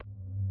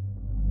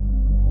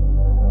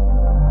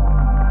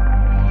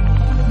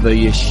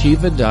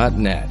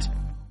theyeshiva.net.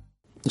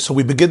 So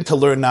we begin to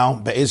learn now,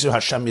 Be'ezer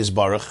Hashem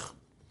Yisbarach,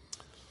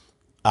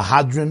 a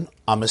Hadron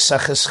on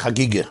Maseches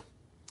Chagigah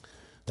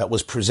that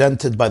was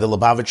presented by the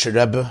Lubavitcher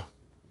Rebbe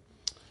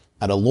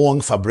at a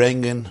long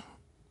Farbrengen,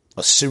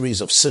 a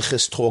series of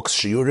Siches, talks,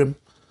 Shiurim,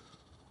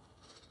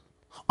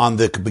 on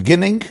the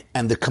beginning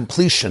and the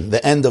completion,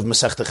 the end of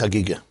Masechta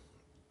Chagigah.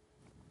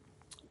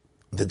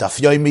 The Daf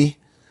Yomi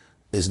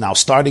is now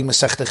starting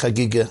Masechta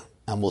Chagigah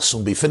and will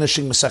soon be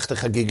finishing Masechta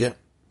Chagigah.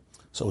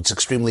 So it's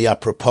extremely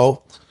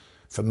apropos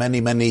for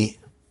many, many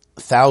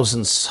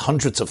thousands,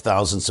 hundreds of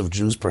thousands of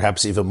Jews,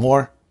 perhaps even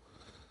more,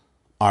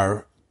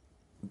 are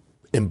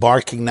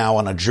embarking now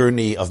on a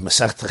journey of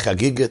Masechta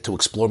Chagigah, to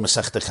explore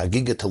Masechta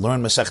Chagigah, to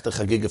learn Masechta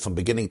Chagigah from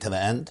beginning to the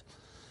end.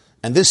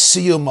 And this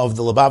siyum of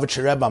the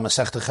Lubavitcher Rebbe on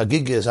Masechta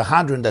Chagigah is a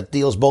hadron that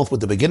deals both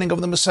with the beginning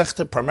of the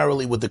Masechta,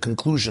 primarily with the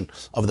conclusion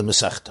of the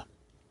Masechta.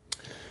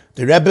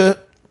 The Rebbe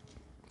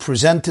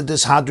presented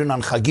this hadron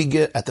on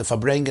Chagigah at the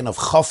Farbrengen of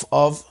Chof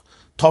of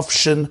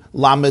Tovshin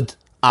Lamed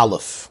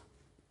Aleph.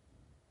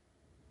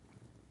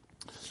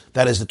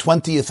 That is the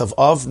 20th of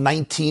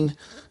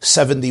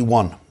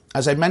 1971.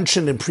 As I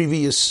mentioned in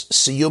previous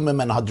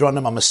siyumim and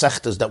hadronim on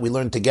Masechtas that we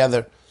learned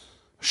together,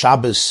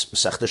 Shabbos,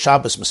 Masechta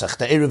Shabbos,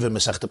 Masechta Eruvim,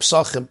 Masechta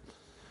Pesachim,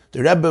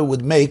 the Rebbe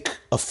would make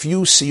a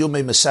few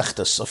siyumim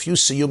Masechtas, a few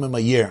siyumim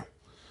a year.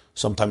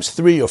 Sometimes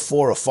 3 or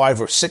 4 or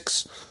 5 or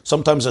 6,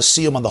 sometimes a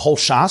siyum on the whole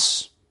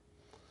Shas,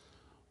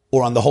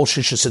 or on the whole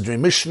Shisha Sidrei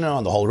Mishnah,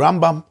 on the whole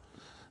Rambam,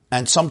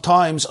 and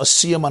sometimes a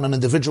siyum on an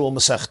individual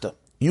Masechta.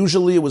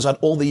 Usually it was at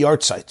all the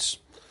yard sites,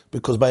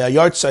 because by a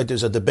yard site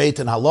there's a debate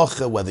in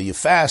halacha whether you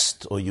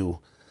fast or you,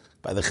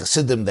 by the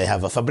Chassidim they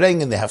have a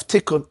Farbrengen, they have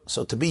Tikkun.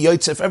 So to be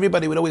Yotzef,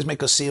 everybody would always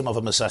make a siyum of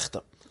a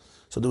Masechta.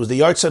 So there was the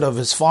yard site of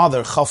his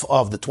father, Chaf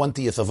Av, the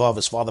 20th of Av.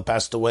 His father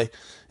passed away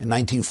in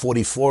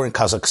 1944 in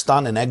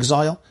Kazakhstan in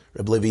exile.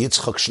 Rebbe Levi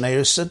Yitzchak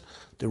Schneerson,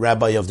 the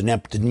rabbi of the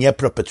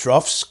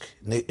Dnepropetrovsk,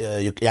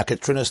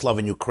 Yekaterinoslav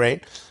in Ukraine.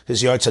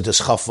 His yard site is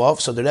Chaf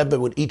Av. So the Rebbe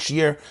would each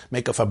year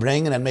make a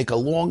Farbrengen and make a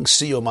long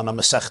siyum on a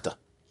Masechta.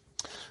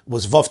 It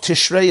was Vav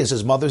Tishrei is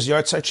his mother's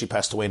yard site. She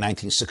passed away in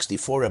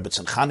 1964. Rebbe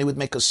Tzanchani would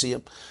make a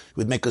siyum. He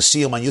would make a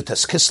siyum on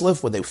Yutes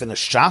Kislev, where they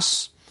finish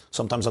Shas,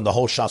 sometimes on the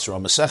whole Shas or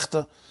on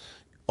Masechta.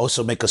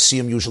 Also make a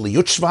siyum, usually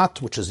Yud Shvat,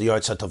 which is the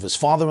yard site of his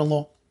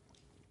father-in-law.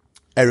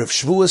 Erev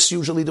Shavuos,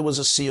 usually there was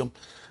a siyum.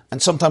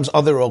 And sometimes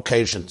other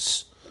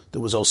occasions.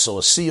 There was also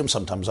a siyum,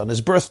 sometimes on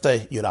his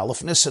birthday, Yud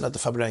Aleph Nisan at the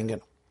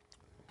Farbrengen.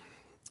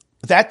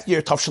 That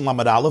year, Tovshin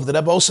Lamed Aleph, the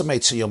Rebbe also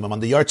made siyumim on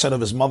the yard site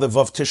of his mother,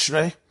 Vav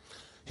Tishrei.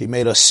 He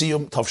made a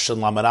siyum, Tovshin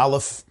Lamed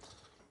Aleph.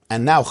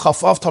 And now,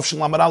 Chaf Av, Tovshin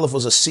Lamed Aleph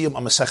was a siyum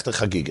on Masechta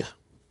Chagigah.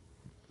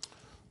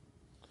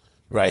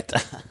 Right.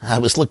 I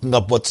was looking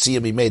up what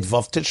siyum he made,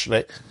 Vav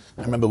Tishrei.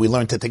 I remember we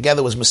learned it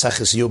together, was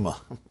Maseches Yuma.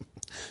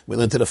 We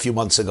learned it a few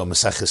months ago,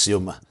 Maseches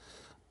Yuma.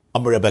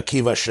 Amar Rebbe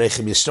Akiva,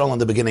 Shreichem Yisrael, in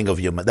the beginning of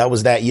Yuma. That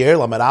was that year,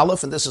 Lamed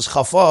Aleph, and this is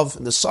Chaf Av,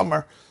 in the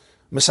summer,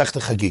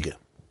 Masechta Chagigah.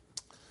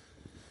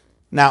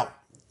 Now,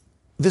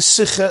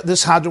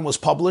 this hadron was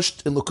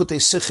published in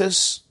Likutei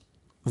Siches,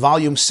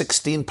 Volume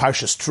 16,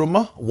 Parshas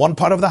Truma, one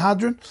part of the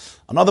hadron.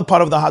 Another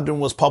part of the hadron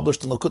was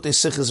published in Likutei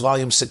Siches,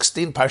 Volume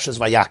 16, Parshas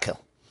Vayakel,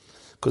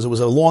 because it was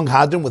a long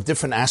hadron with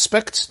different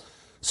aspects.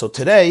 So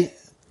today,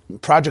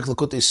 Project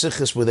Likutei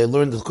Siches, where they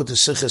learn the Likutei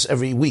Siches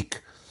every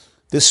week.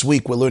 This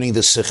week we're learning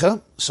the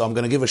Sikha, so I'm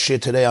going to give a shir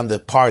today on the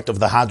part of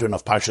the hadron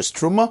of Parshas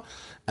Truma,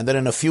 and then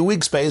in a few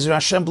weeks, Be'ezer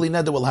Hashem Bli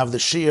Neder, we'll have the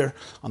shir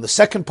on the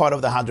second part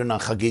of the hadron on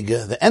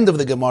Chagigah, the end of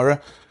the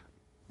Gemara,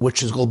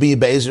 which is going to be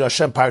Be'ezer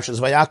Hashem Parshas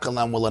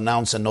Vayakel, and we'll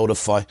announce and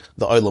notify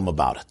the Olam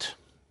about it.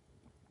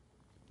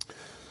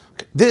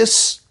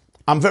 This,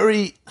 I don't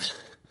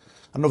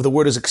know if the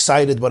word is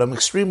excited, but I'm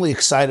extremely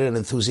excited and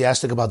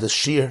enthusiastic about this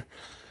shir,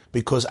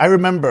 because I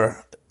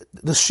remember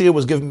this sikha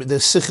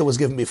was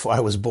given me before I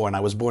was born. I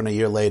was born a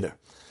year later.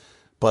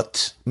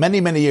 But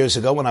many, many years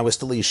ago, when I was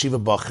still a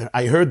yeshiva bacher,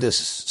 I heard this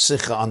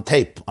sikha on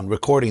tape, on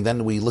recording.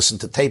 Then we listened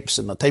to tapes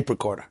in a tape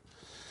recorder.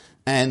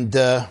 And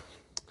it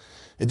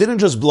didn't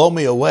just blow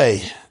me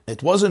away.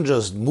 It wasn't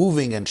just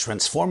moving and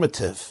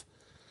transformative,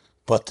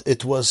 but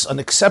it was an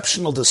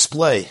exceptional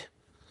display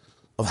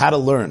of how to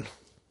learn.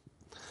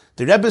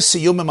 The Rebbe's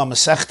siyumim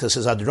ha-Masechtas,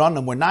 his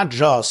adronim, were not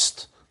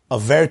just a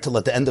vertel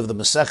at the end of the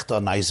Masechta,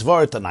 a nice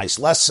vart, a nice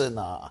lesson,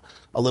 a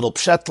little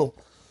pshetel.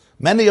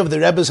 Many of the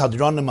Rebbe's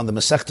hadronim on the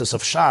Masechtas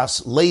of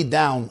Shas laid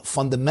down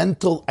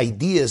fundamental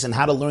ideas in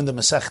how to learn the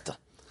Masechta.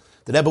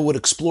 The Rebbe would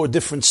explore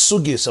different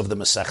sugyas of the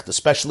Masechta,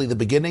 especially the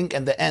beginning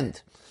and the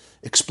end.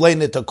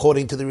 Explain it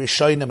according to the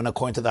Rishonim and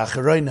according to the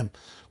Acharonim,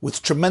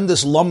 with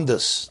tremendous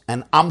lumdas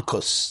and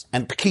amkus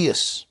and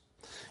pkiyas.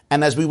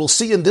 And as we will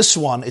see in this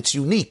one, it's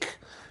unique,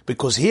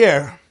 because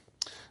here,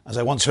 as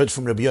I once heard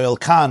from Rabbi Yoel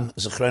Kahn,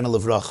 Zechrona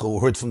Livracha, who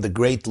heard from the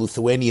great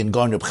Lithuanian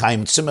Gaon Reb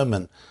Chaim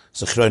Zimmerman,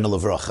 Zechrona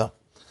Livracha,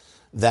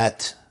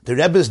 that the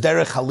Rebbe's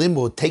Derech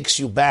Halimud takes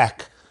you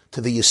back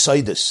to the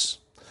Yesodis.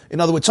 In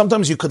other words,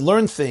 sometimes you could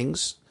learn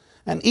things,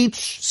 and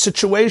each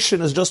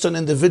situation is just an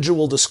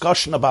individual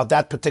discussion about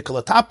that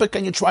particular topic,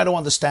 and you try to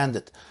understand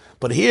it.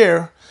 But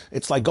here,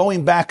 it's like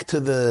going back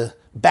to the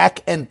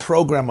back-end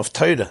program of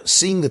Torah,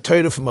 seeing the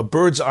Torah from a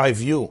bird's eye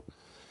view,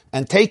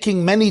 and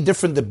taking many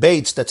different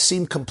debates that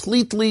seem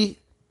completely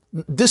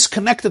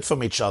disconnected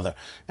from each other,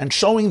 and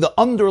showing the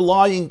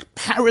underlying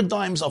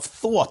paradigms of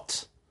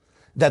thought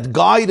that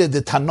guided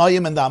the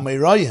Tanoim and the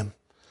Amoraim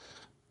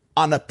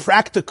on a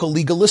practical,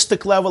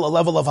 legalistic level, a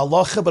level of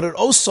halacha, but it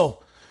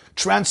also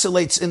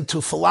translates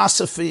into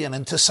philosophy and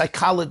into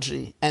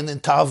psychology and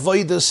into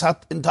avodas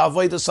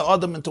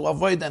ha'adam, into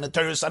avodah and into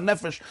teres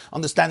hanefesh,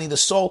 understanding the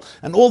soul,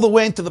 and all the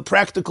way into the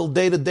practical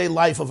day-to-day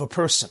life of a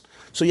person.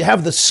 So you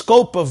have the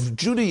scope of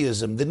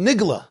Judaism, the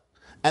nigla,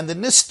 and the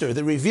nister,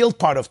 the revealed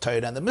part of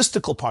Torah, and the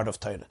mystical part of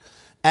Torah,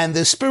 and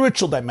the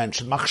spiritual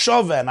dimension,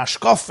 machshava and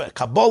ashkafa,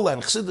 kabbalah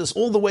and chassidus,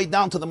 all the way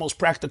down to the most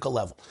practical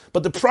level.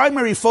 But the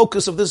primary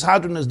focus of this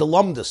hadron is the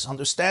lomdus,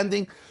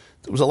 understanding.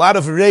 There was a lot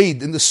of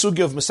raid in the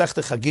sugya of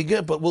Masechta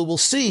Chagiga, but we'll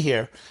see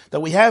here that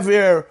we have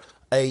here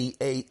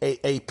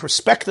a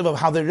perspective of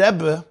how the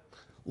Rebbe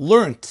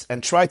learned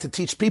and tried to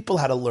teach people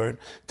how to learn,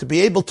 to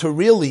be able to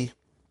really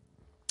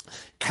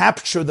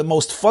capture the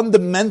most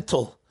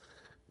fundamental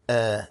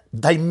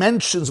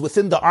dimensions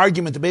within the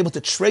argument, to be able to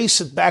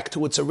trace it back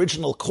to its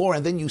original core,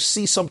 and then you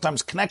see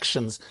sometimes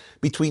connections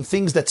between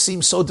things that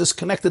seem so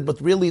disconnected, but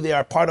really they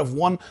are part of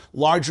one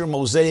larger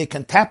mosaic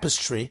and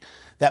tapestry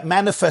that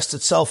manifests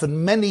itself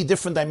in many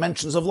different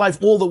dimensions of life,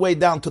 all the way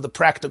down to the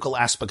practical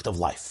aspect of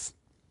life.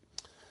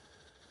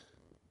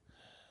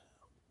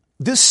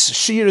 This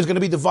shiur is going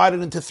to be divided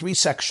into 3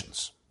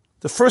 sections.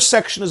 The first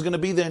section is going to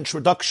be the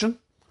introduction,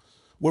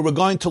 where we're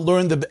going to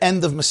learn the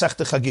end of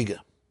Masechta Chagiga.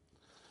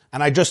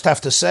 And I just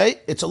have to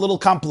say, it's a little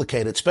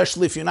complicated,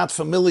 especially if you're not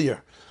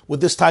familiar with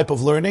this type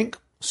of learning.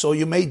 So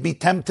you may be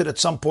tempted at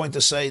some point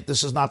to say,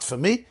 this is not for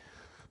me.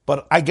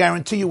 But I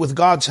guarantee you, with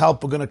God's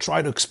help, we're going to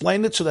try to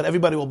explain it so that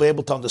everybody will be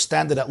able to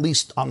understand it, at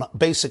least on a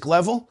basic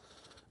level.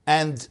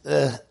 And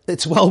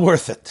it's well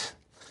worth it.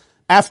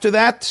 After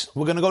that,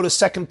 we're going to go to the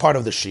second part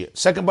of the shiur.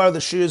 Second part of the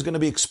shiur is going to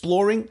be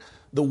exploring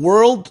the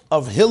world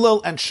of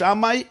Hillel and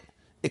Shammai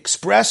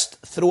expressed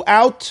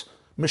throughout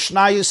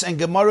Mishnayos and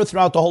Gemara,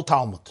 throughout the whole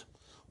Talmud.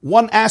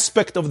 One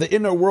aspect of the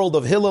inner world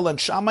of Hillel and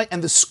Shammai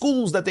and the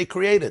schools that they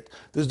created.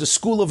 There's the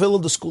school of Hillel,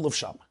 the school of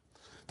Shammai.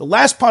 The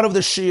last part of the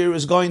shiur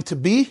is going to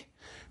be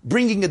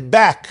bringing it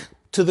back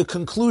to the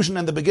conclusion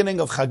and the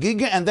beginning of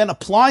Chagiga, and then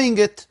applying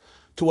it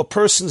to a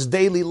person's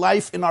daily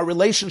life in our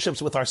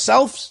relationships with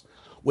ourselves,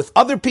 with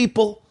other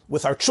people,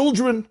 with our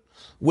children,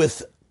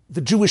 with the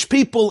Jewish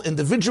people,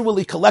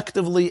 individually,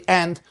 collectively,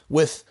 and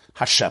with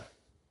Hashem.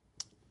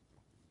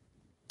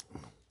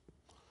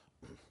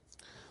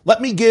 Let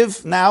me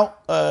give now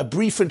a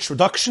brief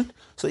introduction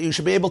so that you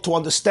should be able to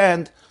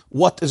understand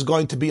what is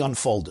going to be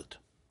unfolded.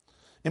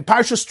 In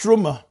Parshas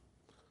Truma,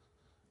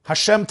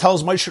 Hashem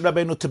tells Moshe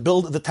Rabbeinu to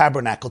build the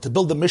tabernacle, to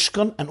build the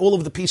Mishkan and all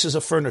of the pieces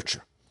of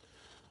furniture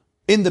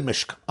in the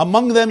Mishkan.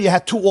 Among them, you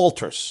had 2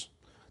 altars,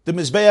 the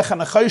Mizbeach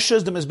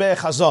HaNechoshes, the Mizbeach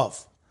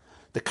HaZav,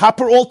 the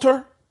copper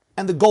altar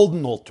and the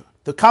golden altar.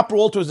 The copper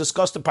altar is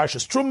discussed in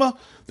Parshas Truma.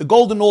 The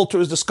golden altar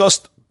is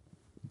discussed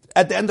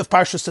at the end of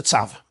Parshas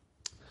Tetzaveh.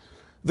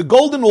 The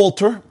golden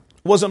altar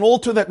was an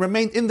altar that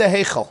remained in the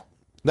Heichal,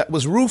 that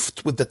was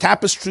roofed with the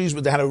tapestries,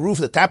 they had a roof,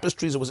 the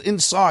tapestries, it was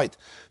inside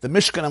the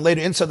Mishkan and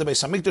later inside the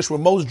Beis HaMikdash, where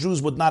most Jews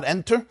would not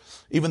enter,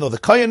 even though the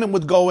Kohanim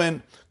would go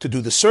in to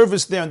do the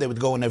service there, and they would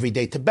go in every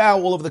day to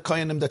bow, all of the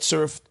Kohanim that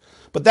served.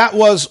 But that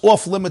was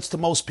off limits to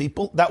most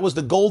people. That was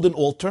the golden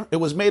altar. It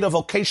was made of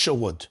acacia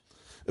wood.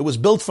 It was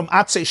built from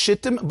atzei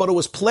shittim, but it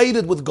was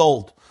plated with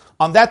gold.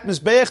 On that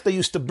Mizbeach, they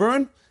used to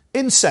burn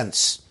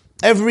incense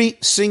every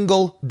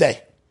single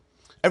day.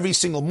 Every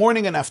single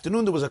morning and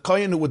afternoon, there was a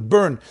kohen who would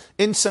burn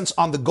incense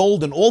on the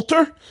golden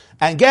altar.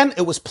 And again,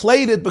 it was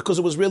plated because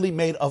it was really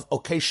made of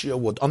acacia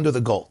wood under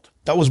the gold.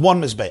 That was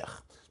one Mizbeach.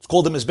 It's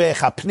called the Mizbeach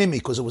HaPnimi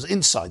because it was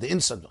inside, the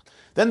inside.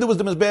 Then there was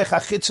the Mizbeach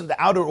HaChitz in the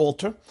outer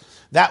altar.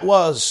 That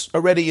was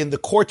already in the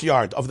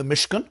courtyard of the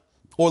Mishkan,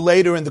 or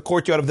later in the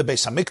courtyard of the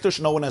Beis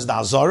HaMikdash, known as the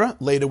Hazara,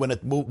 later when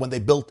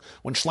Shlomo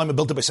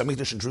built the Beis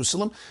HaMikdash in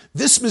Jerusalem.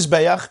 This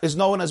Mizbeach is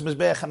known as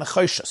Mizbeach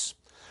HaNechoshes,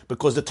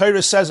 because the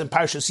Torah says in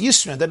Parshas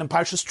Yisro and then in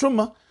Parshas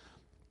Truma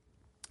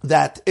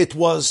that it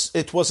was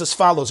as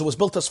follows. It was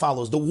built as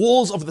follows. The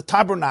walls of the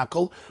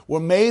tabernacle were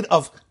made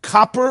of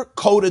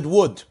copper-coated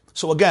wood.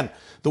 So again,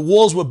 the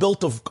walls were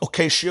built of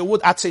acacia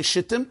wood, atzei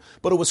shittim,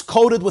 but it was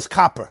coated with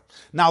copper.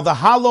 Now the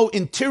hollow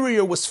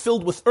interior was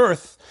filled with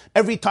earth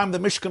every time the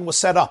Mishkan was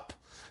set up.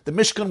 The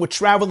Mishkan would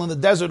travel in the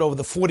desert over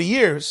the 40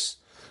 years,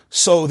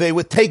 so they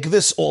would take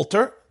this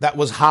altar that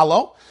was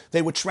hollow,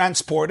 they would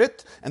transport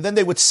it, and then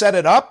they would set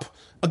it up.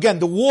 Again,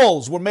 the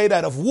walls were made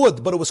out of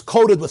wood, but it was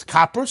coated with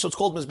copper, so it's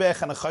called Mizbeach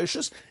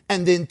HaNechoshes,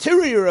 and the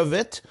interior of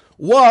it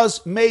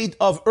was made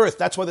of earth.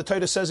 That's why the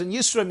Torah says in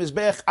Yisro,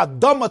 Mizbeach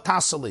Adama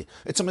Tasali.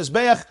 It's a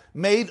Mizbeach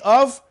made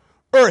of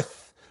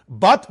earth,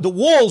 but the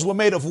walls were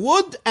made of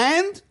wood,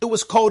 and it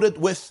was coated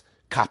with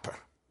copper.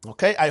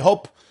 Okay, I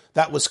hope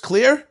that was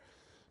clear.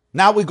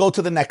 Now we go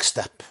to the next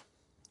step.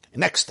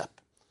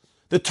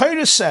 The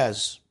Torah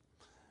says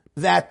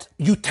that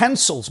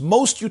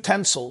most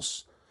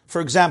utensils,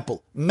 for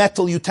example,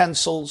 metal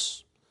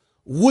utensils,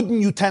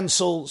 wooden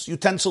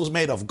utensils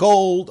made of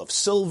gold, of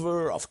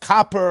silver, of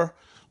copper,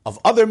 of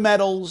other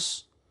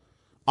metals,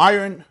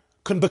 iron,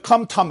 can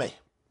become tameh.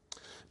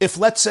 If,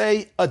 let's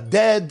say, a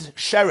dead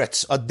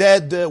sheretz, a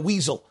dead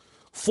weasel,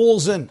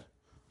 falls in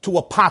to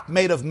a pot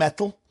made of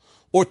metal,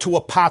 or to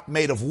a pot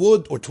made of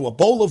wood, or to a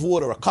bowl of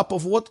wood, or a cup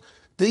of wood,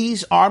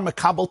 these are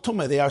mekabel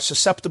tumah. They are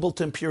susceptible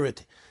to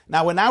impurity.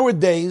 Now, in our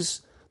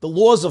days, the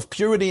laws of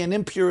purity and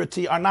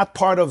impurity are not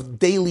part of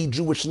daily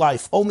Jewish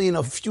life, only in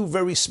a few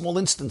very small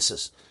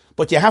instances.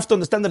 But you have to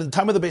understand that at the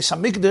time of the Beis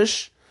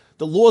Hamikdash,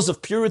 the laws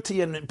of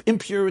purity and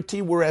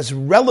impurity were as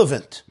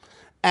relevant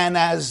and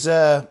what's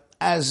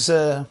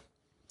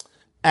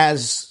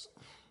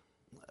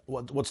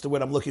the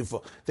word I'm looking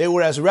for? They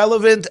were as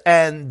relevant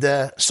and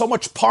so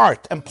much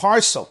part and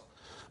parcel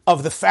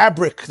of the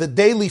fabric, the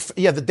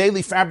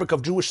daily fabric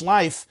of Jewish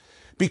life,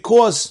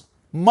 because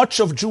much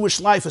of Jewish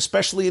life,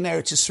 especially in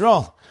Eretz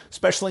Yisrael,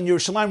 especially in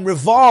Yerushalayim,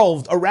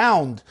 revolved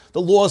around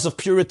the laws of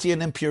purity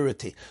and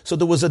impurity. So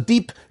there was a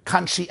deep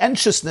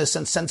conscientiousness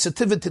and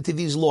sensitivity to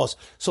these laws.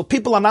 So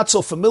people are not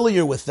so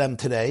familiar with them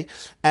today,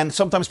 and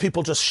sometimes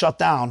people just shut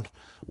down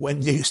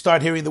when you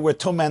start hearing the word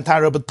tumah and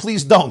tara, but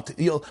please don't,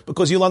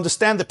 because you'll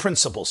understand the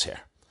principles here.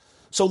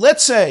 So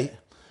let's say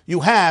you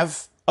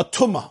have a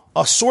tumah,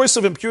 a source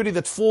of impurity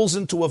that falls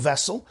into a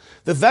vessel.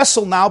 The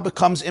vessel now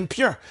becomes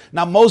impure.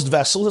 Now, most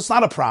vessels, it's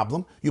not a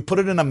problem. You put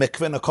it in a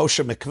mikveh, in a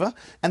kosher mikveh,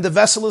 and the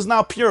vessel is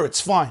now pure.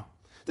 It's fine.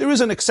 There is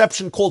an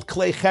exception called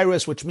klei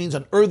cheres, which means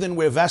an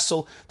earthenware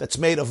vessel that's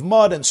made of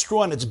mud and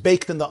straw, and it's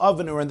baked in the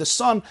oven or in the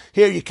sun.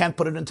 Here, you can't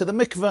put it into the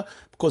mikveh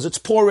because it's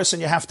porous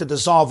and you have to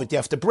dissolve it. You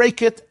have to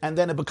break it, and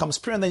then it becomes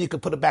pure, and then you can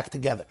put it back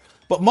together.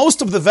 But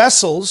most of the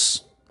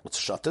vessels, let's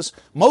shut this,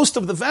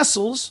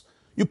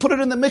 you put it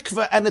in the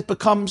mikveh and it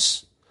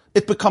becomes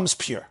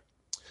pure.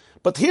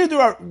 But here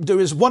there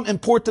is one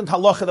important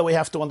halacha that we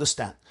have to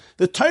understand.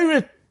 The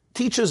Torah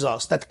teaches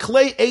us that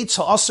klei eitz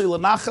ha'asur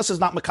l'nachas is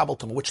not mekabel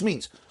tumah, which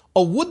means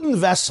a wooden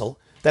vessel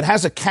that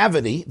has a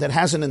cavity, that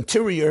has an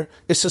interior,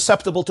 is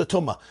susceptible to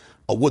tumah.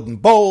 A wooden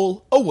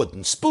bowl, a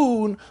wooden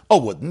spoon, a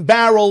wooden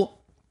barrel.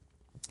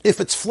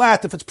 If it's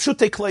flat, if it's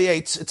pshutei klei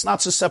eitz, it's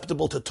not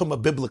susceptible to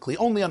tumah biblically,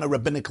 only on a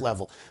rabbinic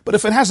level. But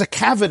if it has a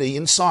cavity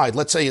inside,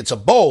 let's say it's a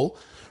bowl,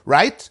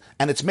 right,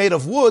 and it's made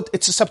of wood,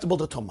 it's susceptible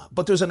to tumah.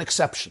 But there's an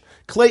exception.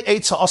 Klei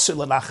eitz ha'asur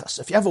l'nachas.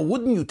 If you have a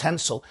wooden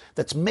utensil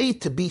that's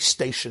made to be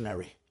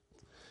stationary,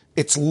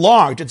 it's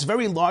large, it's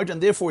very large,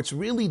 and therefore it's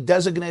really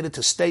designated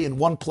to stay in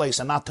one place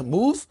and not to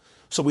move.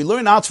 So we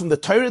learn out from the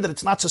Torah that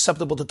it's not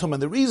susceptible to tumah.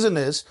 And the reason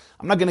is,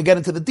 I'm not going to get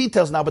into the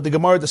details now, but the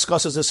Gemara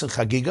discusses this in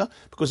Chagiga,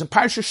 because in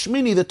Parashas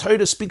Shmini, the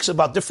Torah speaks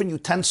about different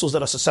utensils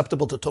that are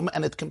susceptible to tumah,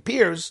 and it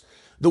compares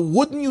the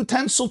wooden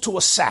utensil to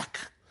a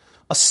sack.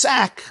 A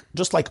sack,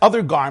 just like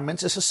other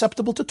garments, is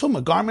susceptible to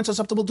tumah. Garments are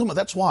susceptible to tumah.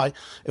 That's why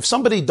if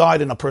somebody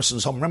died in a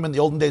person's home, remember in the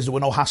olden days there were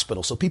no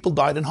hospitals, so people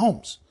died in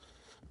homes.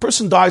 A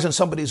person dies in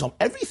somebody's home,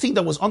 everything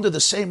that was under the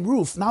same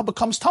roof now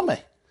becomes tameh,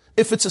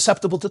 if it's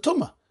susceptible to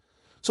tumah.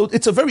 So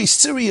it's a very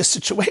serious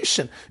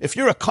situation. If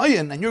you're a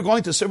kohen and you're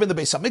going to serve in the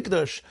Beis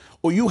Hamikdash,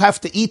 or you have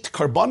to eat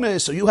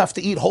karbanis, or you have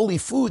to eat holy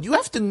food, you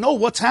have to know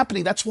what's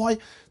happening. That's why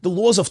the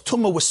laws of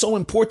tumah were so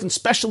important,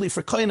 especially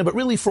for kohen, but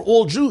really for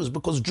all Jews,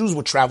 because Jews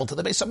would travel to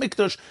the Beis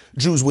Hamikdash,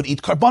 Jews would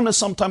eat karbanis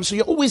sometimes, so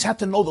you always had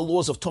to know the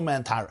laws of tumah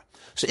and tara.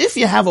 So if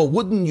you have a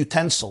wooden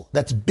utensil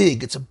that's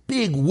big, it's a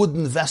big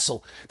wooden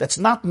vessel that's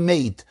not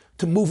made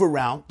to move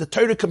around, the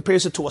Torah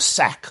compares it to a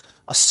sack.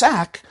 A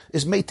sack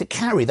is made to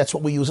carry. That's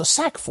what we use a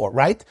sack for,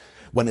 right?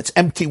 When it's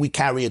empty, we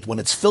carry it. When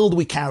it's filled,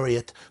 we carry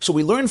it. So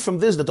we learn from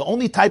this that the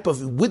only type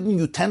of wooden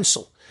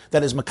utensil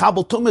that is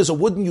mekabel tumah is a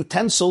wooden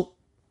utensil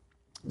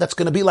that's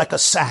going to be like a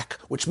sack,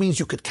 which means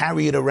you could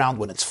carry it around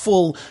when it's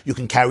full, you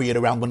can carry it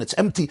around when it's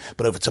empty.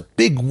 But if it's a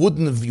big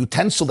wooden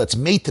utensil that's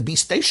made to be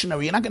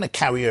stationary, you're not going to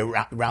carry it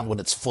around when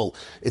it's full.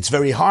 It's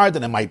very hard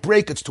and it might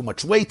break, it's too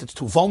much weight, it's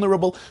too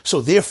vulnerable.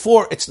 So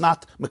therefore, it's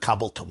not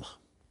mekabel tumah.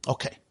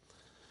 Okay.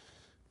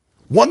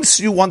 Once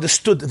you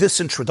understood this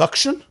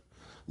introduction,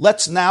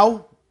 let's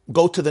now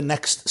go to the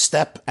next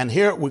step. And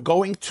here we're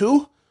going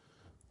to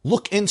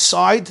look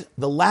inside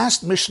the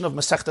last mission of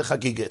Masechta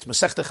Chagiga. It's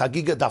Masechta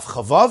Chagiga Daf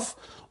Chavav.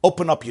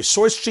 Open up your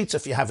source sheets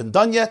if you haven't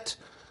done yet,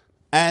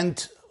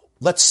 and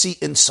let's see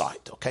inside.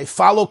 Okay,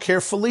 follow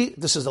carefully.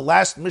 This is the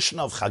last mission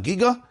of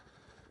Chagiga.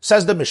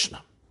 Says the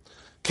Mishnah,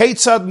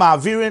 Keitzad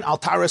Ma'avirin al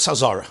Taras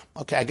Hazara.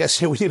 Okay, I guess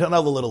here we need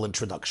another little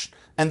introduction,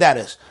 and that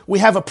is, we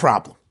have a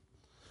problem.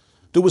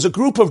 There was a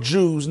group of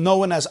Jews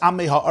known as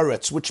Amei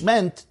Ha'aretz, which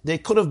meant they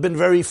could have been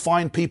very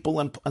fine people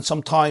and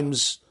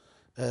sometimes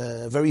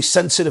very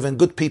sensitive and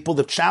good people.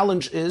 The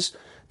challenge is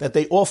that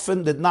they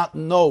often did not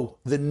know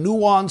the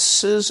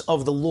nuances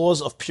of the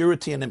laws of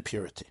purity and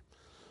impurity.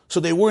 So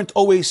they weren't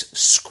always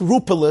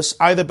scrupulous,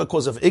 either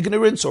because of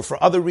ignorance or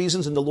for other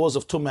reasons in the laws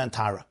of Tumah and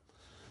Tara.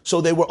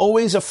 So they were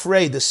always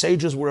afraid, the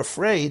sages were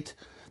afraid,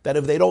 that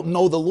if they don't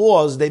know the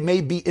laws, they may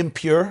be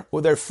impure,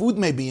 or their food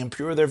may be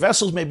impure, or their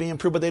vessels may be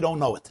impure, but they don't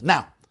know it.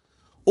 Now,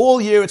 All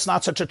year it's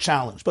not such a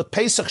challenge. But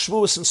Pesach,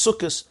 Shavuos, and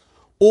Sukkot,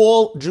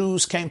 all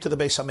Jews came to the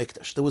Beis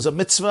HaMikdash. There was a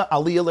mitzvah,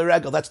 Aliyah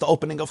L'Regel, that's the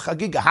opening of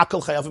Chagiga,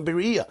 Hakol Chayavim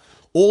B'Riyah.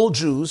 All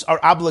Jews are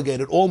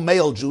obligated, all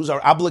male Jews are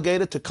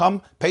obligated to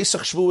come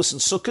Pesach, Shavuos, and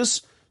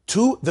Sukkot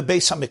to the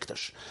Beis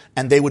HaMikdash.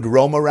 And they would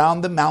roam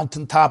around the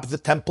mountaintop, the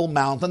Temple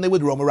Mount, and they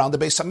would roam around the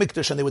Beis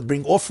HaMikdash, and they would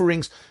bring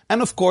offerings.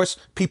 And of course,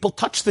 people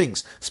touch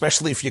things,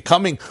 especially if you're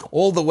coming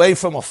all the way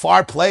from a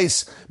far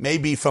place,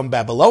 maybe from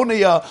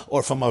Babylonia,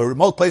 or from a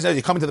remote place.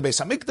 You're coming to the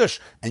Beis HaMikdash,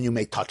 and you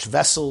may touch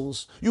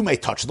vessels, you may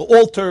touch the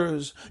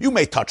altars, you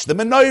may touch the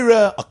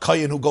menorah, a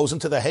kohen who goes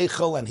into the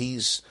Heichel, and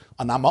he's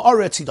an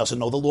Amaretz, he doesn't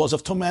know the laws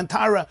of Tumah and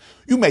Tara.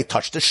 You may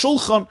touch the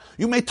Shulchan,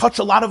 you may touch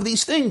a lot of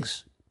these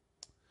things.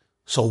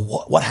 So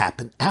what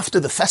happened? After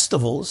the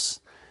festivals,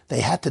 they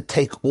had to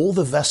take all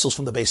the vessels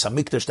from the Beis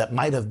HaMikdash that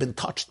might have been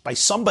touched by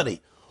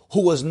somebody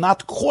who was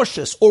not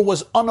cautious or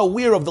was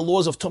unaware of the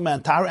laws of Tumah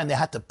and Tara, and they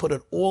had to put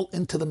it all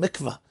into the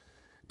mikveh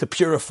to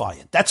purify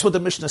it. That's what the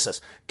Mishnah says.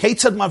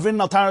 Keitzad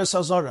mavrin al taras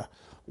hazara.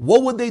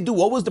 What would they do?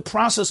 What was the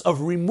process of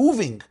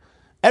removing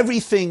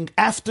everything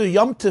after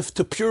Yom Tif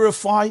to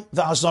purify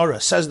the Hazara?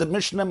 Says the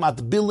Mishnah,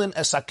 matbilin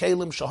es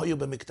hakelim shahayu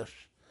b'mikdash.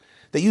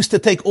 They used to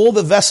take all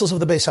the vessels of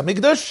the Beis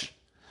HaMikdash,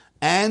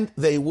 and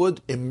they would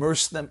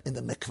immerse them in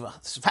the mikveh.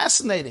 It's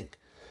fascinating.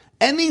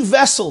 Any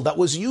vessel that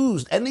was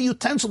used, any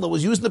utensil that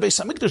was used in the Beis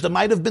HaMikdash that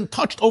might have been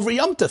touched over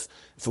Yom Tif,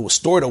 if it was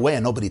stored away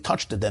and nobody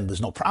touched it, then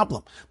there's no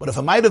problem. But if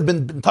it might have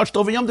been touched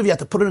over Yom Tif, you had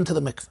to put it into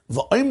the mikveh.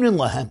 V'oimrin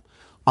lahem,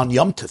 on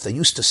Yom Tif, they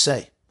used to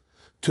say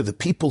to the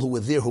people who were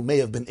there who may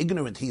have been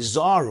ignorant,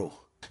 Hizaru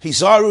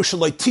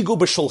shaloi tigu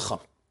b'shulchan.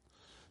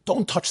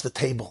 Don't touch the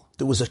table.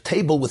 There was a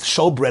table with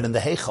showbread in the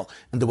Heichel,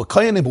 and there were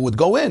kohanim who would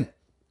go in.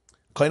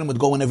 Kohen would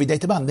go in every day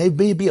to ban.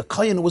 Maybe a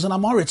Kohen who was an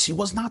Amoritz. He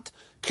was not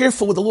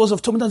careful with the laws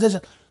of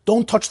Tumah.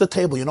 Don't touch the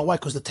table. You know why?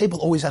 Because the table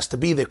always has to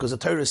be there. Because the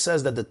Torah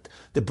says that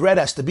the bread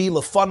has to be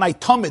lefanai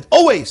tamid.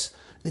 Always.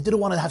 They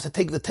didn't want to have to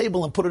take the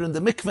table and put it in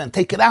the mikveh and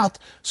take it out.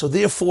 So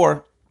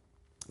therefore,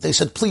 they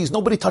said, please,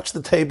 nobody touch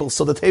the table,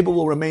 so the table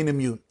will remain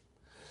immune.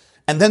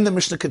 And then the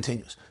Mishnah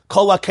continues.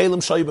 All the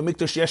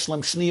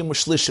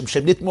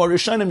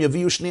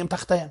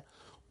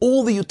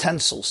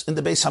utensils in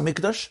the Beis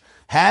HaMikdash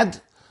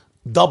had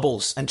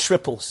doubles and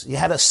triples. You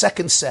had a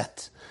second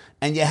set,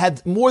 and you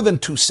had more than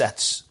two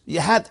sets. You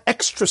had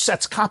extra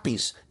sets,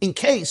 copies, in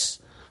case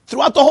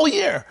throughout the whole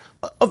year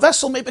a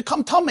vessel may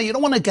become tamei. You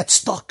don't want to get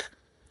stuck.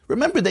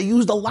 Remember, they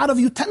used a lot of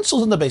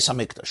utensils in the Beis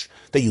HaMikdash.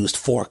 They used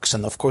forks,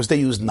 and of course they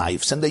used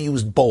knives, and they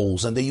used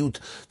bowls, and they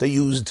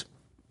used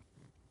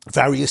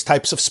various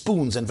types of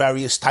spoons and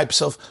various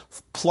types of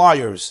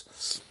pliers.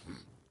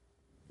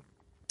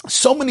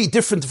 So many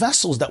different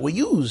vessels that were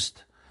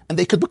used, and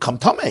they could become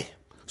tamei.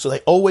 So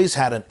they always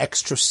had an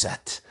extra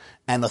set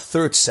and a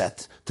third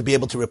set to be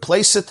able to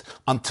replace it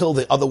until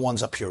the other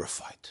ones are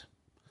purified.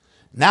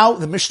 Now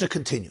the Mishnah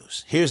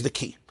continues. Here's the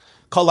key.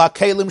 All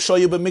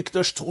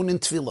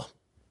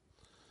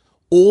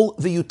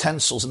the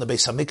utensils in the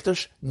Beis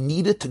HaMikdash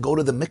needed to go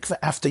to the mikveh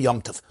after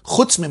Yom Tov.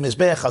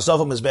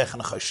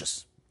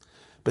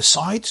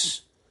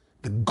 Besides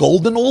the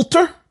golden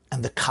altar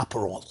and the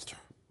copper altar.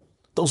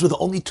 Those were the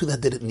only two that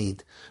didn't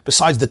need.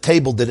 Besides, the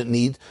table didn't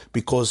need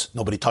because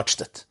nobody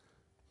touched it.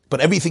 But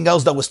everything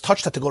else that was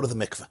touched had to go to the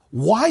mikveh.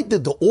 Why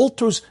did the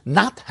altars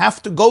not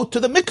have to go to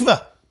the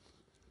mikveh?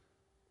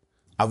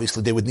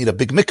 Obviously, they would need a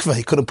big mikveh.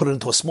 He couldn't put it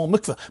into a small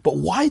mikveh. But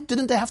why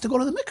didn't they have to go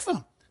to the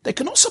mikveh? They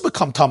can also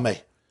become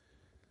tamei.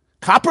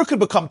 Copper could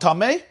become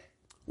tamei.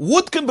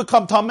 Wood can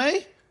become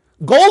tamei.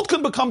 Gold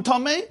can become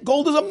tamei.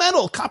 Gold is a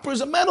metal. Copper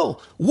is a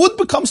metal. Wood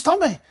becomes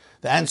tamei.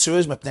 The answer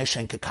is mepnei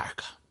shein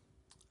kekarka.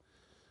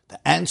 The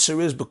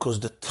answer is because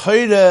the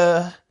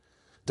Torah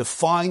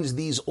defines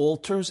these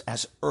altars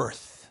as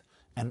earth.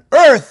 And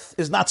earth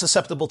is not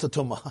susceptible to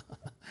tumah.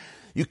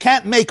 You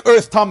can't make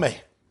earth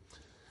tamei.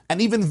 And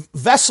even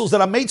vessels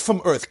that are made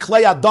from earth,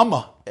 klei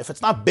adama, if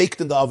it's not baked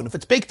in the oven, if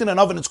it's baked in an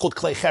oven, it's called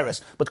klei cheres.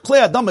 But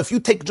klei adama, if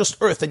you take just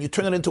earth and you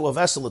turn it into a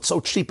vessel, it's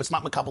so cheap, it's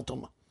not makabel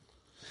tumah.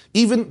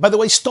 Even, by the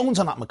way, stones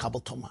are not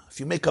makabel tumah.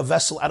 If you make a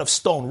vessel out of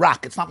stone,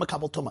 rock, it's not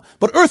makabel tumah.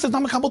 But earth is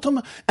not makabel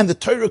tumah. And the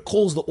Torah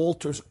calls the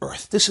altars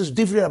earth. This is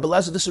Divrei Rabbi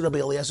Eliezer, this is Rabbi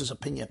Eliezer's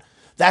opinion.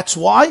 That's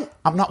why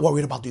I'm not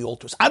worried about the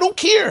altars. I don't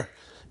care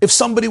if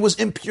somebody was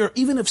impure,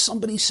 even if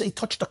somebody, say,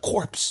 touched a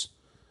corpse,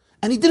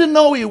 and he didn't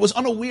know, he was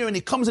unaware, and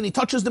he comes and he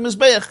touches the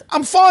mizbeach,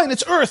 I'm fine,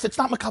 it's earth, it's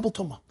not makabel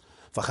tumah.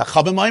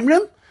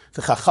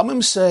 The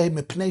Chachamim say,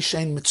 mipnei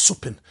shein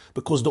mitzupin,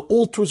 because the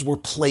altars were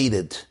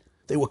plated,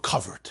 they were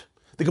covered.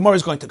 The Gemara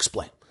is going to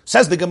explain.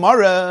 Says the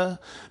Gemara,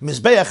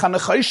 mizbeach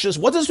hanachayshis,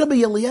 what does Rabbi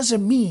Eliezer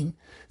mean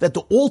that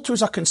the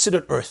altars are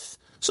considered earth?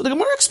 So the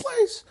Gemara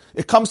explains.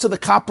 It comes to the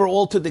copper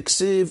altar, the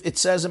ksiv. It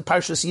says in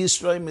Parshas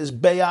Yisro,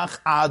 Mizbeach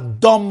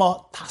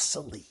Adama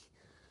Tasali.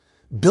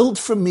 Build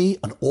for me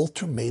an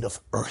altar made of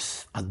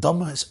earth.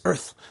 Adama is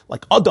earth.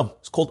 Like Adam.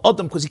 It's called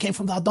Adam because he came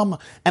from the Adama.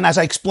 And as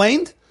I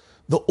explained,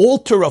 the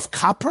altar of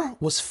copper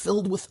was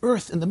filled with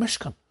earth in the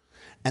Mishkan.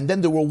 And then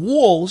there were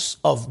walls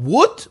of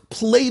wood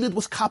plated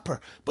with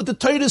copper. But the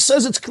Torah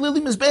says it's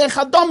clearly Mizbeach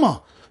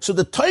Adama. So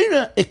the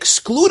Torah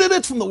excluded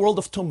it from the world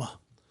of Tumah.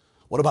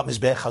 What about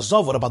Mizbeach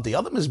Hazov? What about the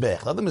other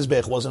Mizbeach? The other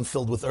Mizbeach wasn't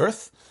filled with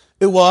earth.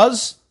 It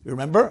was, you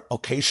remember,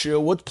 acacia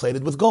wood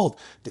plated with gold.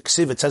 The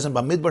Ksiv, it says in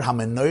Bamidbar,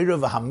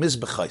 HaMenorah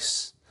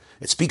v'HaMizbechais.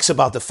 It speaks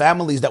about the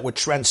families that were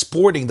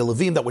transporting, the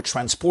Levim that were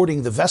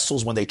transporting the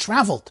vessels when they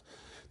traveled.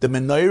 The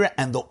menorah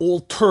and the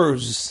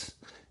altars.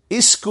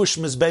 Iskush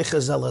Mizbecha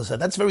Zelazah.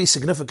 That's very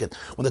significant.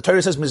 When the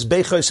Torah says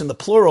Mizbechais in the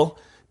plural,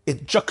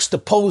 it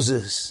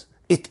juxtaposes,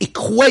 it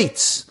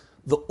equates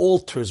the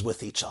altars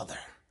with each other.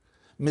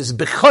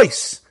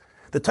 Mizbechais.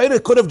 The Torah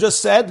could have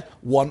just said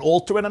one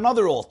altar and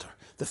another altar.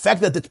 The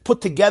fact that it's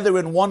put together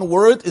in one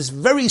word is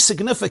very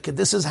significant.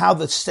 This is how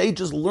the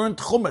sages learned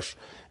Chumash.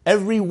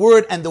 Every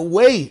word and the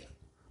way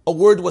a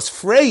word was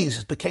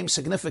phrased became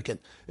significant.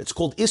 It's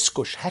called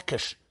iskush,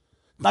 hekesh.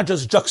 Not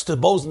just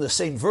juxtaposed in the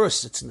same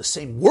verse, it's in the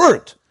same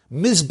word.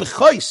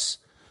 Mizbechais.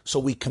 So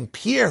we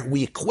compare,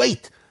 we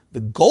equate the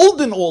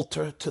golden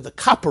altar to the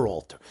copper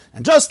altar.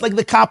 And just like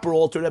the copper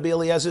altar, Rabbi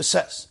Eliezer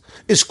says,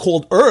 is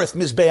called earth,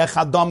 Mizbeach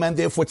Hadam, and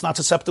therefore it's not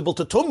susceptible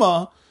to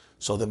Tumah.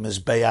 So the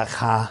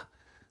Mizbeach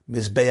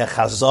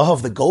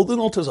HaZahav, the golden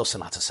altar, is also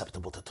not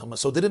susceptible to Tumah.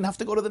 So they didn't have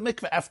to go to the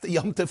mikveh after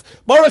Yom Tov.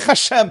 Baruch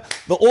Hashem,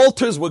 the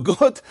altars were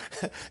good.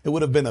 It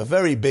would have been a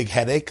very big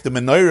headache. The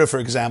menorah, for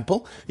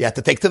example, you had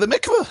to take to the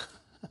mikveh.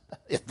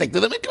 You had to take to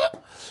the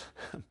mikveh.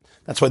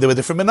 That's why there were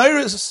different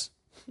menorahs.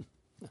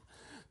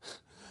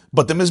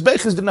 But the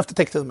Mizbechas didn't have to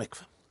take to the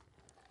mikveh.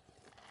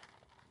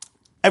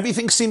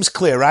 Everything seems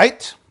clear,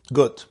 right?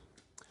 Good.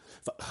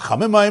 The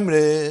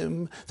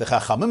Chachamim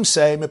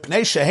say,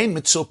 Mipnei shehein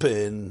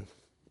mitzupin.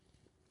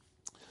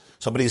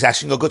 Somebody's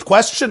asking a good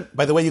question.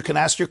 By the way, you can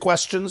ask your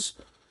questions.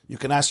 You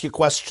can ask your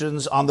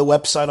questions on the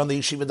website, on the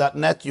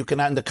yeshiva.net. You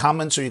can in the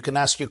comments, or you can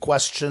ask your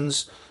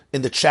questions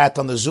in the chat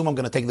on the Zoom. I'm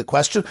going to take the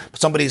question.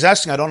 But somebody's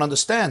asking, I don't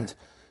understand.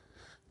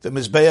 The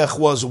Mizbeach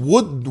was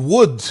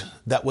wood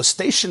that was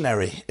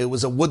stationary. It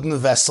was a wooden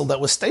vessel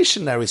that was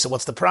stationary. So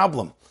what's the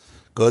problem?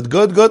 Good.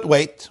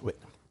 Wait.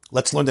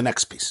 Let's learn the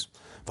next piece.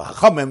 The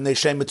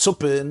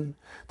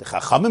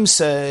Chachamim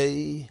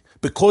say,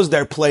 because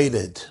they're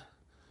plated.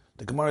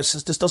 The Gemara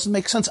says, this doesn't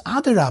make sense.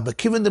 Adarabba,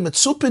 given the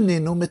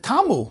mitzupininu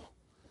mitamu.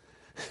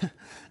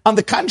 On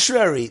the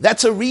contrary,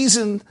 that's a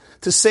reason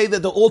to say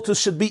that the altars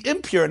should be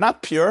impure,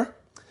 not pure.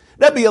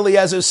 Rabbi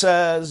Eliezer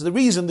says, the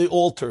reason the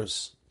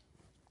altars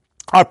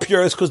are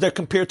pure is because they're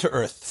compared to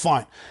earth.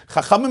 Fine.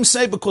 Chachamim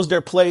say because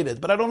they're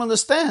plated, but I don't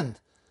understand.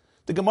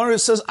 The Gemara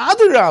says,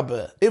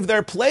 Adarabba, if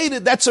they're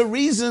plated, that's a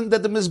reason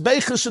that the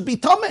Mizbecha should be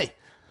tameh,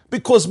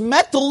 because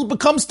metal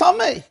becomes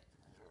tameh.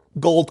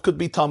 Gold could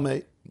be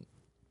tameh.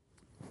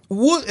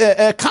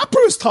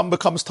 Copper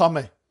becomes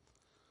tameh.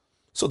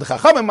 So the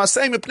Chachamim are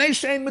saying,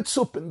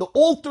 the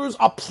altars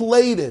are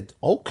plated.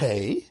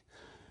 Okay,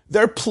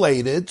 they're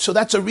plated, so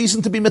that's a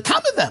reason to be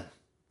metameh them.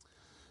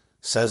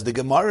 Says the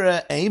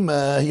Gemara,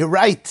 Eima, you're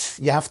right.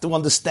 You have to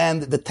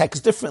understand the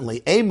text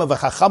differently. Eima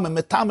v'chachamim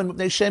metameh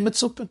mipnei shein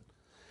mitzupin.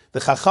 The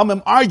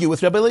Chachamim argue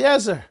with Rabbi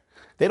Eliezer.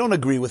 They don't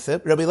agree with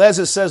it. Rabbi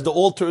Eliezer says the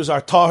altars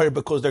are tahir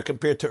because they're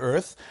compared to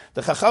earth.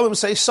 The Chachamim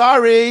say,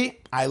 sorry,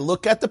 I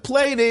look at the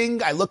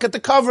plating, I look at the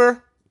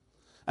cover.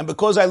 And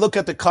because I look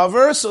at the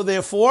cover, so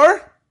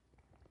therefore,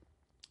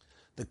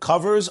 the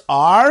covers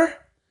are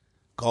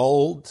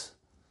gold,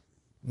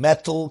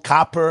 metal,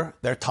 copper,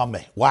 they're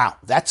tameh. Wow,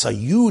 that's a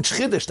huge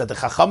chiddush that the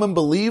Chachamim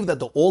believe that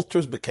the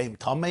altars became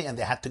tameh and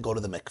they had to go to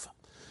the mikveh.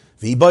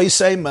 V'ibay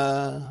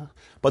seima.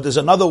 But there's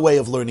another way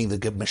of learning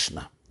the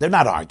Mishnah. They're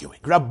not arguing.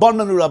 Rabbi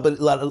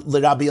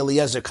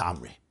Eliezer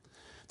Kamri.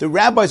 The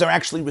rabbis are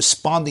actually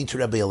responding to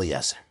Rabbi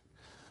Eliezer.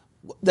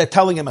 They're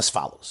telling him as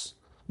follows.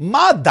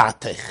 Ma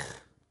datech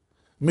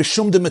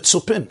mishum de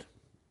mitzupin.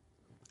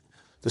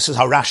 This is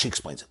how Rashi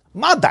explains it.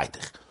 Ma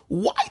datech.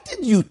 Why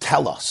did you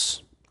tell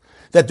us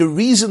that the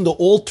reason the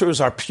altars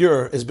are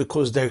pure is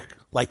because they're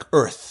like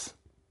earth?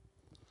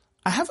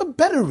 I have a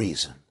better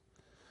reason.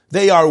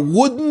 They are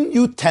wooden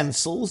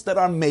utensils that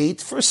are made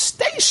for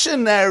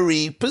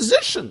stationary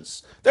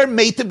positions. They're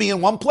made to be in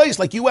one place,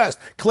 like you asked.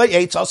 Klei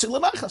eitz asi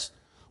lenachas.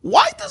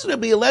 Why does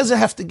Rabbi Eliezer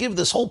have to give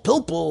this whole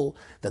pilpul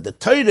that the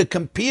Torah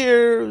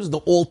compares the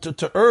altar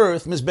to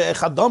earth, Mizbeach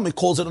Hadam, he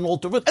calls it an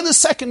altar of earth, and the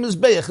second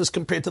Mizbeach is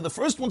compared to the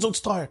first one, so it's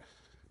tar.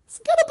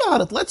 Forget about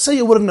it. Let's say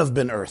it wouldn't have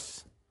been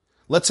earth.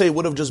 Let's say it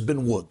would have just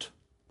been wood.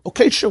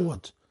 Okay, sure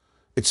wood.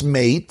 It's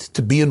made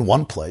to be in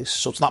one place,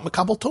 so it's not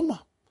Mekabel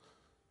Tumah.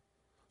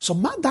 So,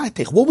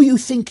 what were you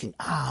thinking?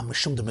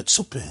 Mishum de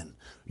mitzupin.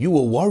 You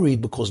were worried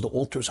because the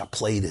altars are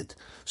plated.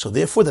 So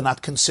therefore they're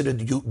not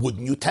considered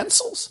wooden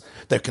utensils.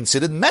 They're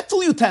considered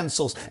metal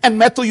utensils. And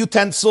metal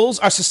utensils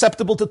are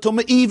susceptible to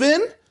tumah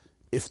even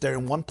if they're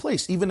in one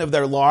place. Even if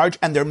they're large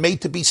and they're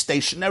made to be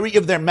stationary.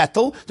 If they're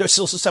metal, they're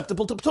still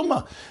susceptible to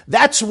tumah.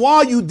 That's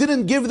why you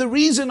didn't give the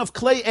reason of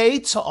klei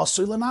eitz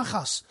ha'asur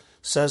lenachas.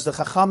 Says the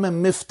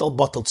Chachamim miftal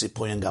batal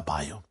tzipoyin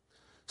gabayu.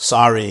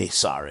 Sorry.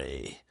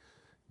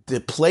 The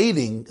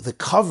plating, the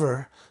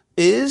cover,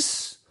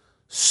 is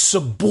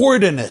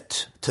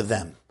subordinate to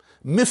them.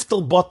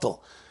 Miftal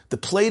batal. The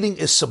plating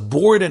is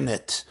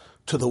subordinate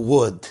to the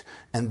wood.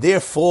 and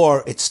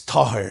therefore it's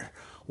tahir.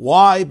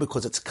 Why?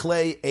 Because it's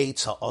clay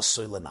eitz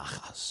ha'asoi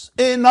lenachas.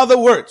 In other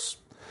words,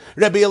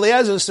 Rabbi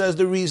Eliezer says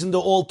the reason the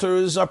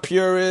altars are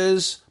pure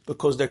is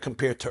because they're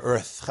compared to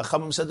earth.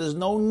 Chachamim said there's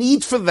no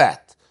need for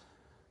that.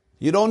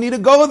 You don't need to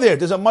go there.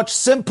 There's a much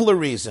simpler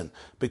reason.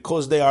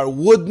 Because they are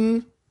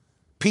wooden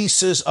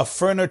pieces of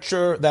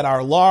furniture that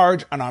are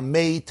large and are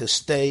made to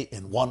stay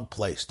in one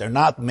place. They're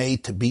not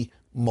made to be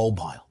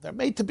mobile. They're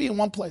made to be in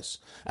one place.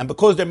 And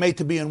because they're made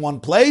to be in one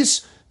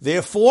place,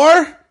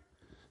 therefore,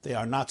 they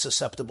are not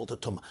susceptible to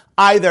tumah.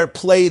 Either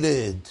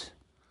plated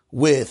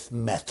with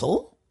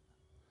metal,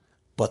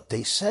 but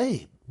they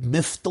say,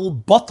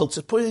 miftal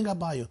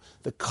batal,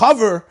 the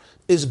cover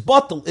is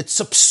batal, it's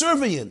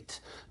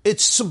subservient,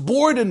 it's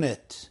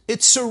subordinate,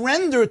 it's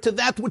surrendered to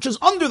that which is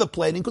under the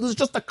plating, because it's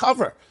just a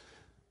cover.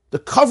 The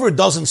cover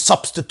doesn't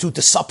substitute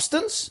the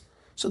substance,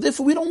 so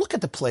therefore we don't look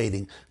at the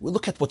plating, we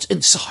look at what's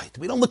inside.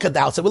 We don't look at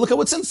the outside, we look at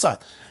what's inside.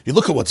 You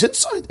look at what's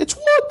inside, it's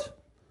wood.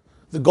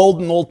 The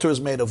golden altar is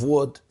made of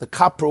wood, the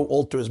copper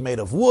altar is made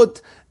of wood,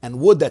 and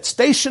wood that's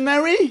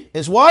stationary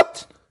is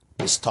what?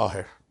 Is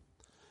tahir.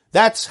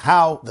 That's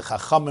how the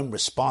Chachamim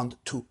respond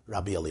to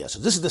Rabbi Eliezer.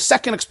 This is the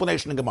second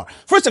explanation in Gemara.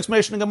 First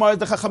explanation in Gemara is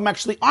the Chachamim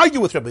actually argue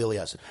with Rabbi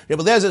Eliezer.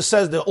 Rabbi Eliezer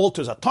says the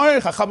altars are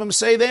tahir, Chachamim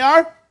say they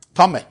are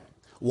tameh.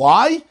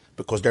 Why?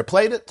 Because they're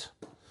plated.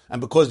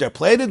 And because they're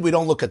plated, we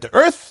don't look at the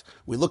earth,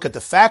 we look at the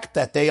fact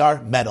that they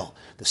are metal.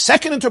 The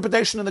second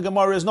interpretation in the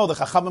Gemara is no, the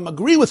Chachamim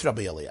agree with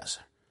Rabbi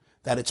Eliezer,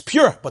 that it's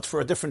pure, but for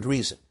a different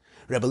reason.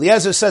 Rabbi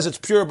Eliezer says it's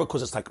pure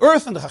because it's like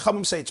earth, and the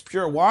Chachamim say it's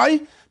pure.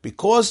 Why?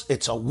 Because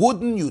it's a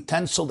wooden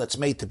utensil that's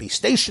made to be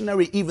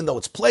stationary, even though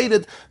it's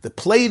plated. The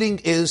plating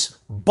is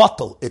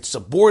batal. It's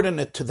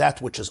subordinate to that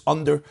which is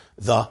under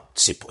the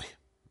tzipui.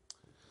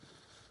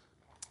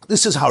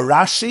 This is how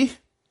Rashi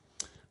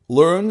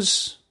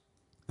learns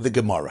the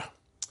Gemara.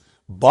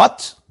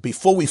 But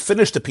before we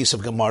finish the piece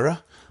of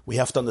Gemara, we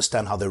have to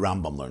understand how the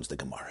Rambam learns the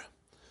Gemara.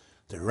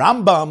 The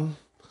Rambam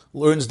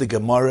learns the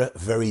Gemara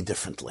very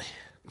differently.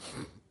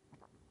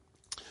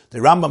 The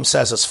Rambam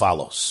says as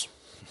follows.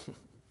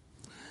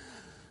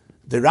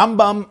 The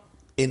Rambam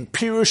in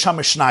Pirush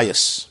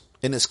HaMishnayos,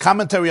 in his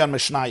commentary on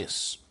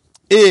Mishnayos,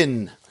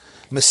 in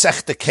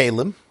Masechta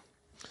Kelim,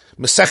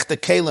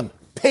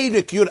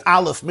 Perek Yud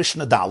Aleph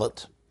Mishnah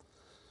Dalet,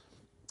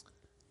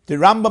 the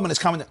Rambam in his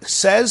commentary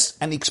says,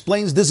 and he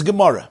explains this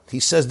Gemara. He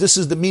says this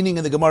is the meaning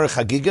in the Gemara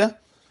Chagiga.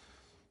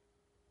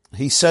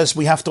 He says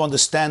we have to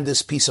understand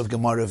this piece of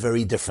Gemara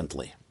very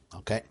differently.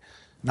 Okay?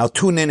 Now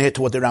tune in here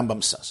to what the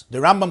Rambam says. The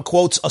Rambam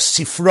quotes a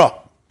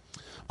Sifra,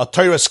 a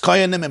Toras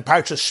Kohanim in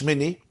Parshas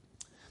Shmini,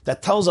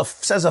 that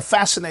says a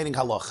fascinating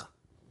halacha.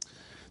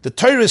 The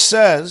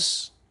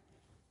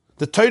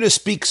Torah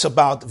speaks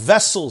about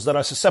vessels that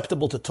are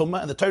susceptible to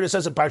tumah, and the Torah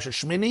says in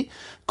Parshas Shmini,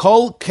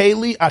 Kol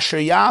keli asher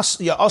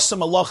ya'asam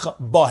halacha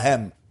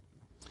bohem.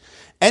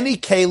 Any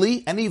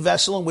keli, any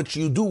vessel in which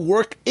you do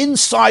work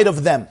inside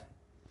of them,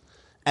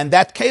 and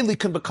that keli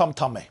can become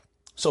tameh.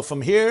 So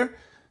from here,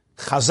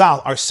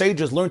 Chazal, our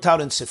sages, learned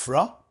out in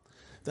Sifra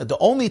that the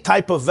only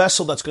type of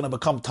vessel that's going to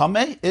become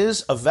tameh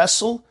is a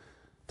vessel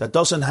that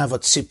doesn't have a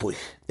tzipui,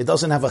 it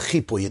doesn't have a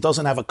chipui, it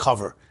doesn't have a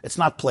cover, it's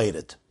not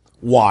plated.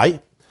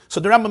 Why? So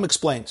the Rambam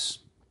explains.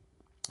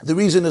 The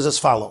reason is as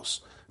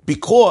follows.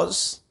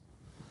 Because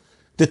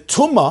the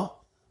tumah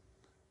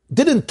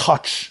didn't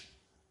touch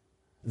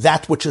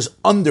that which is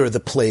under the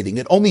plating,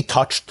 it only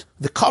touched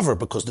the cover,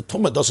 because the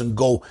tumah doesn't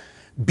go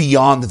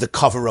beyond the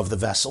cover of the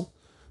vessel.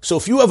 So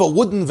if you have a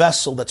wooden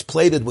vessel that's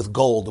plated with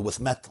gold or with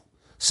metal,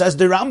 says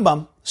the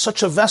Rambam,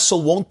 such a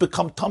vessel won't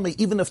become tummy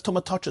even if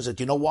tumah touches it.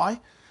 You know why?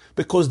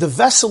 Because the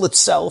vessel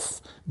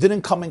itself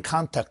didn't come in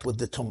contact with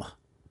the tumah.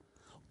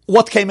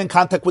 What came in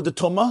contact with the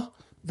tumah?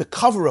 The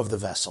cover of the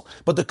vessel.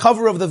 But the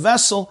cover of the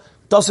vessel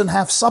doesn't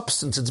have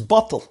substance, it's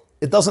batal.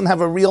 It doesn't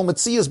have a real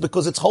metzias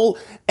because its whole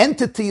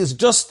entity is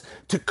just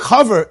to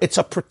cover, it's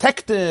a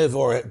protective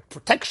or a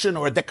protection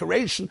or a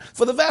decoration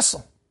for the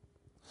vessel.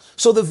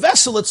 So the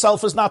vessel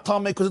itself is not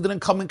tameh because it didn't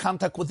come in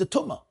contact with the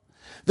tumah.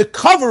 The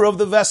cover of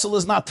the vessel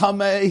is not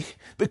tameh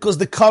because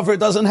the cover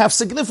doesn't have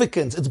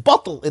significance. It's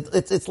batal.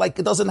 It's like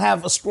it doesn't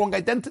have a strong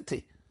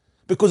identity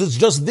because it's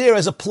just there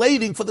as a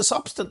plating for the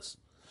substance.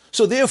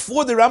 So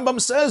therefore the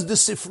Rambam says, the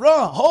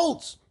Sifra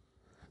holds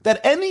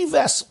that any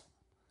vessel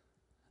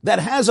that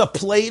has a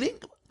plating,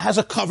 has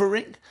a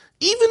covering,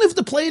 even if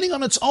the plating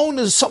on its own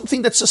is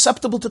something that's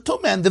susceptible to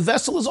tumah, and the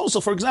vessel is also,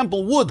 for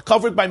example, wood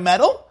covered by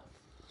metal,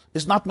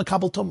 is not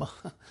mekabel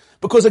tumah.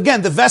 Because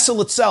again, the vessel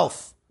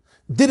itself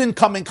didn't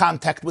come in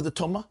contact with the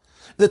tumah.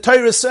 The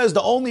Torah says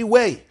the only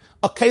way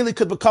a keli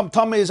could become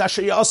tumah is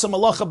asher ya'asam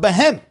halacha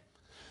behem.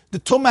 The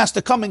tumah has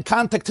to come in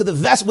contact with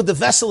the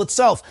vessel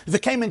itself. If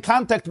it came in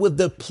contact with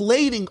the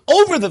plating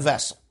over the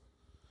vessel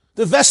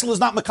is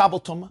not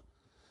mekabel tumah.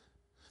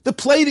 The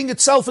plating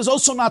itself is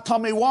also not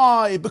tameh.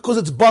 Why? Because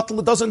it's batal.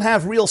 It doesn't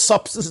have real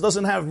substance. It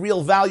doesn't have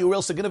real value,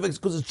 real significance,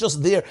 because it's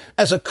just there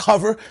as a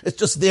cover. It's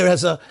just there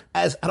as I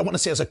don't want to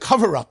say as a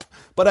cover-up,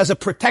 but as a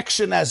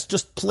protection, as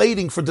just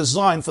plating for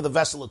design for the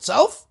vessel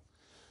itself.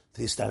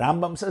 The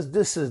Rambam says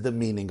this is the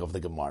meaning of the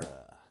Gemara.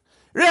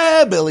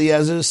 Reb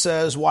Eliezer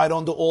says, why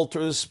don't the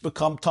altars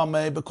become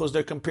tamei? Because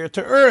they're compared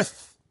to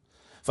earth.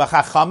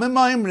 V'chachamim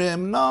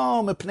oimrim,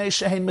 no, mepnei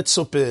shehein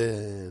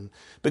mitzupin.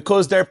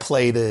 Because they're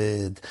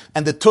plated.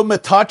 And the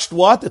tumah touched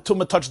what? The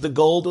tumah touched the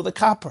gold or the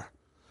copper.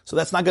 So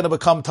that's not going to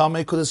become tamei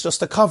because it's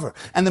just a cover.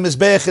 And the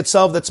mizbeach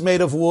itself that's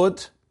made of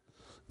wood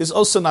is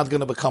also not going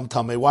to become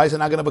tamei. Why is it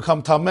not going to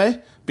become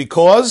tamei?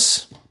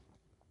 Because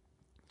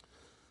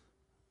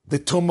the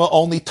tumah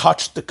only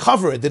touched the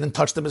cover. It didn't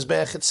touch the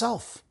mizbeach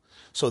itself.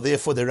 So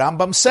therefore the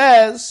Rambam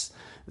says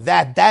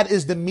that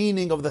is the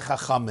meaning of the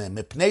Chachamim.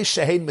 Mipnei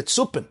shehein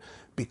mitzupin.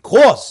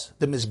 Because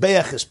the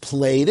mizbeach is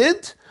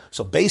plated,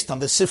 so based on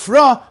the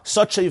Sifra,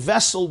 such a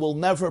vessel will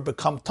never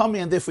become tummy,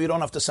 and therefore you don't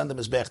have to send the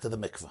mizbeach to the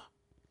mikveh.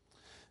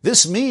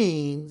 This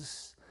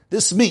means,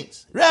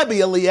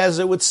 Rabbi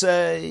Eliezer would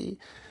say,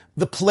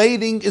 the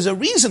plating is a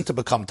reason to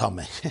become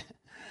tummy.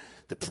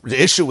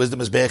 The issue is the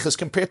mizbeach is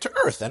compared to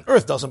earth, and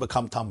earth doesn't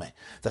become tamei.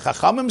 The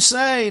Chachamim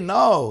say,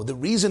 no, the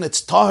reason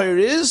it's tahir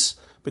is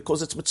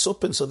because it's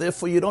mitzupin, so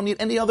therefore you don't need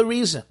any other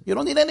reason. You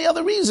don't need any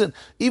other reason.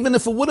 Even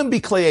if it wouldn't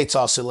be klei eitz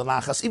asil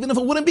lanachas, even if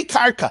it wouldn't be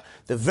karka,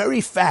 the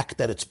very fact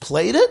that it's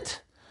plated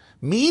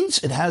means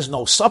it has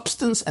no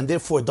substance, and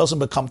therefore it doesn't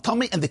become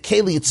tummy, and the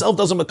keli itself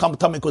doesn't become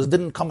tummy because it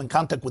didn't come in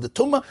contact with the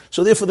tumah,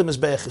 so therefore the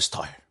mizbeach is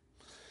tahir.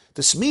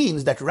 This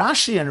means that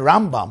Rashi and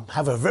Rambam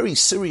have a very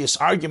serious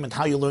argument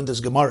how you learn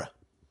this Gemara.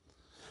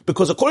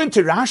 Because according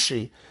to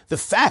Rashi, the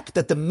fact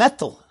that the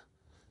metal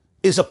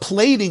is a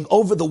plating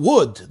over the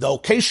wood, the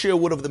acacia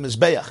wood of the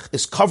Mizbeach,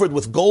 is covered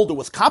with gold or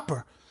with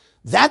copper,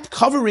 that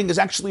covering is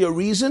actually a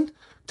reason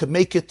to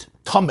make it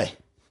tamei.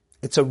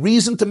 It's a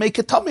reason to make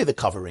it tamei, the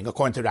covering,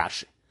 according to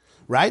Rashi.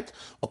 Right?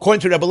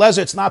 According to Rebbe Lezer,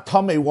 it's not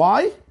tamei.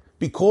 Why?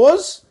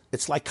 Because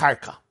it's like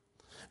karka.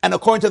 And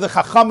according to the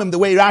Chachamim, the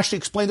way Rashi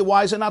explained it,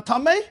 why is it not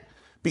tamei?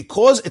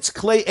 Because it's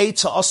klei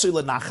eitz ha'asur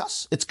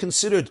lenachas, it's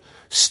considered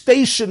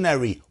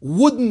stationary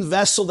wooden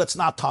vessel that's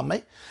not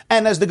tamei.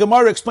 And as the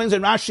Gemara explains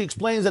and Rashi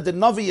explains that the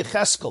Navi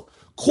Yecheskel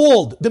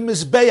called the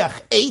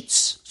Mizbeach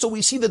eitz, so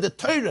we see that the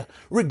Torah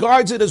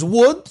regards it as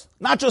wood,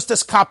 not just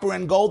as copper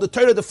and gold. The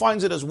Torah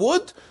defines it as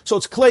wood, so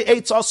it's klei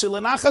eitz ha'asur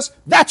lenachas.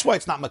 That's why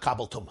it's not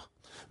makabel tumah.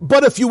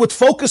 But if you would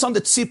focus on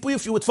the tzipui,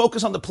 if you would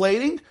focus on the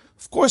plating,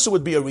 of course it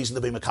would be a reason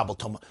to be makabel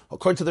tumah.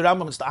 According to the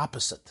Rambam, it's the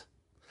opposite.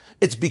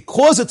 It's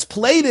because it's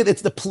plated,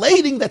 it's the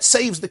plating that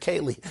saves the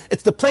keli.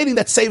 It's the plating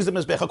that saves the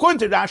mizbech. According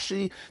to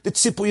Rashi, the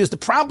tzipui is the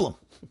problem.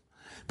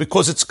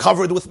 Because it's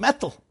covered with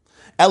metal.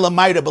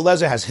 Elamai Rebbe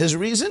Lezer has his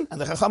reason,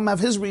 and the Chacham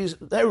have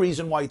their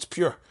reason why it's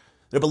pure.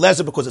 Rebbe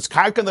Lezer because it's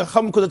karka, and the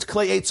Chacham because it's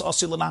klei eitz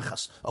asil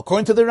lenachas.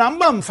 According to the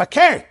Rambam,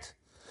 fakert.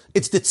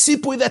 It's the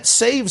tzipui that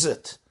saves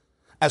it.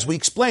 As we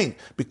explained,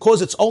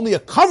 because it's only a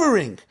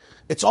covering,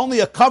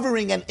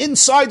 and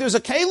inside there's a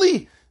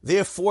keli.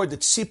 Therefore, the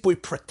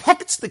tzipui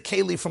protects the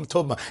keli from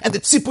tumah, and the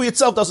tzipui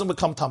itself doesn't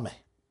become tamei.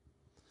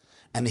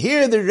 And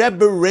here the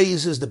Rebbe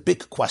raises the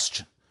big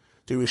question.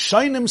 The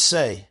Rishonim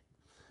say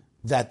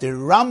that the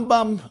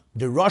Rambam,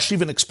 the Rosh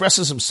even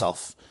expresses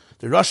himself.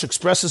 The Rosh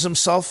expresses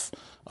himself,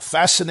 a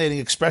fascinating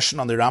expression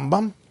on the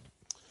Rambam.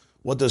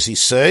 What does he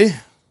say?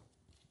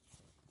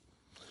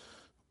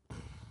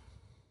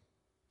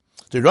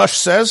 The Rosh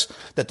says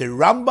that the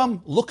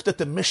Rambam looked at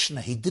the Mishnah.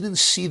 He didn't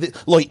see the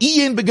Loi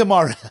Iyin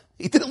beGemara.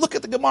 He didn't look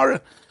at the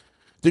Gemara.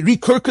 The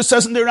Rikurka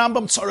says in the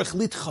Rambam, Tzarech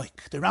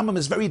litchoik. The Rambam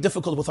is very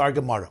difficult with our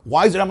Gemara.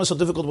 Why is the Rambam so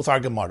difficult with our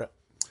Gemara?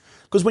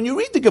 Because when you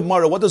read the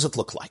Gemara, what does it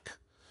look like?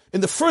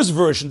 In the first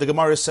version, the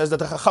Gemara says that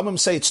the Chachamim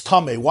say it's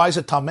tamei. Why is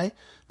it tamei?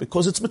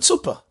 Because it's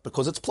mitzupah,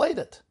 because it's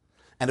plated.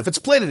 And if it's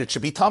plated, it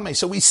should be tamei.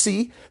 So we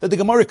see that the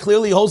Gemara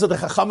clearly holds that the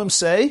Chachamim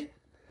say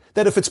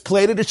that if it's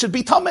plated, it should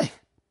be tamei.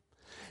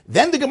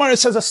 Then the Gemara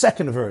says a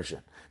second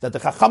version, that the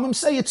Chachamim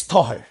say it's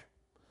tahir.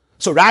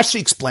 So Rashi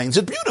explains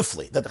it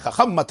beautifully, that the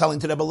Chachamim are telling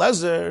to Rebbe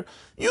Lezer,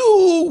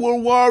 you were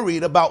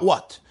worried about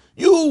what?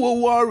 You were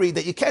worried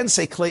that you can't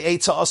say klei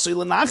eitz ha'asur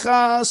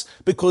lenachas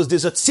because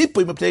there's a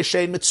tzipui mipnei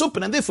she'ein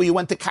mitzupin, and therefore you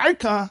went to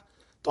karka.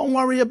 Don't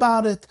worry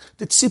about it.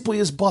 The tzipui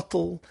is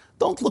bottle.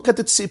 Don't look at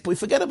the tzipui.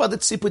 Forget about the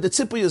tzipui. The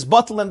tzipui is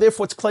bottle, and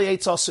therefore it's klei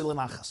eitz ha'asur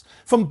lenachas.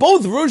 From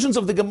both versions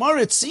of the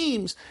Gemara, it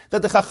seems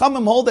that the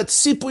Chachamim hold that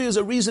tzipui is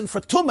a reason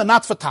for tumah,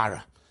 not for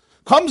tara.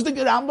 Comes the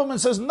Rambam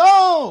and says,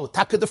 no,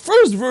 Taka, the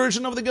first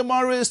version of the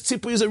Gemara is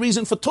tzipui is a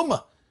reason for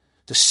tumah.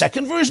 The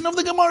second version of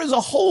the Gemara is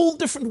a whole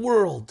different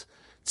world.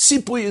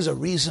 Tzipui is a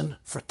reason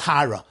for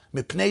tara,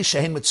 mipnei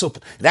she'ein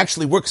mitzupin. It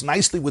actually works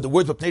nicely with the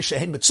word mipnei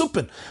she'ein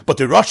mitzupin, but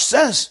the Rosh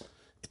says,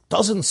 it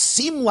doesn't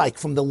seem like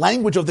from the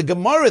language of the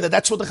Gemara that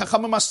that's what the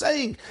Chachamim are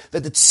saying,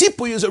 that the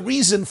tzipui is a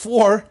reason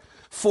for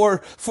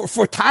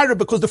tara,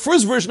 because the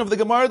first version of the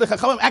Gemara, the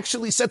Chachamim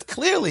actually said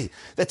clearly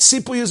that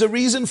tzipui is a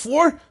reason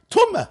for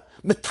tumah.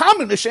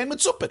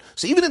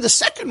 So even in the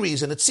second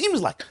reason, it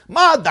seems like,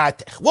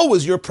 what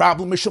was your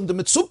problem? Because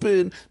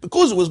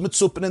it was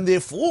mitzupin, and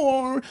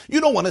therefore, you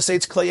don't want to say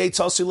it's klei eitz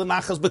ha'asur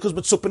lenachas because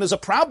mitzupin is a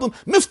problem.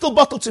 Miftal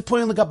batal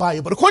tzipui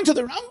l'gabayu. But according to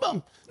the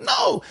Rambam,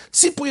 no,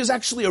 tzipui is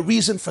actually a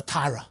reason for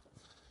tara.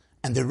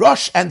 And the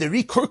Rosh and the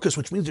Rikurkus,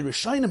 which means the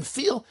Rishonim,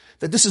 feel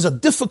that this is a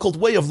difficult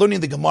way of learning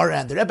the Gemara.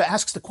 And the Rebbe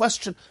asks the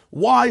question,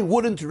 why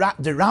wouldn't the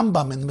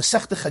Rambam in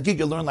Masechta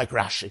Chagiga learn like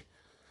Rashi?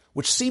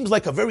 Which seems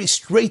like a very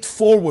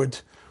straightforward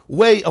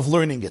way of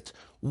learning it.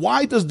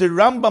 Why does the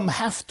Rambam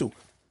have to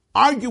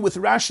argue with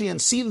Rashi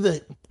and see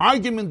the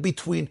argument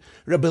between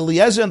Rabbi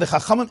Eliezer and the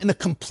Chachamim in a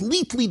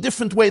completely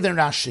different way than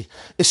Rashi?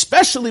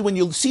 Especially when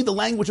you see the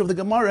language of the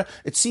Gemara,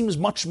 it seems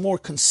much more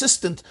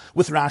consistent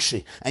with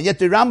Rashi. And yet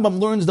the Rambam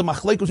learns the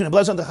Machlekes between Rabbi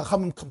Eliezer and the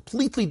Chachamim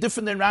completely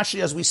different than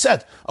Rashi, as we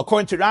said.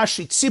 According to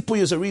Rashi, Tzipui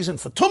is a reason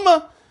for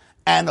Tumah,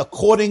 and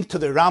according to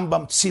the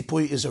Rambam,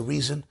 Tzipui is a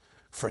reason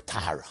for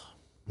Tahara.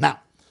 Now,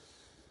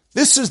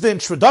 this is the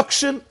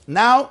introduction.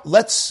 Now,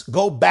 let's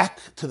go back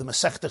to the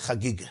Masechta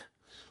Chagiga.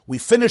 We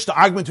finished the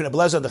argument between Rabbi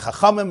Eliezer and the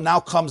Chachamim. Now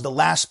comes the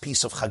last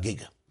piece of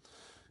Chagiga.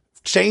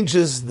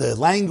 Changes the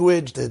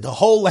language, the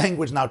whole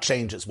language now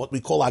changes, what we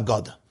call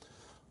Agada.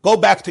 Go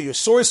back to your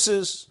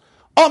sources.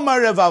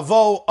 Omar Rav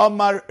Avo,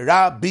 Omar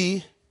Rabbi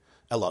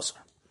Elazar.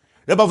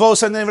 Rabbi Avo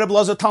said, Rabbi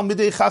Elazar,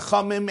 Talmidei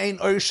Chachamim ein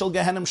or shel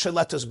Gehenim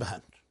sheletas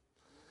behen.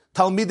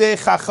 Talmidei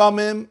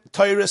Chachamim,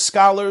 Torah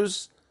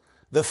scholars,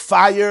 the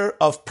fire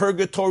of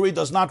purgatory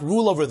does not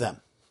rule over them.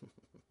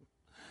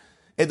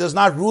 It does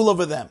not rule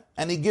over them.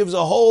 And he gives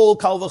a whole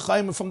Kal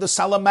V'chaim from the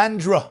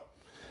salamandra,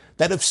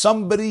 that if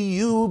somebody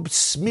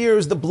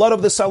smears the blood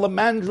of the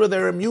salamandra,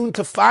 they're immune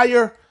to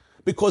fire,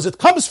 because it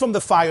comes from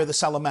the fire, the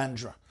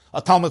salamandra.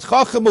 A Talmid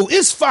Chacham who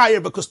is fire,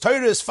 because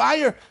Torah is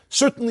fire,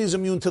 certainly is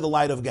immune to the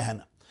light of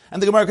Gehenna.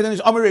 And the Gemara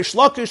continues, Amar Reish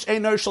Lakish,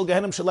 Ein Ner Shel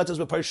Gehenim Sheletas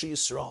B'Parshi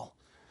Yisrael.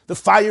 The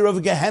fire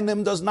of Gehenna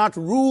does not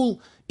rule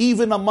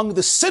even among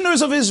the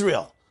sinners of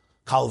Israel.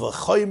 Kal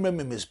V'chaim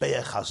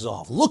Mimizbeach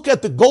Hazav. Look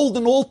at the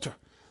golden altar.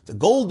 The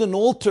golden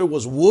altar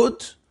was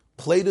wood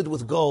plated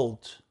with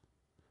gold.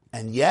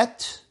 And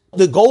yet,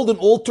 the golden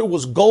altar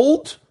was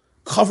gold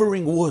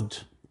covering wood.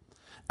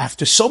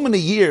 After so many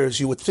years,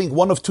 you would think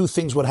one of two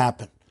things would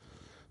happen.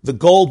 The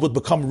gold would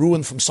become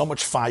ruined from so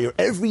much fire.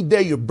 Every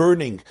day you're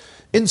burning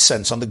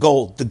incense on the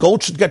gold. The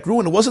gold should get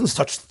ruined. It wasn't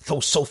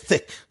so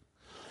thick.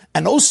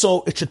 And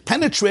also, it should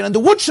penetrate and the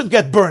wood should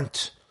get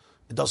burnt.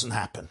 It doesn't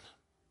happen.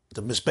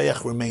 The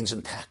Mizbeach remains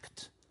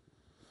intact.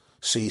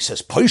 So he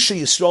says, Poshe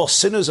Yisrael,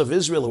 sinners of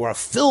Israel who are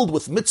filled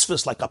with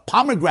mitzvahs like a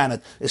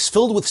pomegranate is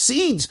filled with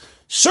seeds.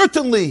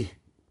 Certainly,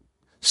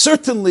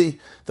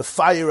 the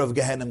fire of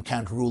Gehenna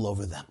can't rule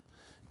over them.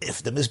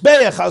 If the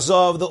Mizbeach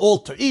Hazav, the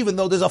altar, even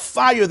though there's a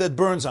fire that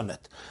burns on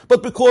it,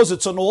 but because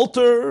it's an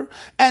altar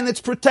and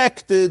it's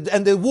protected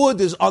and the wood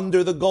is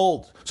under the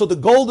gold, so the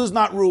gold is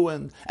not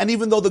ruined, and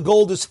even though the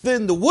gold is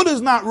thin, the wood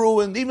is not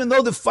ruined, even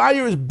though the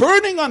fire is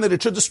burning on it,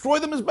 it should destroy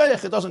the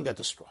Mizbeach, it doesn't get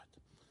destroyed.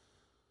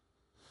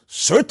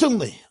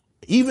 Certainly,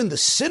 even the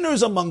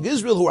sinners among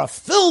Israel who are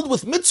filled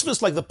with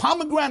mitzvahs like the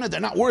pomegranate,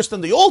 they're not worse than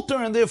the altar,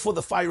 and therefore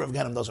the fire of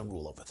Gehenna doesn't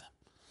rule over them.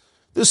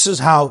 This is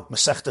how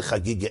Masechta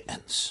Chagiga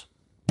ends.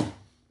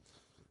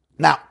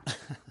 Now,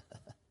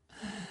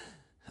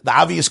 the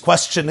obvious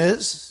question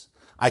is,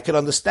 I can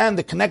understand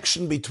the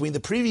connection between the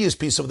previous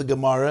piece of the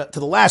Gemara to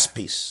the last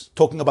piece,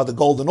 talking about the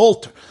golden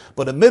altar.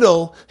 But in the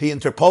middle, he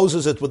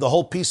interposes it with the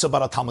whole piece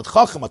about a Talmid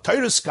Chacham, a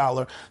Torah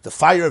scholar. The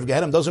fire of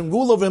Gehenna doesn't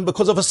rule over him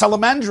because of a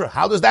salamandra.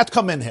 How does that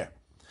come in here?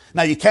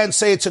 Now, you can't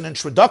say it's an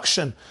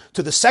introduction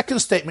to the second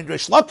statement,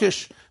 Reish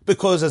Lakish,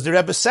 because as the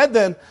Rebbe said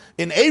then,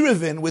 in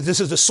Erevin, where this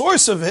is the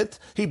source of it,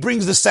 he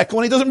brings the second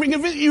one, he doesn't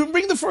even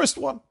bring the first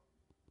one.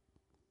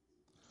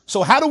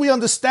 So how do we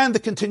understand the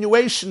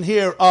continuation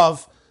here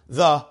of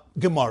the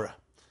Gemara?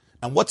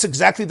 And what's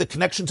exactly the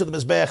connection to the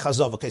Mizbeach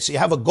Hazav? Okay, so you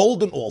have a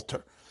golden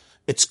altar.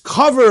 It's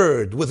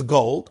covered with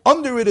gold.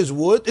 Under it is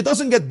wood. It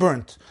doesn't get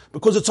burnt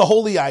because it's a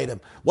holy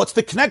item. What's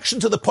the connection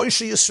to the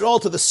Poshe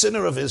Yisrael, to the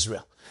sinner of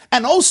Israel?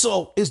 And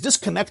also, is this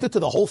connected to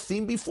the whole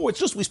theme before? It's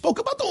just, we spoke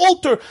about the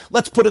altar.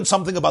 Let's put in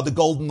something about the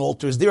golden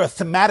altar. Is there a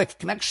thematic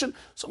connection?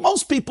 So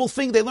most people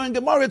think they learn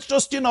Gemara, it's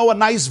just, a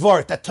nice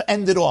vart that to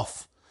end it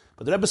off.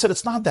 But the Rebbe said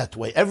it's not that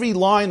way. Every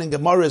line in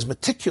Gemara is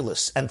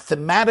meticulous and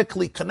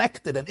thematically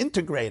connected and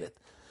integrated.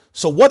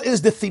 So what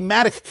is the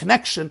thematic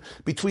connection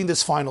between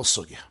this final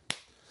sugya?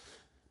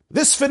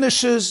 This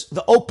finishes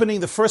the opening,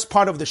 the first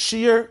part of the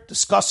shiur,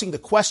 discussing the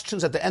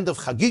questions at the end of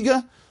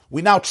Chagiga.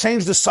 We now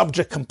change the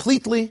subject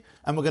completely,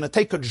 and we're going to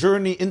take a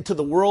journey into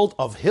the world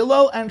of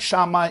Hillel and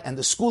Shammai, and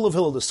the school of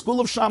Hillel, the school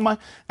of Shammai.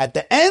 At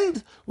the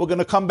end, we're going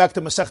to come back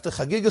to Masechta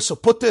Chagiga, so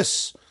put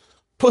this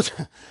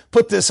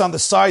on the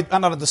side,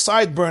 not on the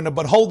side burner,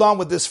 but hold on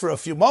with this for a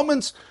few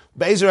moments.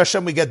 Be'ezer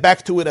Hashem, we get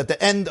back to it at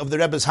the end of the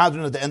Rebbe's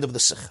Hadron, at the end of the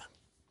Sikha.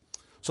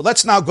 So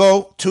let's now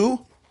go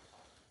to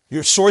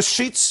your source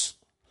sheets.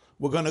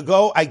 We're going to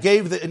go, I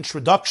gave the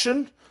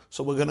introduction,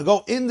 so we're going to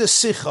go in the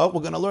Sikha,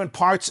 we're going to learn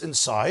parts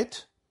inside.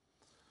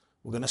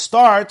 We're going to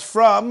start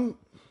from,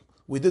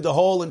 we did the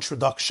whole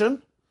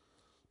introduction,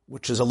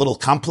 which is a little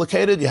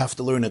complicated, you have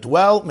to learn it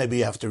well, maybe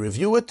you have to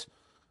review it.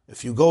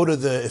 If you go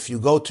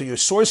to your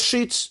source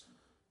sheets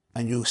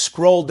and you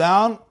scroll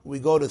down, we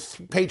go to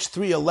page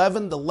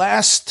 311, the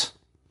last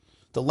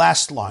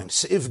line,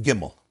 Seif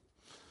Gimel.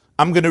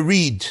 I'm going to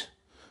read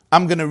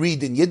I'm going to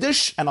read in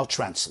Yiddish and I'll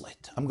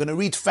translate. I'm going to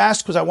read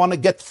fast because I want to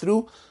get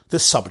through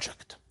this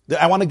subject.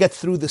 I want to get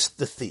through the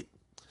theme.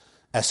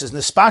 Es ist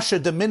nispasche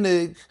de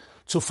Minig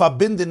zu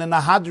verbinden in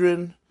der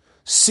Hadron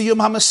Siyum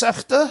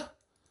HaMasechta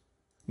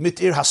mit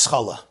ihr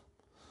Haschala.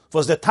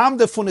 Was der Tam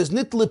davon ist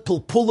nicht le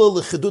Pulpula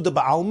le Chedude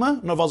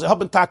Ba'alma, nur weil sie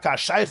haben Taka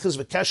Scheiches,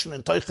 Vekeshen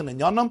und Teuchen in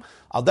Yonam,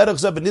 al derech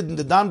ze beniden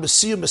de Dan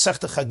Besiyum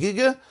Masechta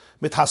Chagige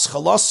mit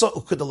Haschalasa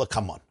ukede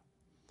Kamon.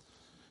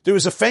 There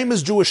is a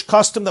famous Jewish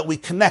custom that we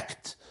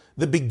connect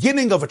the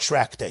beginning of a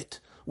tractate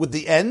with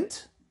the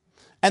end,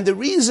 and the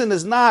reason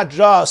is not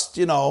just,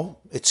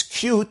 it's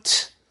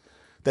cute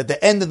that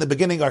the end and the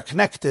beginning are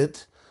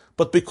connected,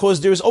 but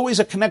because there is always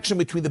a connection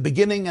between the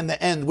beginning and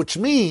the end, which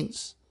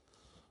means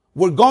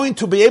we're going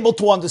to be able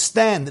to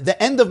understand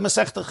the end of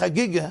Masechta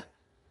Chagigah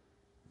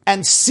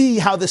and see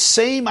how the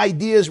same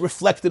idea is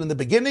reflected in the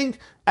beginning,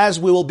 as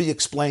will be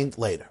explained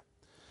later.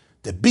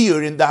 The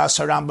Biur in Das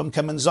Rambam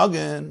Kemen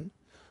Zogen,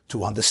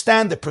 to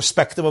understand the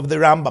perspective of the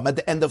Rambam at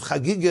the end of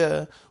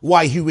Chagigah,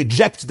 why he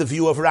rejects the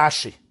view of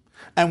Rashi,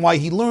 and why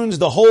he learns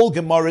the whole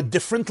Gemara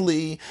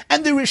differently,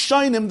 and the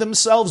Rishonim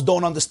themselves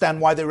don't understand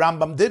why the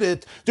Rambam did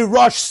it. The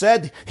Rosh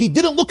said he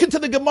didn't look into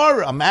the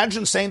Gemara.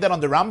 Imagine saying that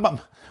on the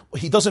Rambam.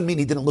 He doesn't mean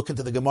he didn't look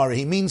into the Gemara.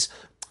 He means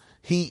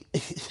he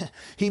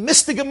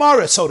missed the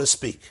Gemara, so to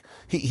speak.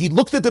 He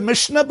looked at the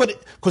Mishnah, but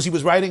because he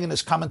was writing in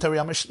his commentary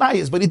on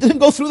Mishnayos, but he didn't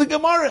go through the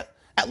Gemara.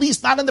 At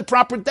least not in the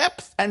proper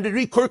depth. And the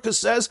Kurkus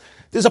says,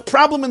 there's a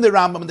problem in the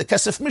Rambam, in the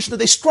Kesef Mishnah,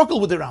 they struggle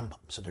with the Rambam.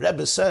 So the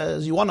Rebbe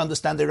says, you want to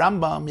understand the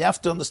Rambam, you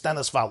have to understand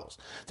as follows.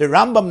 The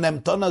Rambam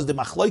nemtonas the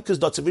Machloikas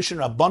dotzevishin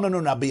Rabbanan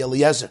und Rabbi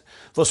Eliezer.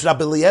 Was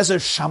Rabbi Eliezer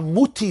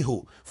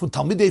Shamutihu von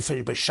Talmidei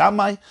für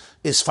Beishamai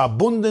is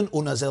verbunden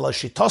und azela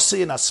Shitose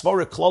in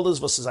Asvore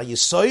Klodes, was is a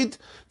Yesoid,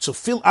 zu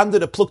viel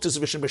andere Pluktes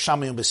zwischen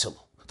Beishamai und Basil.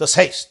 Das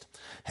heißt,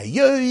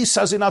 Hey,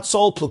 says in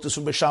Atzol, plukt es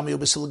von Beshami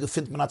und Basil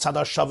gefindt man als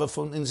Hadar Shava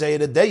von in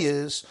Seire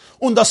Deyes,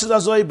 und das ist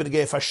also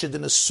übergehe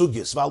verschiedene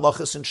Sugis, weil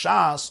Loches in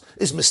Shas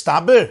ist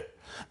mistaber,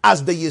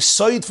 als der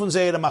Yesoid von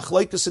Seire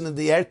Machleukes in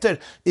der Erter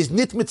ist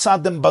nicht mit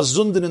dem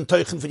besonderen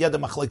Teuchen für jede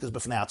Machleukes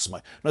befnei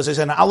Atzmai. Nur sie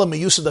sind alle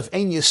meyusad auf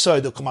ein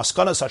Yesoid, und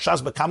Kumaskonas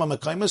Hashas bekama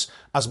mekaimus,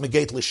 als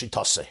megeit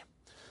l'shitose.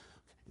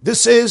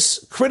 This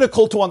is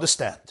critical to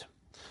understand.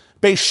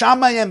 Beis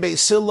Shammai and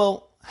Beis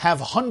Hillel have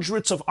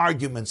hundreds of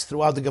arguments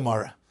throughout the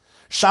Gemara.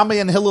 Shammai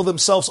and Hillel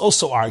themselves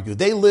also argue.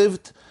 They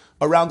lived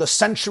around a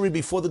century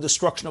before the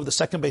destruction of the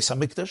second Beis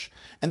Hamikdash,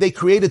 and they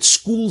created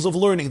schools of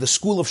learning, the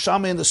school of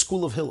Shammai and the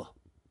school of Hillel.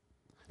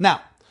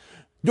 Now,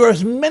 there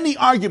are many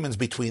arguments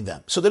between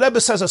them. So the Rebbe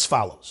says as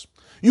follows.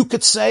 You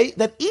could say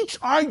that each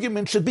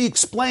argument should be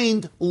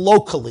explained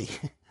locally,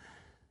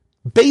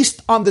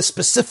 based on the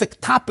specific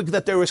topic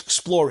that they're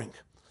exploring.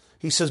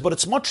 He says, but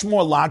it's much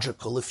more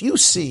logical if you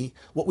see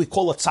what we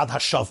call a tzad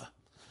hashava.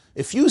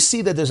 If you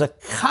see that there's a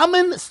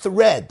common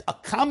thread, a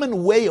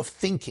common way of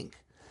thinking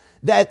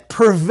that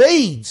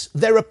pervades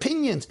their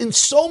opinions in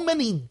so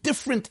many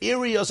different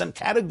areas and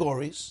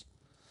categories,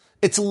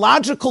 it's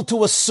logical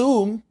to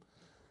assume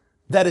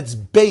that it's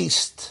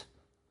based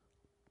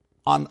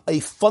on a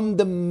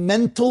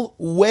fundamental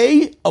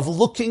way of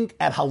looking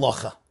at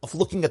halacha, of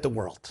looking at the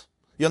world.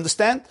 You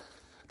understand?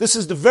 This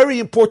is the very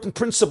important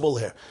principle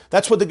here.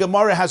 That's what the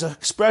Gemara has an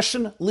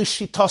expression,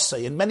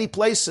 lishitase. In many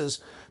places,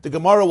 the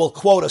Gemara will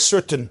quote a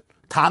certain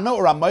Tana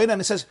or Amayna,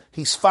 and it says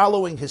he's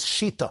following his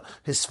shita,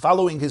 he's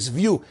following his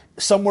view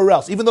somewhere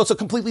else, even though it's a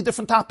completely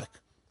different topic.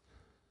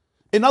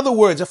 In other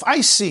words, if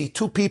I see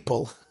two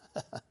people,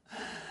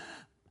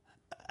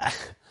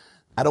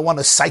 I don't want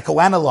to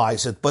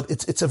psychoanalyze it, but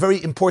it's a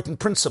very important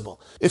principle.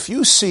 If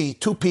you see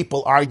two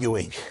people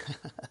arguing,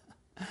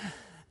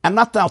 I'm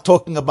not now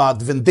talking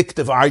about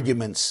vindictive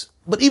arguments,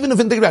 but even a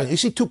vindictive argument. You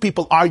see two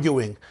people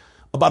arguing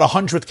about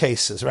 100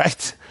 cases,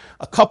 right?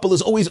 A couple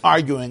is always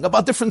arguing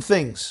about different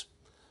things.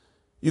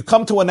 You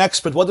come to an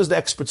expert, what does the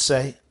expert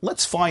say?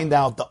 Let's find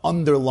out the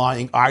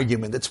underlying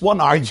argument. It's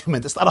one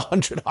argument, it's not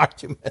 100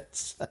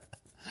 arguments.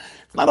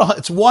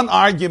 It's one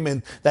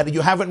argument that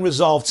you haven't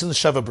resolved since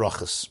Sheva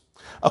Brachas.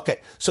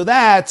 Okay, so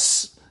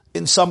that's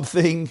in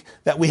something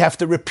that we have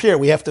to repair,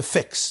 we have to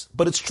fix.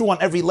 But it's true on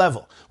every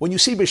level. When you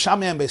see Beis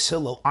Shammai and Beis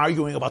Hillel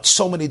arguing about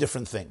so many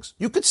different things,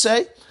 you could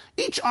say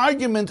each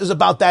argument is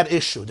about that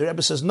issue. The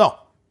Rebbe says no.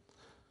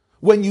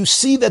 When you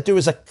see that there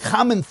is a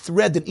common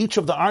thread in each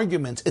of the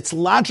arguments, it's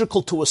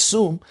logical to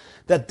assume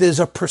that there's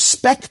a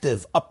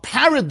perspective, a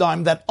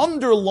paradigm that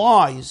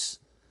underlies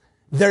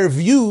their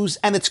views,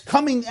 and it's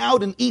coming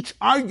out in each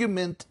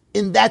argument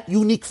in that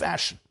unique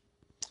fashion.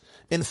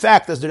 In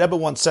fact, as the Rebbe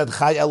once said,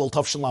 Chai Elul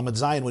Tavshin Lamed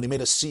Zayin, when he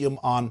made a siyum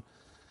on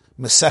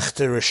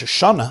Masechta Rosh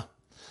Hashanah,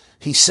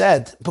 he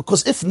said,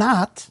 because if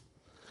not,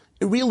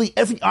 really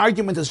every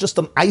argument is just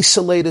an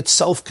isolated,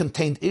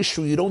 self-contained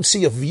issue. You don't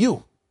see a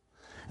view.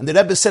 And the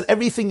Rebbe said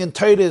everything in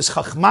Torah is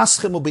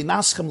Chachmaschem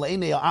ubinaschem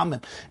le'enei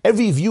ha'amim.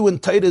 Every view in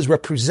Torah is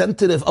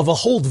representative of a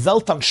whole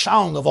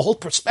Weltanschauung, of a whole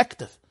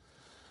perspective.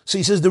 So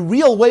he says the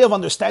real way of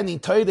understanding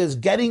Torah is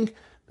getting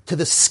to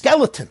the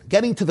skeleton,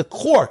 getting to the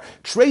core,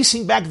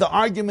 tracing back the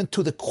argument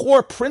to the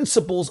core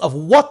principles of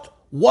what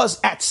was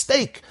at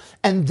stake.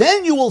 And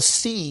then you will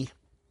see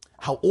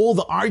how all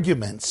the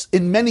arguments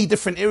in many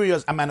different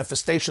areas are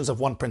manifestations of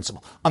one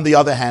principle. On the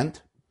other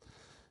hand,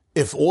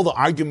 if all the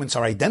arguments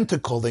are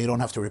identical, then you don't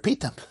have to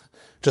repeat them.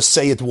 Just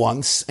say it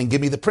once and give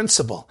me the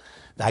principle.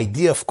 The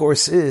idea, of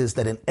course, is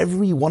that in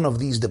every one of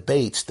these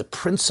debates, the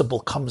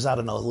principle comes out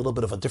in a little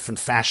bit of a different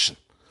fashion,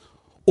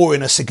 or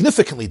in a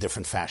significantly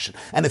different fashion.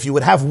 And if you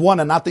would have one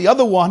and not the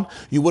other one,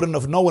 you wouldn't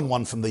have known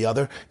one from the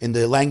other. In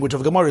the language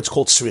of Gemara, it's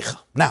called sricha.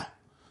 Now,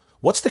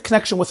 what's the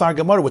connection with our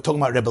Gemara? We're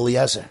talking about Rebbe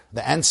Eliezer.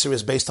 The answer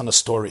is based on a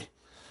story.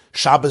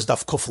 Shabbos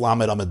daf kuf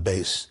lamed amid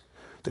beis.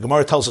 The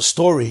Gemara tells a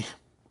story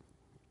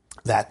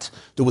that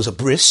there was a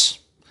bris,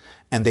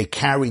 and they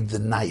carried the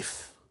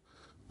knife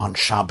on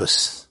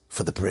Shabbos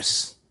for the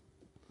bris.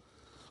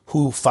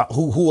 Who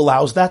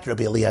allows that?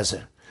 Rebbe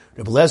Eliezer.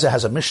 Rebbe Eliezer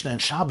has a Mishnah in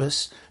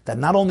Shabbos that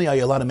not only are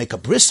you allowed to make a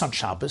bris on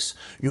Shabbos,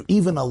 you're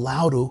even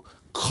allowed to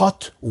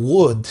cut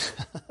wood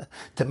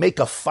to make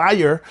a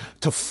fire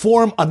to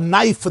form a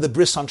knife for the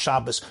bris on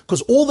Shabbos,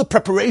 because all the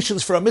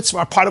preparations for a mitzvah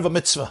are part of a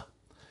mitzvah.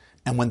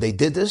 And when they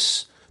did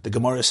this, the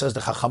Gemara says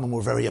the Chachamim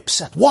were very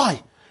upset.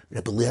 Why?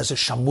 Rebbe Eliezer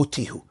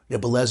shamutihu.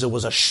 Rebbe Eliezer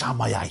was a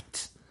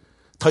Shamayite.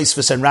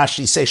 Tosfos and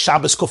Rashi say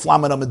Shabbos Kuf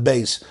Lamed Amid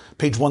Beis,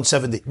 page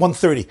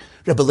 130.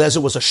 Rebbe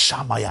Eliezer was a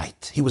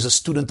Shamayite. He was a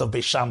student of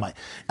Beis Shammai.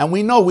 And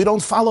we know we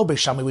don't follow Beis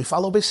Shammai, we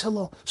follow Beis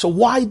Hillel. So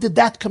why did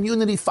that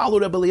community follow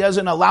Rebbe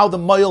Eliezer and allow the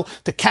moil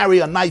to carry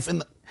a knife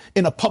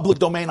in a public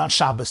domain on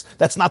Shabbos?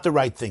 That's not the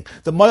right thing.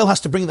 The moil has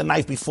to bring the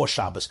knife before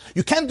Shabbos.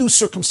 You can't do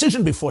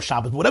circumcision before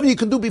Shabbos. Whatever you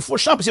can do before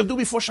Shabbos, you have to do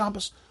before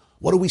Shabbos.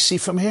 What do we see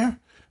from here?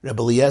 Rebbe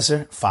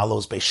Eliezer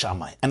follows Beis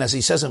Shammai. And as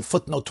he says in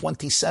footnote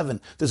 27,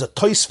 there's a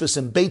Tosfos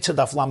in Beit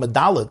Daf Lamed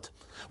Daled,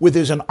 where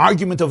there's an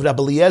argument of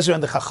Rebbe Eliezer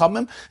and the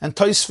Chachamim, and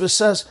Tosfos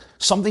says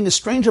something is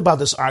strange about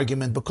this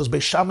argument because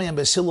Beis Shammai and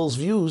Beis Hillel's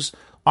views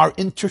are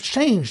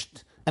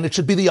interchanged, and it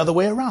should be the other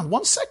way around.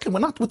 1 second,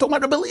 we're talking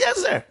about Rebbe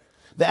Eliezer.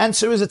 The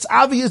answer is it's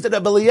obvious that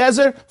Rebbe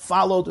Eliezer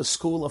followed the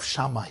school of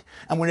Shammai.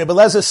 And when Rebbe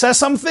Eliezer says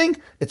something,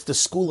 it's the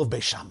school of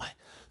Beis Shammai.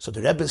 So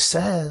the Rebbe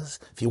says,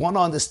 if you want to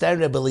understand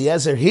Rebbe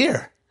Eliezer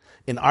here,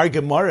 in our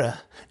Gemara,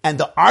 and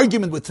the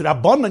argument with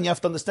Rabbanan, you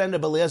have to understand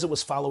that Eliezer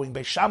was following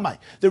Beis Shammai.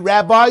 The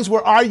rabbis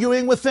were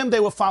arguing with him, they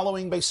were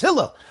following Beis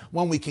Hillel.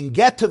 When we can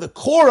get to the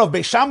core of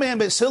Beis Shammai and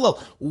Beis Hillel,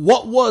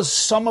 what was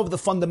some of the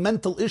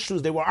fundamental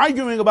issues they were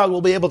arguing about, we'll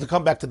be able to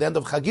come back to the end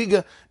of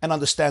Chagiga and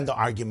understand the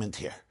argument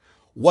here.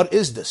 What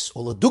is this?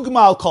 Ola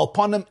dugma al kol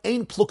panim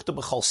ein plukta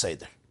b'chol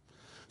seder.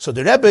 So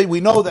the Rebbe,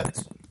 we know that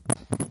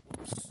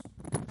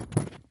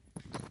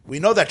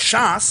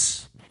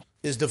Shas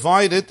is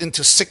divided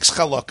into 6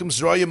 chalakim,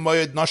 Zroyim,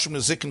 Moyed, Nashim,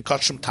 Nezik, and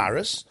Kachim,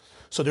 Taras.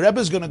 So the Rebbe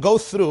is going to go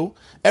through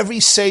every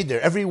Seder,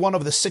 every one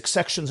of the 6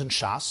 sections in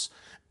Shas,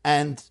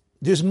 and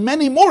there's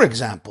many more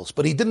examples,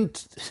 but he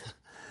didn't,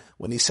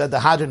 when he said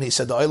the Hadron, he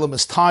said the Olam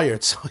is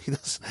tired, so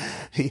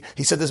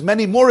he said there's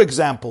many more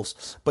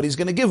examples, but he's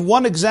going to give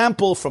one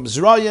example from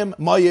Zroyim,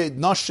 Moyed,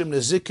 Nashim,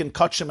 Nezik, and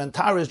Kachim, and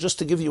Taras, just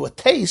to give you a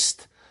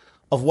taste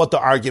of what the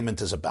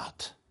argument is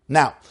about.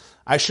 Now,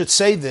 I should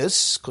say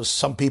this, because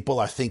some people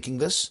are thinking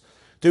this.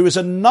 There is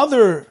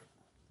another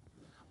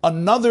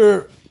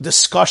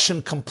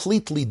discussion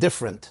completely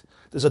different.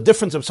 There's a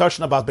difference of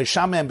discussion about Beis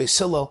Shammai and Beis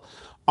Hillel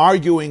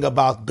arguing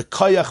about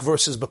Bekoyach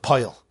versus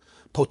Bepoil,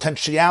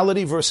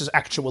 potentiality versus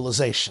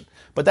actualization.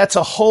 But that's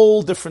a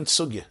whole different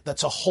sugya.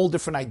 That's a whole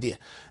different idea.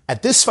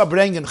 At this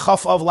Fabreng in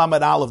Chaf Av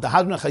Lamed Aleph, the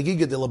Hadron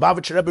Chagiga, the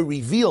Lubavitcher Rebbe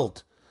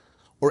revealed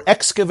or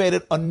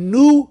excavated a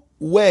new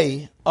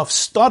way of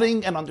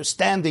studying and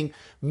understanding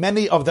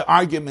many of the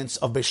arguments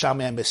of Beis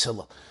Shammai and Beis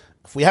Hillel.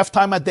 If we have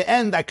time at the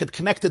end, I could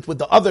connect it with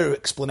the other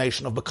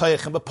explanation of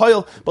Bekoyach and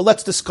Bepoil, but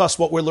let's discuss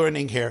what we're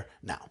learning here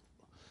now.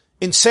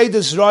 In Seder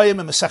Zroyim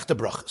and Masechta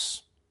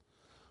Brachas,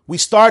 we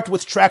start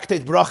with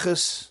Tractate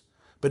Brachas,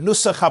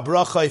 Benusach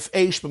HaBracha if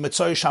Eish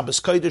B'Metzoy Shabbos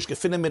Kodesh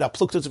Gefinim mit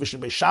Apluktas zwischen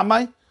Beis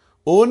Shammai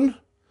und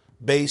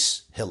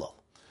Beis Hillel.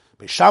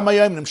 Beis Shammai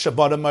yom nim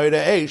Shabbat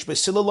Meire Eish,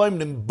 Beis Hillel yom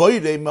nim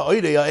Boire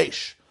Meire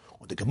Eish.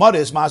 Und the Gemara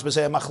is Mas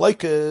B'Zeh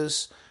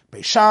Machlokes,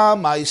 Beis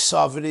Shammai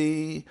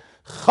Savri,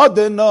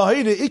 Chade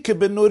Nohire Ike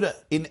Benure,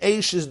 in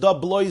Eish is da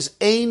blois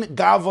ein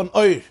Gavon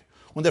Oir,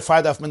 und der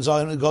Feier darf man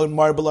sagen, going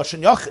more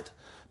Beloshen Yachid.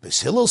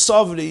 Beis Hillel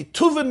Savri,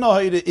 Tuve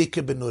Nohire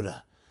Ike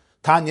Benure.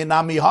 Tanya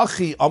Nami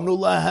Hachi, Amru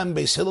Lahem,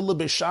 Beis Hillel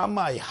Beis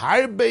Shammai,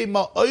 Harbe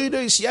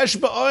Ma'oiris Yesh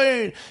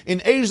Ba'oir, in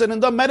Eish and in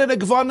da Merene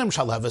Gvanim,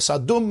 Shalheves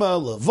Aduma,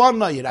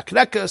 Levana,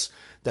 Yirakrekas,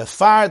 der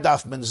Feier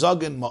darf man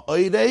sagen,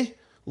 Ma'oire,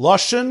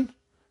 Loshen,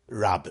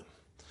 Rabbim.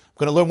 I'm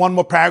going to learn one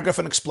more paragraph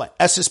and explain.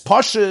 Es is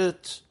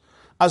Poshet,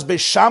 as Beis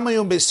Shammai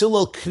und Beis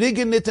Hillel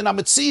kriegen nit in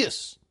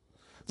Ametzias.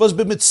 Was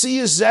bei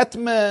Metzias zet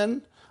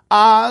men,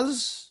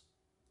 as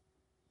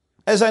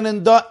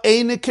einen da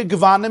einige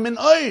Gvanim in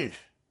Oir.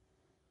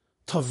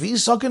 Tavi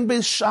sagen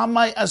Beis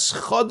Shammai as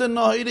Chode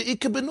Nohire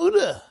Ike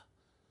Benure.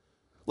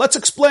 Let's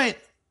explain.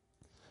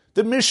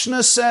 The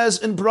Mishnah says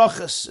in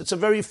Brachas, it's a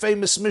very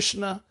famous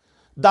Mishnah,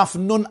 Daf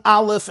Nun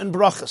Aleph in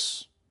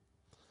Brachas.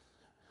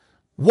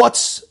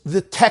 What's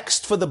the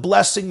text for the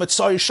blessing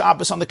Matzah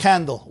Shabbos on the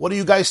candle? What do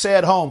you guys say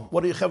at home?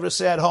 What do you chevra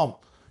say at home?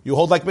 You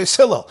hold like Beis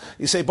Hillel.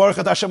 You say, Baruch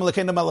Atah Hashem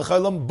Elokeinu melech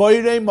haolam,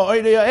 boirei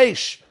ma'orei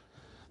ha'esh.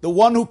 The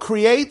one who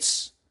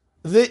creates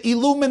the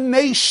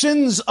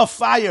illuminations of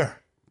fire.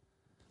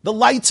 The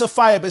lights of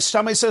fire. Beis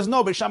Shammai says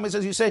no. Beis Shammai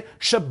says you say,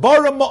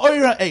 Shabara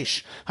ma'orei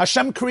ha'esh.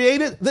 Hashem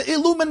created the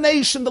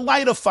illumination, the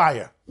light of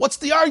fire. What's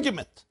the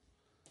argument?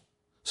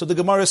 So the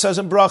Gemara says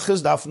in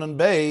Brachas, Daf Nun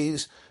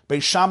Beis,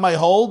 Beis Shammai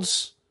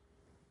holds,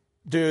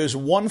 there's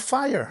one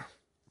fire.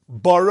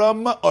 Bara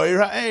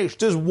ma'or ha'esh.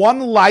 There's one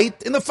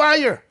light in the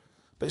fire.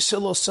 Beis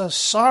Hillel says,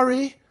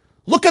 sorry,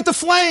 look at the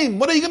flame.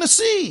 What are you going to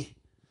see?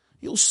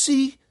 You'll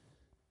see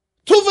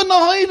Tuva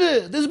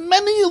Nahayde. There's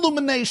many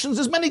illuminations.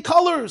 There's many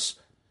colors.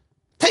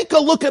 Take a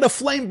look at a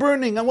flame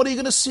burning, and what are you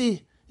going to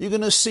see? You're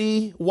going to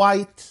see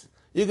white.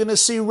 You're going to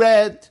see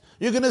red.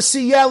 You're going to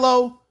see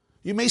yellow.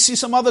 You may see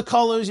some other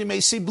colors. You may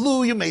see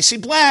blue. You may see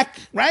black,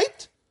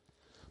 right?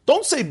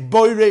 Don't say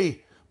boirei.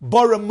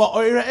 Bara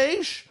ma'or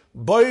ha'esh,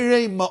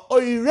 boirei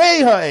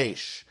ma'orei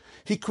ha'esh.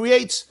 He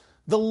creates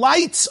the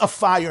lights of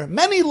fire,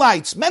 many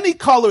lights, many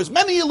colors,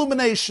 many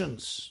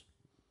illuminations.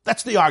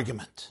 That's the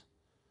argument.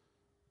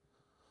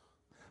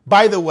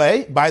 By the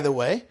way,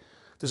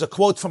 there's a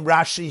quote from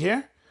Rashi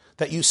here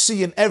that you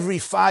see in every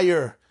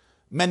fire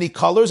many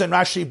colors, and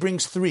Rashi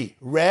brings three: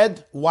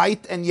 red,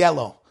 white, and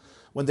yellow.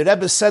 When the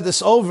Rebbe said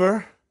this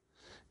over,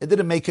 it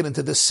didn't make it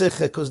into the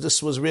Sikha because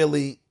this was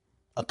really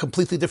a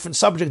completely different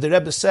subject. The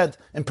Rebbe said,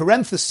 in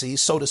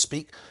parentheses, so to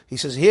speak, he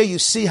says, here you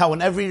see how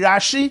in every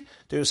Rashi,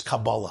 there's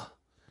Kabbalah.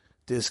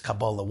 There's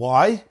Kabbalah.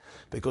 Why?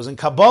 Because in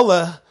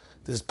Kabbalah,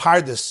 there's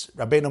Pardes,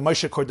 Rabbeinu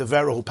Moshe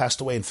Cordovero, who passed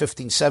away in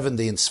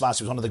 1570 in Sfas.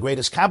 He was one of the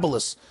greatest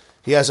Kabbalists.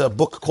 He has a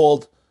book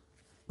called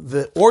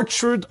The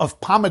Orchard of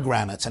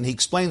Pomegranates, and he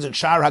explains in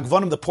Sha'ar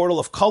HaGvonim, the portal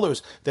of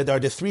colors, that there are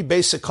the three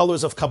basic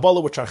colors of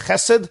Kabbalah, which are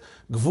Chesed,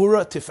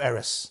 Gvura,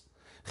 Tiferes.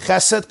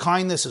 Chesed,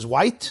 kindness, is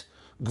white.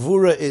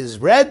 Gvura is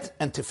red,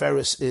 and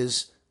Tiferes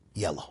is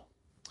yellow.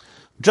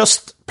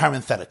 Just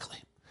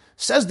parenthetically.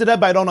 Says the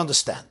Rebbe, I don't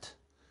understand.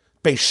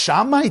 Beis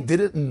Shammai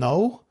didn't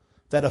know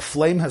that a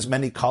flame has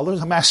many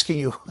colors? I'm asking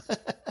you.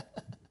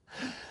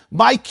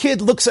 My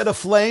kid looks at a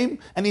flame,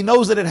 and he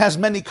knows that it has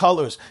many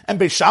colors. And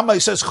Beis Shammai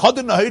says,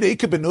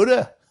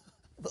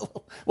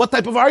 what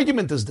type of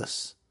argument is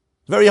this?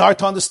 Very hard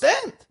to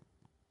understand.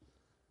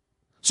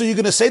 So you're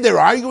going to say they're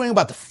arguing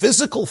about the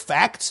physical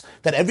facts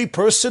that every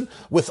person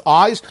with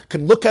eyes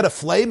can look at a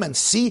flame and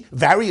see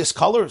various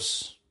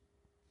colors?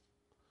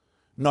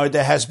 Nor the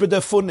Hesber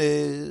Defun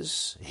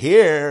is.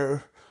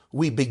 Here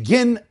we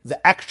begin the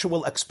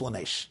actual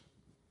explanation.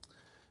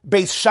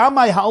 Beis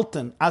Shammai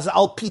halten, as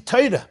al pi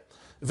Teure,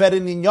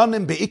 werden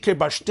Inyanim beikir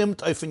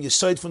bestimmt auf den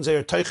Yesod von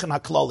seiner Teuchen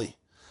haklali.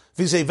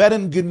 Wie sie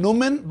werden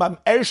genommen beim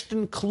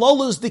ersten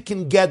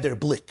klolesdicken Geder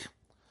Blick.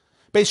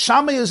 Beis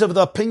Shammai is of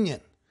the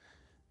opinion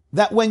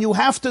that when you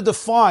have to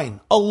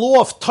define a law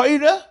of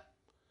Torah,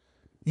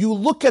 you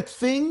look at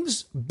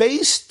things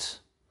based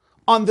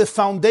on the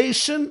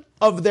foundation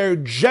of their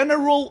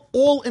general,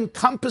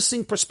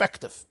 all-encompassing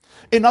perspective.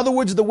 In other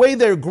words, the way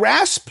they're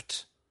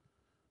grasped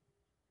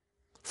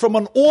from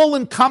an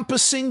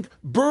all-encompassing,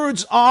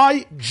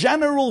 bird's-eye,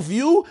 general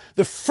view,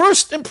 the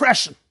first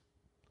impression.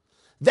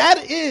 That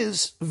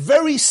is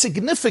very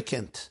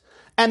significant.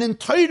 And in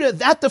Torah,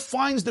 that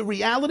defines the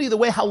reality, the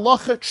way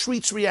halacha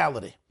treats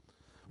reality.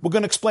 We're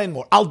going to explain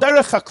more. Al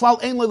derech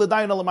haklal ein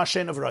le'ledayin ala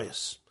mashen of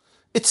rayos.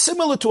 It's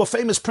similar to a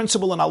famous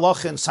principle in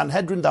halacha in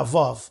Sanhedrin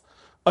Davav.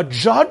 A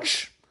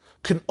judge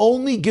can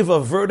only give a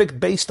verdict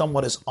based on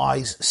what his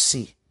eyes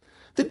see.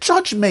 The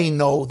judge may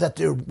know that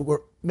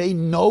may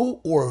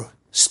know or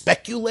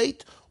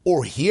speculate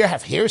or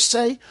have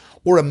hearsay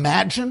or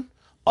imagine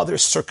other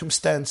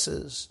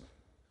circumstances,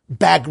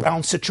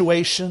 background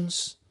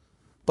situations,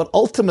 but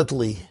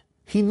ultimately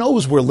he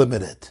knows we're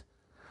limited.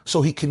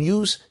 So he can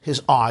use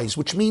his eyes,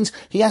 which means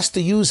he has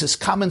to use his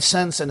common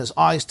sense and his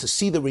eyes to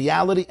see the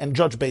reality and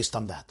judge based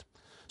on that.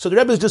 So the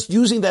Rebbe is just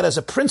using that as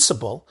a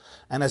principle,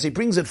 and as he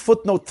brings it,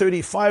 footnote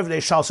 35, the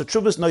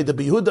Noida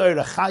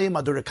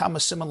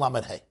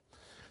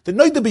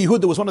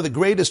B'Yehuda was one of the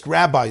greatest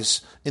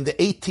rabbis in the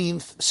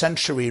 18th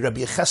century,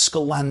 Rabbi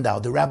Yecheskel Landau,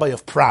 the rabbi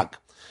of Prague.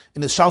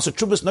 In his Shal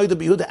Chuvas, Noida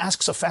B'Yehuda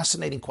asks a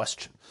fascinating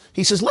question.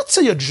 He says, let's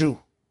say a Jew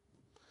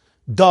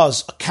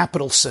does a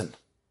capital sin,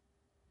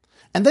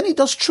 and then he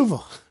does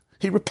tshuva.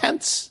 He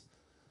repents.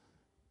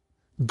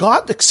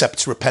 God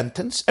accepts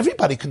repentance.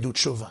 Everybody can do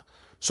tshuva.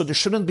 So there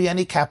shouldn't be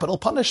any capital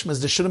punishments.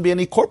 There shouldn't be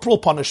any corporal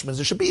punishments.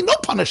 There should be no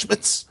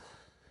punishments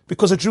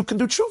because a Jew can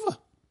do tshuva.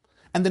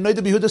 And the Noida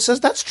B'Yehuda says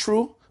that's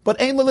true, but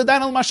ein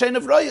l'ledayin al mashen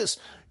of rayos.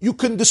 You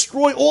can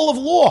destroy all of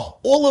law,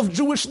 all of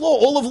Jewish law,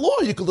 all of law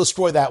you can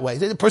destroy that way.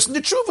 The person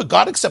did tshuva.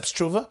 God accepts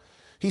tshuva.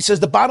 He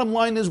says the bottom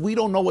line is we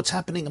don't know what's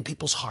happening in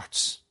people's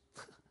hearts.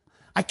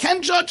 I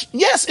can judge.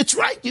 Yes, it's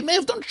right. You may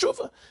have done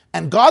tshuva.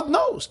 And God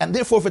knows. And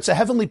therefore, if it's a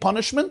heavenly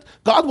punishment,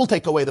 God will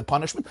take away the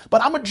punishment.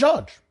 But I'm a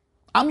judge.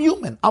 I'm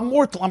human, I'm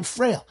mortal, I'm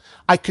frail.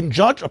 I can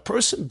judge a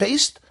person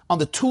based on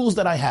the tools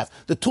that I have.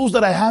 The tools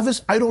that I have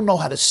is, I don't know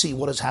how to see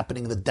what is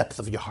happening in the depth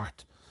of your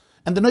heart.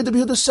 And the Noda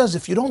B'Yehuda says,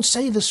 if you don't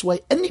say this way,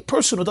 any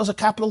person who does a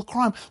capital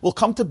crime will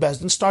come to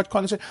Bezdin and start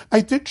crying and say,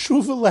 I did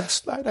tshuva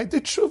last night, I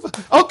did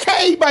tshuva.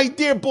 Okay, my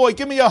dear boy,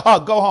 give me a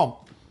hug, go home.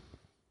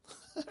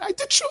 I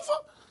did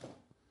tshuva.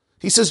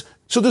 He says,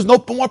 so there's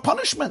no more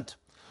punishment.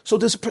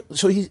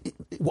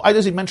 Why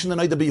does he mention the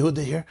Noda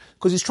B'Yehuda here?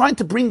 Because he's trying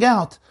to bring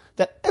out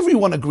that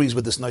everyone agrees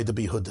with this Noda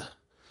B'Yehuda.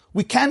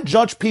 We can't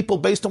judge people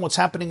based on what's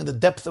happening in the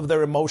depth of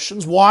their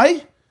emotions.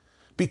 Why?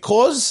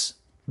 Because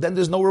then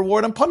there's no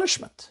reward and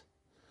punishment.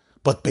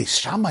 But Beis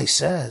Shammai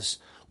says,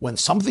 when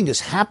something is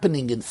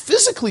happening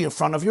physically in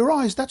front of your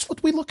eyes, that's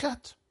what we look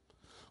at.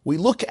 We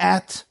look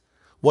at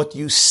what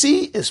you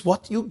see is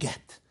what you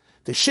get.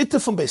 The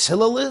Shitta from Beis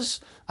Hillel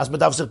is, as man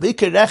darf sich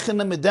wirklich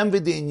rechnen mit dem,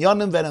 wie die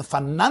Inyonen werden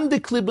voneinander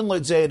klippen,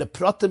 Leute sehen, die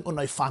Pratim und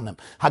Neufanim.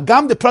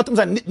 Hagam, die Pratim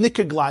sind nicht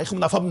gleich, und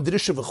man darf haben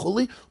Drische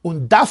v'chuli,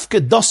 und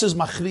dafke, das ist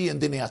Machri in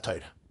Dinei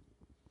HaTorah.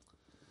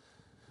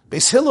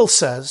 Beis Hillel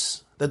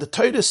says, that the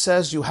Torah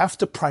says you have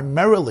to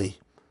primarily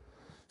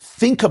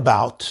think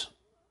about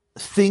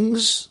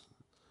things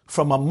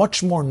from a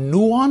much more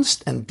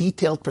nuanced and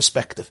detailed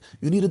perspective.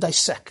 You need to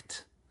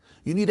dissect.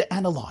 You need to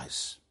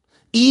analyze.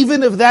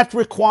 Even if that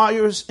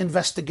requires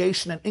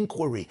investigation and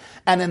inquiry.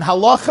 And in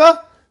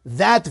halacha,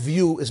 that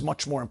view is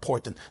much more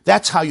important.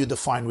 That's how you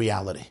define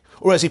reality.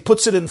 Or as he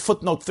puts it in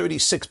footnote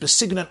 36,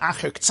 besignan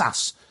acher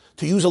ktsas,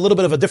 to use a little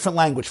bit of a different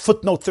language,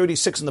 footnote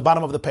 36 in the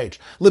bottom of the page.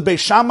 Lebeis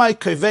Shammai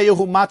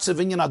keveyahu matzev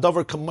inyan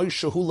adavar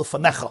kamoishahu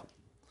lefanecha.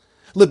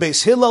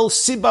 Lebeis Hillel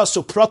siba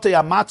suprotei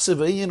amatzev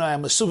inyan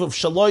amasuv of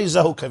shaloi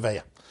zahu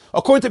keveya.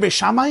 According to Beis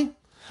Shammai,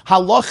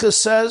 halacha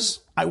says,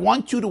 I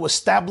want you to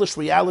establish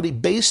reality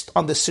based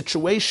on the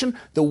situation,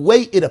 the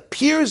way it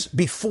appears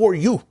before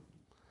you.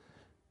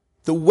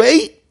 The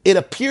way it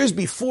appears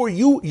before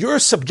you, your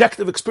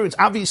subjective experience.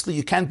 Obviously,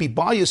 you can't be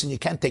biased and you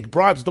can't take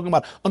bribes. I'm talking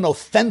about an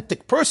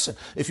authentic person.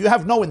 If you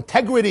have no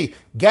integrity,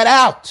 get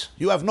out.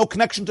 You have no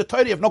connection to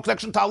Torah, you have no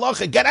connection to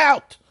halacha, get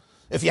out.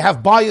 If you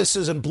have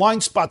biases and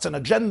blind spots and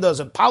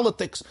agendas and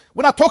politics,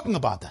 we're not talking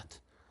about that.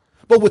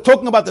 But we're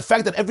talking about the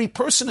fact that every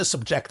person is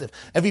subjective.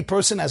 Every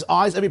person has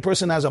eyes, every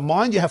person has a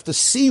mind. You have to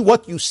see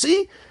what you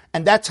see,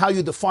 and that's how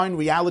you define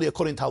reality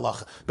according to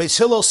halacha. Beis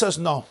Hillel says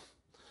no.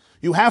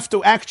 You have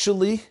to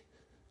actually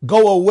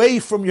go away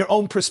from your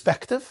own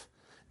perspective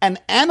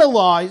and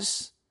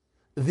analyze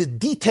the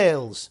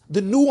details,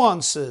 the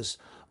nuances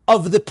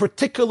of the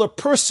particular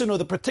person or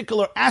the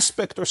particular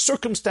aspect or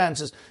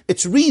circumstances,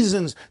 its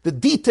reasons, the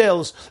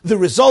details, the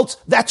results.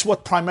 That's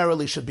what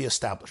primarily should be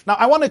established. Now,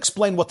 I want to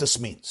explain what this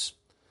means.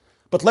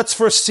 But let's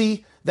first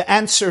see the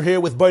answer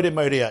here with Boide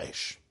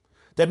Meriaish.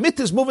 The mit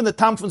is moving the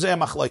tam von Zeh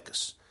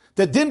Machlokes.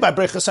 The din by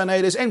Brechas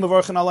Haneir is ein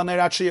mevorchen ala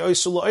neir at shei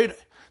oisul oire.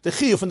 The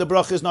chiyuv von der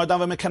Brache is nor dan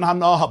wenn man ken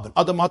hana haben.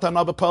 Adam hat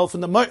hana bepaul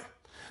von der Meir.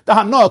 Der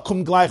hana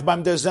kommt gleich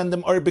beim der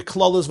Sendem oir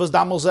beklolles was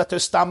damals etter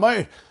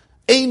stammer.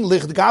 Ein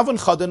licht gaven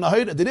chad in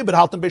oire. Der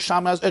Iberhalten bei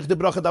Shammai als echt der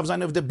Brache darf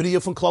sein auf der Brie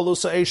von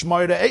Klolus eish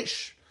Meire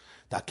eish.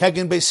 Da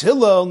kegen Beis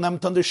Hillel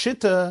nimmt an der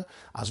Schitte,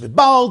 als wir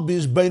bald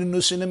bis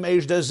Beinenus in dem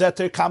Eish der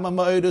Zetter kamen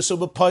Meure, so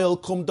bepeil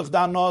kommt doch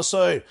da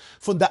Nasser.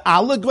 Von der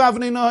alle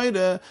Gwaven in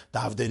Heure,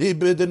 darf der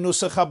Ribbe der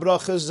Nussach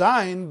Abrache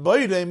sein,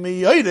 Beure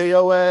mi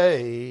Eure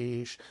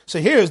Eish. So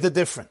here's the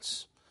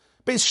difference.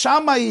 Beis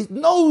Shammai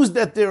knows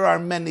that there are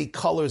many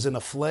colors in a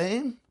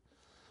flame,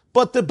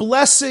 but the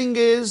blessing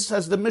is,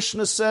 as the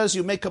Mishnah says,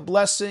 you make a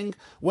blessing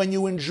when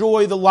you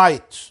enjoy the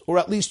light, or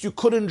at least you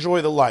could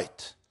enjoy the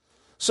light.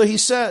 So he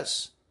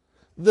says,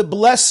 the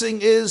blessing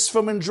is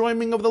from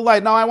enjoyment of the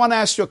light. Now, I want to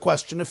ask you a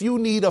question. If you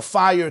need a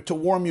fire to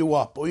warm you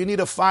up, or you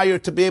need a fire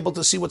to be able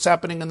to see what's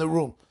happening in the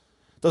room,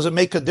 does it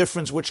make a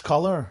difference which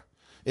color?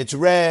 It's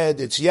red,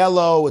 it's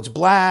yellow, it's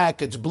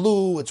black, it's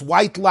blue, it's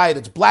white light,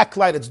 it's black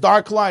light, it's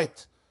dark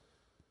light.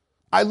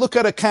 I look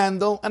at a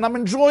candle and I'm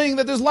enjoying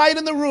that there's light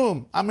in the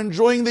room. I'm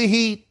enjoying the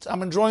heat.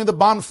 I'm enjoying the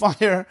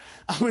bonfire.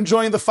 I'm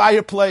enjoying the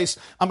fireplace.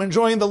 I'm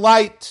enjoying the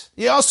light.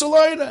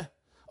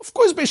 Of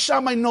course, Beis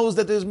Shammai knows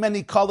that there's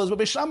many colors, but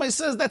Beis Shammai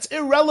says that's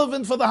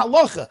irrelevant for the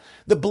halacha.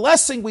 The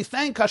blessing, we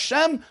thank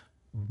Hashem,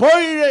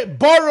 bara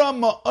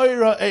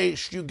ma'oira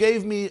eish, you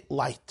gave me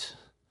light.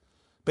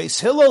 Beis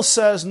Hillel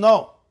says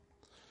no.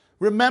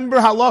 Remember,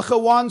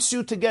 halacha wants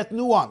you to get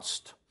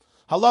nuanced.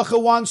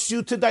 Halacha wants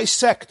you to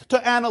dissect,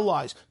 to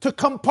analyze, to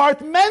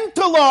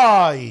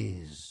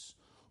compartmentalize.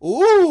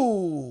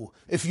 Ooh,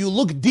 if you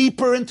look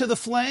deeper into the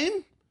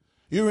flame,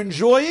 you're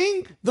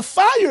enjoying the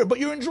fire, but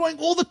you're enjoying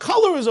all the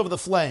colors of the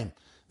flame.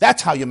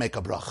 That's how you make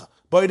a bracha.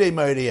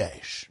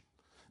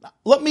 Now,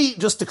 let me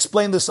just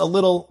explain this a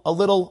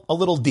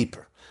little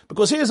deeper,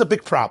 because here's a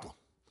big problem.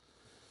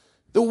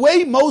 The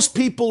way most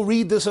people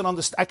read this and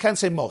understand, I can't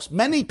say most,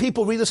 many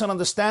people read this and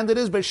understand it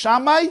is Beis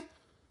Shammai,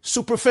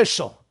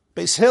 superficial.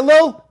 Beis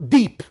Hillel,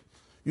 deep.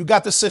 You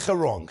got the sicha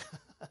wrong.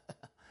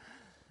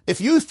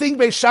 If you think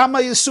Beis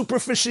Shammai is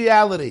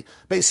superficiality,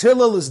 Beis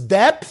Hillel is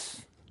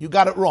depth, you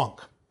got it wrong.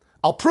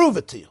 I'll prove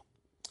it to you.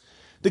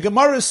 The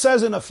Gemara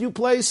says in a few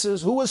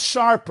places, who was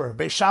sharper,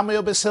 Beis Shammai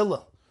or Beis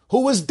Hillel?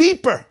 Who was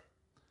deeper?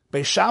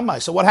 Beis Shammai.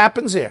 So what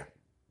happens here?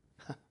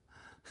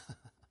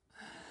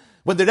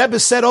 When the Rebbe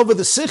said over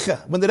the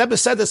Sikha, when the Rebbe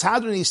said this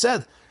Hadron, he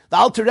said, the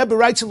Alter Rebbe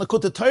writes in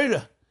Likutei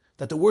Torah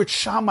that the word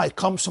Shammai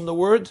comes from the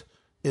word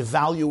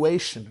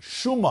evaluation.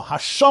 Shuma,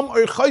 Hasham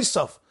or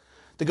Chaysav.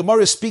 The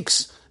Gemara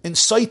speaks in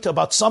Saita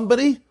about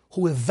somebody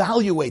who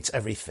evaluates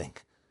everything.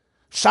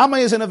 Shammai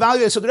is an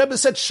evaluator. So the Rebbe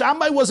said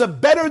Shammai was a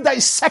better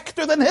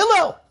dissector than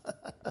Hillel.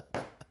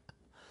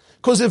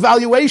 Because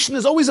evaluation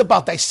is always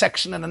about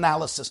dissection and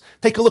analysis.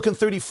 Take a look in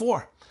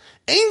 34.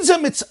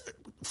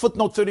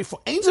 Footnote 34.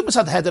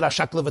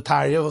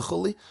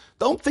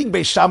 Don't think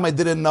Beis Shammai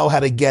didn't know how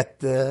to get,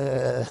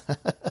 how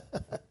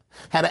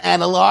to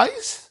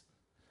analyze.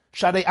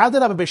 The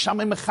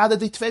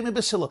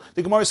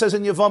Gemara says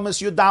in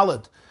Yevamis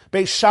Yudalad,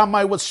 Beis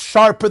Shammai was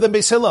sharper than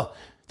Beis Hillel.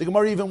 The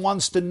Gemara even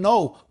wants to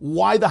know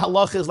why the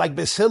halacha is like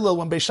Beis Hillel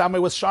when Beis Shammai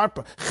was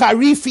sharper.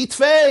 Charifi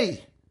tvei.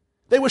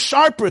 They were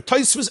sharper.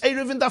 Tosfos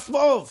Erev and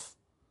Dafvov.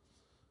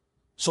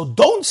 So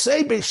don't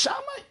say Beis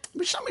Shammai.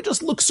 Beis Shammai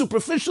just looks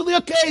superficially.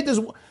 Okay, there's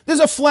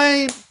a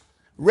flame.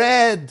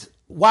 Red,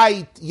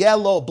 white,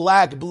 yellow,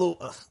 black, blue.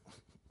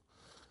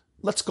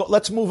 Let's go.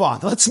 Let's move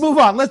on. Let's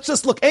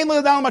just look.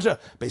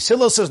 Beis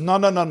Hillel says, no.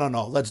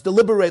 Let's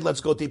deliberate.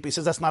 Let's go deep. He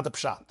says, that's not the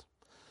pshat.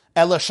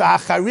 Beis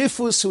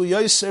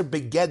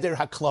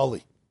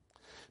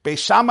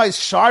Shammai's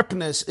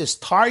sharpness is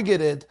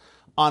targeted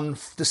on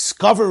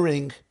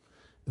discovering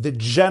the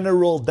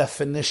general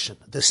definition,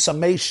 the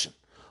summation,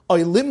 or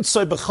even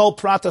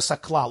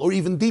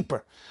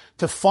deeper,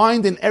 to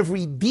find in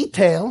every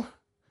detail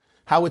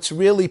how it's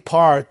really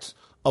part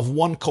of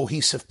one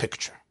cohesive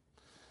picture.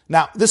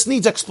 Now, this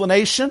needs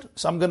explanation,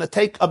 so I'm going to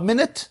take a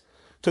minute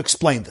to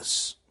explain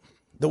this,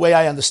 the way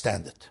I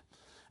understand it.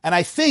 And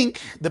I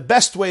think the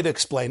best way to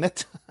explain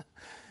it,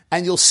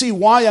 and you'll see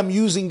why I'm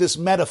using this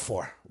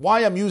metaphor.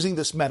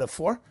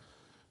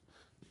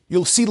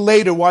 You'll see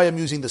later why I'm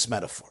using this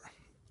metaphor.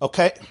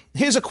 Okay?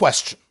 Here's a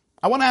question.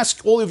 I want to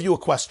ask all of you a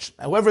question.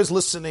 Whoever is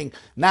listening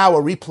now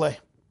or replay.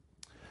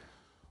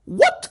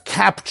 What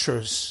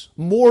captures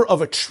more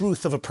of a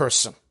truth of a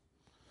person?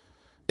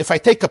 If I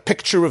take a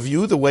picture of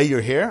you the way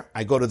you're here,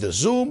 I go to the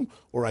Zoom,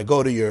 or I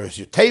go to your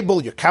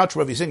table, your couch,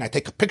 wherever you're sitting, I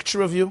take a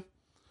picture of you,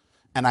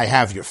 and I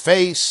have your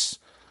face,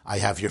 I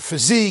have your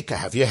physique, I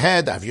have your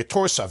head, I have your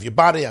torso, I have your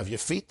body, I have your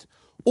feet.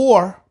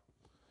 Or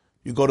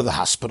you go to the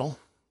hospital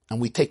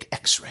and we take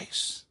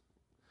x-rays.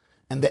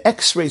 And the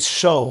x-rays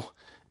show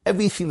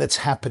everything that's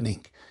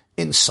happening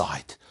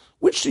inside.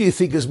 Which do you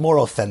think is more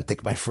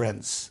authentic, my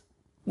friends?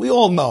 We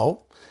all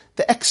know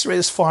the x-ray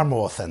is far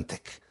more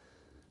authentic.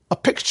 A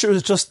picture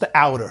is just the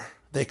outer,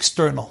 the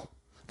external.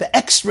 The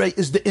x-ray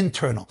is the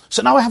internal.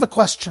 So now I have a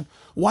question.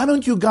 Why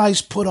don't you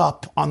guys put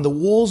up on the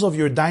walls of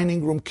your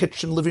dining room,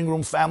 kitchen, living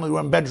room, family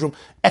room, bedroom,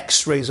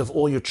 x-rays of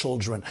all your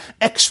children,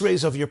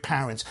 x-rays of your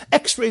parents,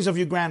 x-rays of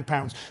your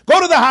grandparents?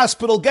 Go to the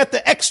hospital, get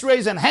the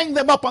x-rays and hang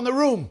them up on the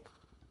room.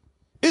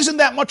 Isn't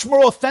that much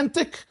more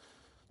authentic?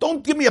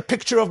 Don't give me a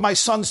picture of my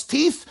son's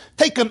teeth.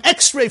 Take an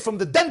x-ray from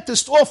the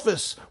dentist's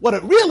office, what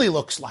it really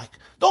looks like.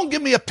 Don't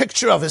give me a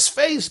picture of his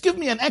face. Give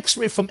me an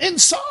x-ray from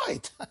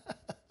inside.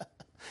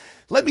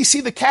 Let me see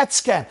the CAT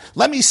scan.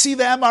 Let me see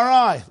the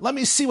MRI. Let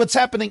me see what's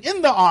happening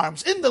in the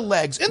arms, in the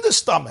legs, in the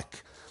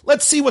stomach.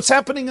 Let's see what's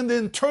happening in the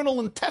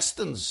internal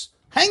intestines.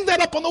 Hang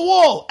that up on the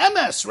wall.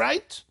 MS,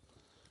 right?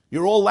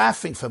 You're all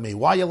laughing for me.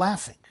 Why are you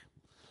laughing?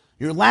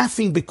 You're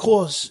laughing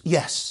because,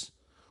 yes,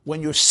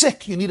 when you're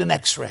sick, you need an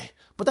x-ray.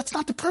 But that's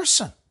not the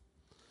person.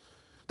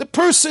 The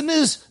person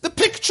is the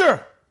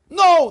picture.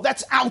 No,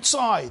 that's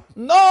outside.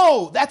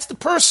 No, that's the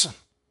person.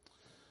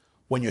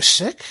 When you're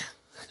sick,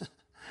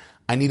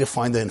 I need to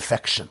find the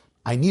infection.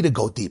 I need to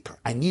go deeper.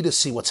 I need to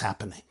see what's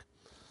happening.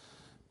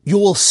 You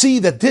will see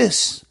that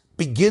this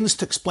begins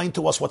to explain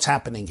to us what's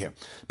happening here.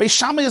 Beis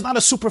Shammai is not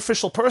a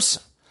superficial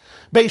person.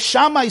 Beis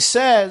Shammai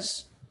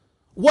says,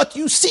 what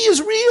you see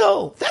is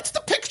real. That's the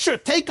picture.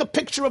 Take a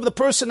picture of the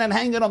person and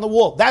hang it on the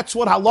wall. That's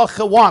what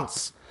halacha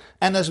wants.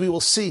 And as we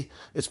will see,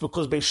 it's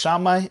because Beis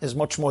Shammai is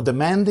much more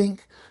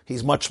demanding.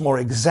 He's much more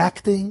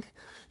exacting.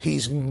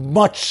 He's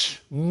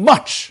much,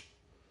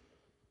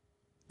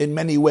 in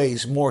many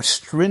ways, more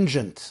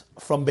stringent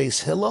from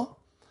Beis Hillel.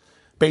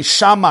 Beis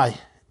Shammai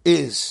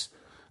is,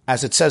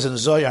 as it says in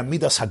Zohar,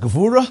 Midas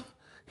HaGvura.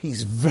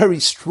 He's very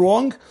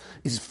strong.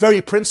 He's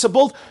very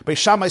principled. Beis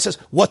Shammai says,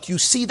 what you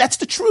see, that's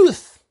the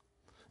truth.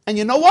 And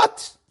you know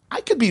what?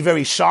 I could be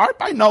very sharp.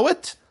 I know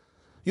it.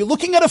 You're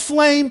looking at a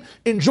flame.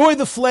 Enjoy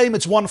the flame.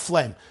 It's one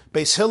flame.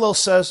 Beis Hillel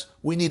says,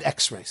 we need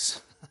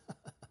x-rays.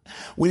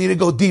 We need to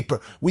go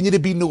deeper. We need to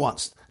be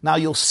nuanced. Now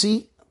you'll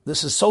see,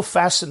 this is so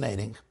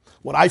fascinating.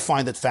 What I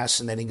find it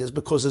fascinating is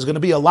because there's going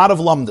to be a lot of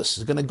lumdus.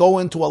 It's going to go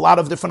into a lot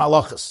of different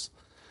halachas.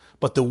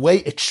 But the way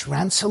it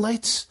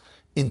translates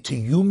into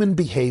human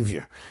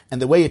behavior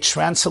and the way it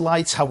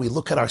translates how we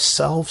look at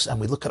ourselves and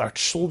we look at our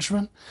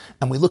children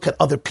and we look at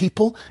other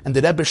people, and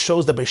the Rebbe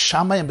shows that Beis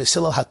Shammai and Beis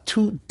Hillel have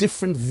two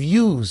different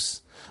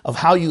views of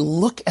how you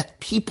look at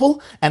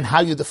people and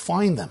how you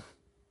define them.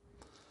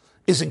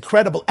 is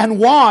incredible. And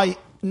why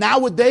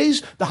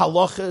nowadays the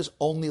halacha is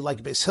only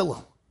like Beis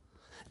Hillel.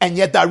 And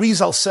yet the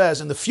Arizal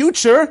says in the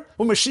future,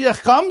 when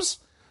Mashiach comes,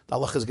 the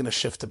halacha is going to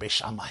shift to Beis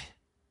Shammai.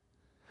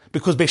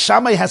 Because Beis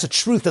Shammai has a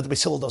truth that the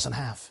Beis Hillel doesn't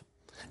have.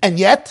 And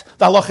yet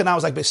the halacha now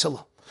is like Beis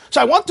Hillel.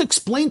 So I want to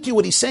explain to you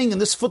what he's saying in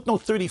this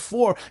footnote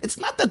 34. It's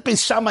not that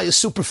Beis Shammai is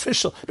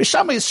superficial. Beis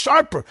Shammai is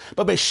sharper.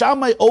 But Beis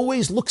Shammai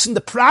always looks in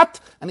the prat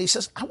and he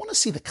says, I want to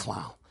see the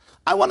klal.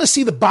 I want to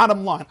see the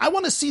bottom line. I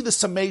want to see the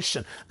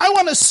summation. I don't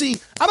want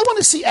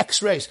to see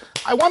x-rays.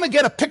 I want to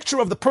get a picture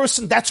of the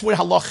person. That's where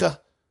halacha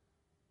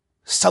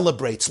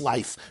celebrates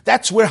life.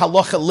 That's where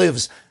halacha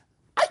lives.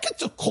 I could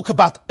talk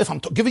about, if I'm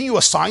giving you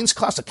a science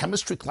class, a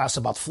chemistry class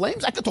about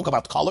flames, I could talk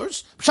about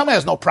colors. Shammai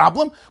has no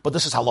problem, but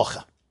this is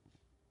halacha.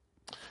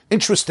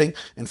 Interesting,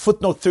 in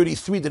footnote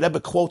 33, the Rebbe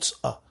quotes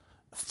a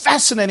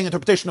fascinating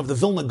interpretation of the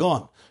Vilna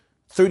Gaon.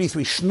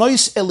 33,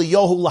 Shnois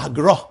Eliyahu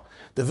Lahagra.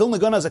 The Vilna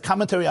Gaon has a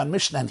commentary on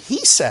Mishnah, and he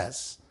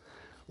says,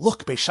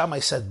 look, Beis Shammai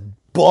said,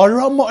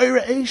 Bara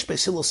Moira Eish,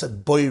 Beis Hillel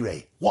said,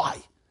 Boire.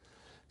 Why?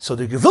 So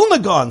the Vilna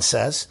Gaon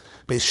says,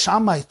 Beis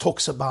Shammai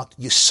talks about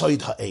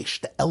Yesoid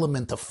HaEish, the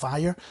element of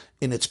fire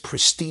in its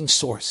pristine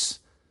source.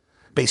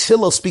 Beis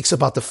Hillel speaks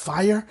about the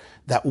fire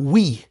that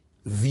we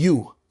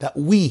view, that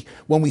we,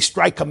 when we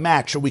strike a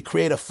match or we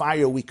create a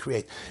fire, we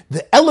create.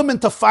 The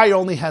element of fire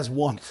only has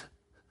one.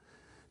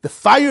 The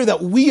fire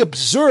that we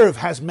observe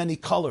has many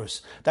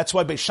colors. That's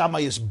why Beis Shammai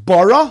is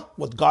bara,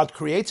 what God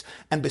creates,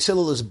 and Beis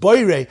Hillel is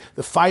boire,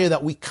 the fire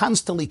that we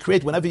constantly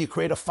create. Whenever you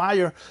create a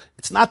fire,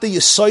 it's not the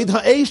Yesoid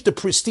HaEish, the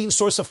pristine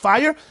source of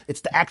fire,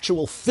 it's the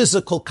actual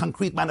physical,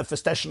 concrete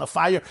manifestation of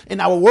fire in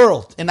our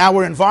world, in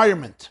our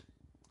environment.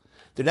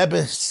 The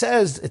Rebbe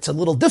says it's a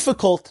little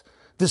difficult,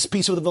 this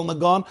piece of the Vilna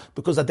Gaon,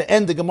 because at the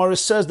end the Gemara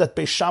says that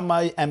Beis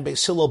Shammai and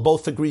Beis Hillel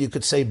both agree you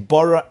could say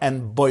bara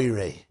and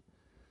boire.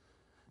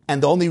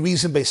 And the only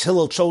reason Beis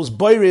Hillel chose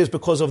boire is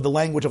because of the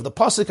language of the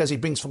pasuk, as he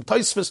brings from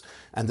Tosfos,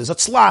 and there's a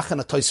tzlach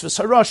and a Tosfos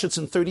Harash, it's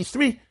in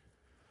 33.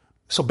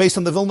 So based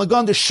on the Vilna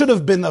Gaon, there should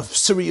have been a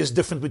serious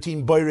difference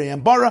between boire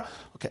and bara.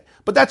 Okay,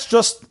 but that's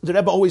just, the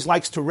Rebbe always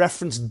likes to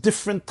reference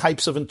different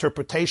types of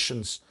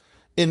interpretations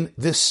in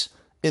the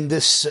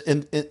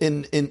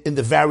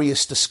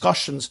various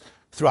discussions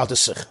throughout the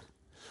Sikha.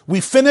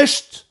 We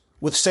finished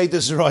with Seder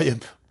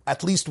Zerayim,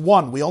 at least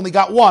one. We only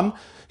got one.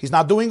 He's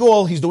not doing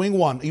all, he's doing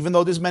one, even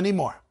though there's many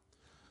more.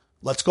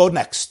 Let's go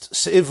next.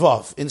 Se'iv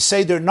Vav. In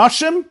Seder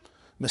Nashim,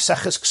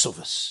 Meseches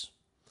Ksuvas.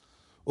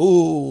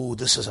 Ooh,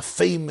 this is a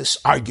famous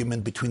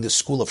argument between the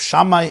school of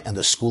Shammai and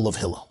the school of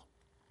Hillel.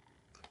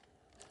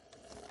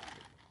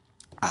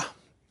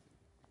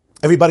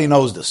 Everybody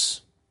knows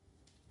this.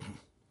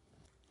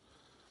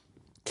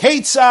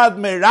 Keitzad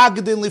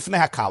meragdin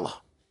lifnei hakala.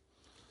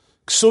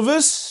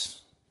 Ksuvas,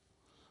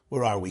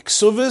 where are we?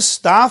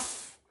 Ksuvas,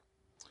 Daf,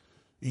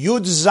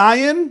 Yud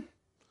Zayin,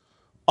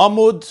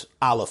 Amud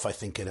Aleph, I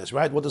think it is,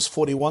 right? What does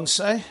 41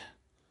 say?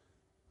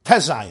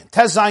 Tez Zayin.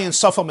 Tez Zayin,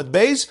 Saf Amud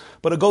Beis,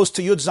 but it goes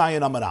to Yud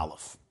Zayin, Amud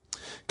Aleph.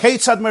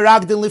 Keitzad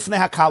meragdin lifnei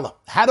hakala.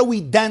 How do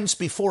we dance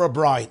before a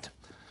bride?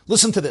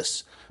 Listen to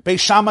this. Beis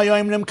Shammai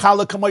yoimrim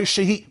kala kamoy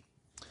shehi.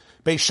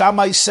 Beis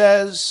Shammai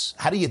says,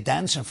 how do you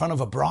dance in front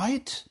of a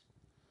bride?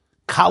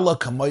 Kala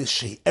kamoy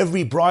shehi.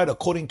 Every bride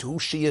according to who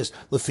she is.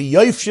 Lefi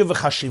yoifshe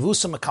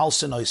v'chashivusa mekal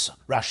sinoisa.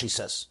 Rashi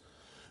says.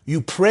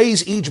 You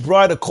praise each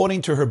bride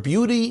according to her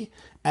beauty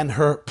and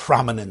her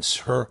prominence,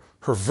 her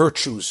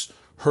virtues,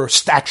 her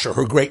stature,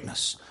 her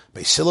greatness.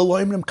 Beis Hillel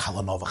loimrim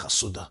kala nova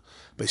chasuda.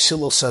 Beis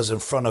Hillel says in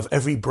front of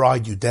every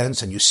bride you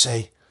dance and you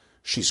say,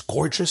 she's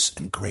gorgeous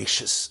and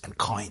gracious and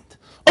kind.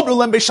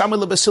 Beis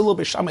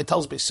Shammai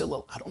tells Beis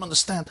Hillel, I don't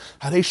understand.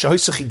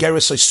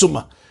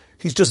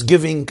 He's just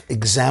giving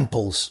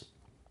examples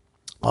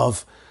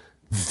of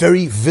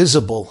very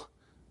visible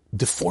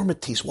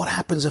deformities. What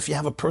happens if you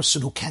have a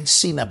person who can't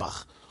see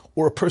Nebuch,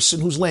 or a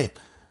person who's lame?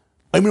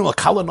 The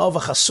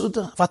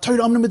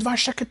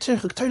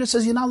Torah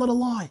says you're not allowed to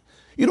lie.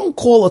 You don't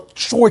call a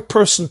short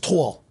person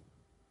tall.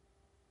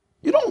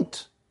 You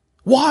don't.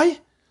 Why?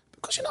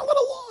 Because you're not allowed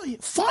to lie.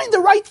 Find the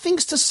right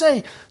things to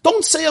say.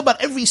 Don't say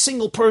about every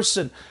single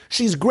person,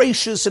 she's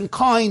gracious and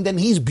kind and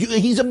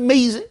he's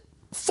amazing.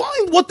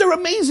 Find what they're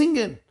amazing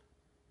in.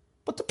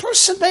 But the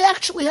person may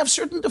actually have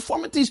certain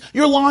deformities.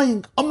 You're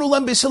lying.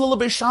 Amrulem Beis Hillel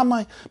Beis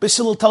Shammai. Beis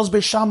Hillel tells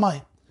Beis Shammai,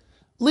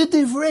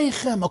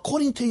 Lidivreichem,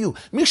 according to you,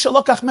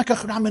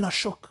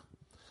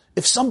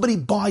 if somebody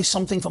buys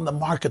something from the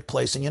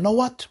marketplace, and you know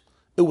what?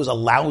 It was a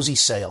lousy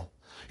sale.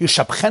 They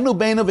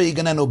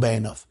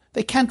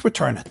can't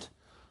return it.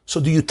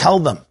 So do you tell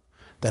them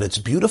that it's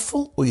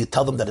beautiful, or you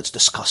tell them that it's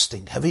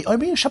disgusting? Of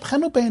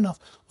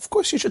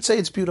course you should say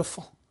it's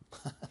beautiful.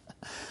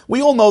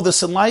 We all know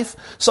this in life.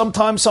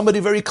 Sometimes somebody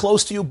very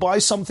close to you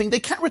buys something,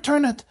 they can't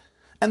return it.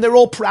 And they're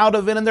all proud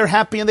of it, and they're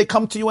happy, and they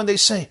come to you and they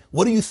say,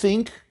 what do you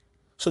think?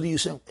 So do you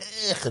say,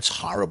 it's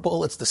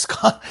horrible, it's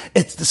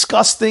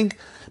disgusting?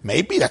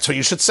 Maybe that's what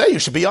you should say. You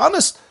should be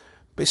honest.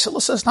 Beis Hillel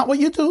says, not what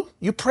you do.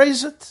 You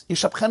praise it.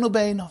 This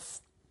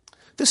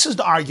is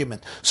the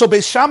argument. So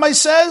Beis Shammai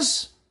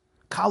says,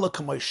 Kala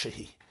kamoy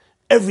shehi.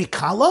 Every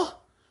kala,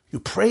 You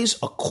praise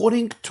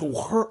according to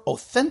her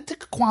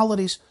authentic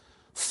qualities.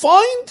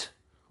 Find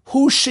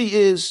who she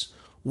is,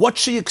 what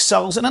she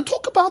excels in, and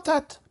talk about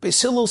that.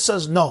 Beis Hillel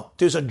says, no,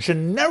 there's a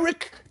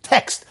generic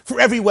text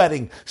for every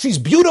wedding. She's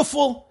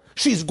beautiful,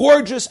 she's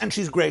gorgeous, and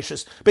she's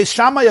gracious. Beis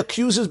Shammai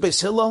accuses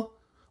Beis Hillel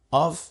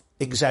of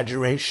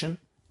exaggeration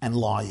and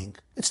lying.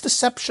 It's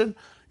deception.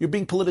 You're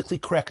being politically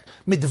correct.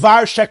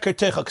 Midvar sheker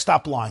techak,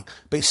 stop lying.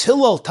 Beis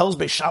Hillel tells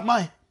Beis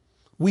Shammai,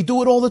 we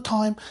do it all the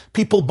time.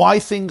 People buy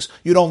things,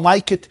 you don't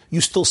like it,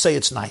 you still say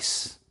it's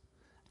nice.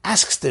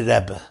 Asks the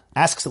Rebbe,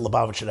 asks the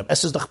Lubavitcher Rebbe,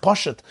 es ist doch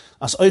poshet,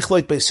 as euch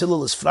Leut Beis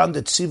Hillel is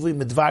frandet zivui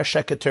midvar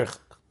sheker techak.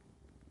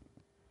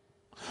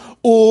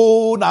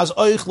 Und as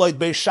euch Leut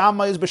Beis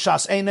Shammai is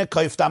b'shas eine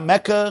kauft am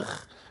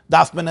Mekach,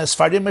 darf man es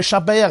farim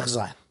meshabeach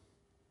sein.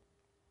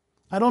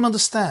 I don't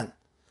understand.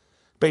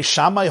 Beis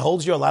Shammai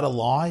holds you allowed to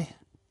lie?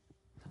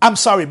 I'm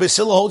sorry, Beis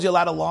Hillel holds you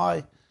allowed to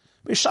lie?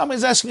 Beis Shammai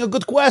is asking a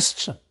good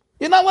question.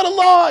 You're not allowed to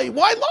lie.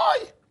 Why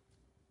lie?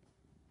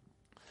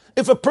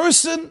 If a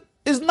person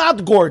is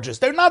not gorgeous,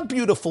 they're not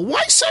beautiful,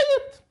 why say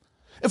it?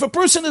 If a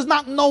person is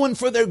not known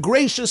for their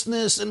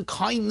graciousness and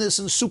kindness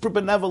and super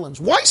benevolence,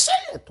 why say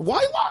it?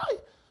 Why lie?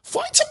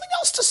 Find something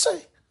else to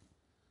say.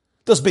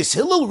 Does Beis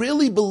Hillel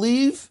really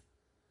believe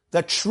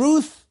that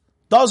truth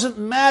doesn't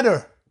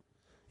matter?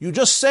 You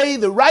just say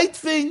the right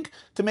thing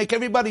to make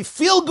everybody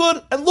feel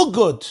good and look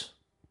good.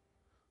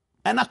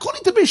 And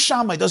according to Beis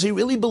Shammai, does he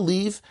really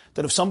believe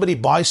that if somebody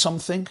buys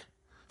something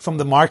from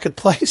the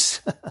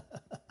marketplace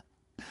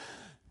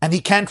and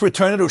he can't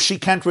return it or she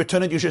can't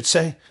return it, you should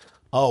say,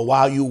 oh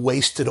wow, you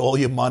wasted all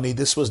your money.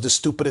 This was the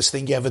stupidest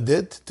thing you ever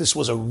did. This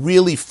was a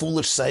really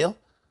foolish sale.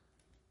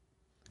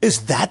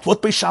 Is that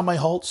what Beis Shammai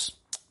holds?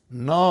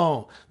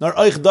 No. Nor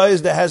euch da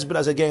is the hesber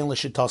as again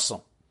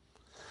l'shitasom.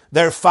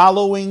 They're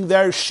following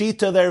their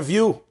shita, their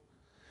view.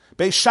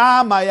 Beis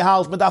Shammai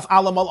halt mit auf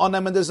allemal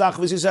annehmen de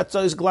Sache, wie sie setzt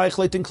ist gleich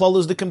leit in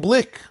Klolles dicken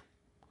Blick.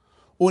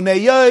 Und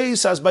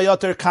jeis as bei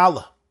Yoter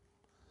Kala.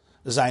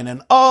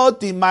 Seinen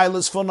Ort, die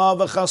Meiles von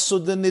Ava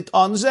Chassude nicht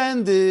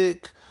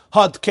ansendig.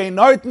 Hat kein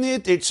Ort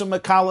nicht, ich zum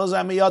Kala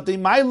sei mir die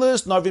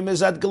Meiles, nor wie mir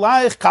seid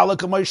gleich, Kala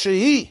kemoi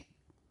shehi.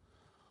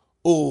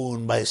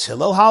 Und Beis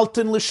Hillel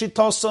halten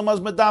l'shitosam, as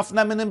me darf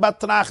nehmen in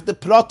Betracht de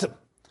Protem.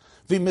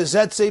 Wie mir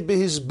seid sie bei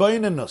his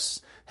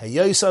Beunenus.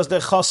 Jeis as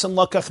der Chassam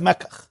lokach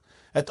mekach.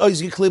 Et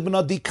ausgeklieben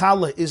hat die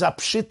Kalle, is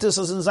abschittes,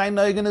 als in seinen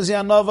Augen ist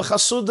ja nove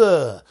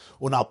Chassude.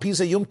 Und al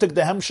Pisa jumtig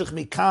de Hemschich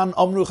mikan,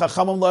 omru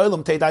chachamam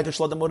lo'olam, teidait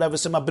schlodem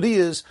ureves im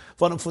Abrius,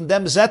 von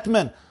dem sieht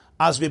man,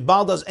 als wie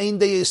bald als ein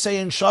der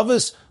Jesei in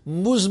Shabbos,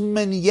 muss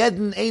man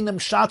jeden einem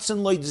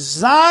schatzen leut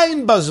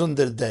sein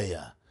basunder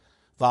der.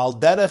 Weil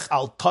derech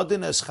al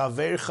todin es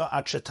chavercha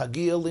at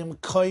shetagiel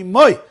im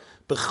koimoi,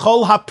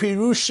 bechol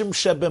ha-pirushim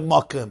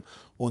shebemokem,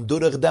 und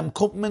durch dem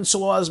kommt man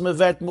so, als man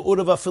wird mit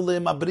Urva viele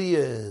im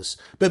Abrius.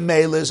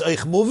 Bemeile ist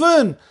euch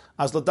moven,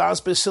 als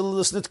das Beis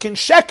Hillel ist nicht kein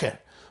Schecker.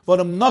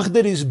 Warum noch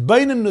der ist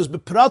Beinenus,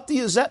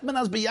 beprati, sieht man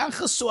als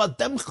bejachas so, ad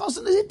dem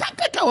Chassen, ist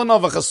danke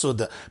Kalanova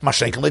Chassude. Ma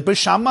schenken leid Beis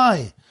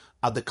Shammai.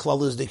 Ad der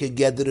Klall ist dicke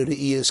Gedder,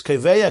 die ist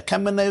Keveya,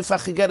 kann man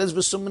einfach Gedder,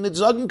 wieso man nicht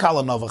sagen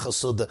Kalanova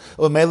Chassude.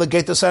 Und Meile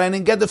geht es rein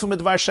in Gedder, von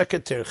mit war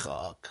Schecker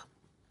Tirchak.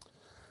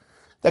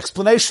 The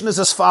explanation is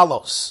as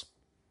follows.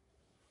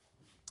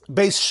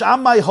 Beis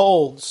Shammai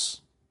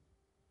holds,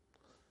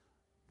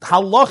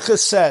 Halacha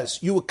says,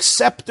 you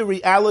accept the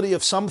reality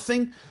of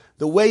something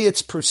the way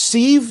it's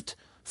perceived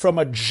from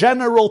a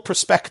general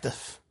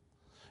perspective.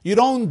 You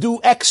don't do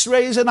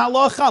x-rays in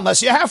Halacha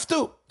unless you have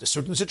to. There's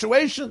certain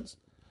situations.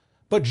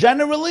 But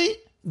generally,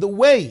 the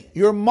way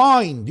your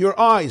mind, your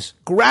eyes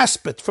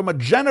grasp it from a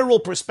general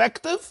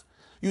perspective,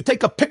 you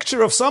take a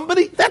picture of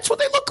somebody, that's what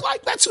they look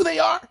like, that's who they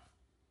are.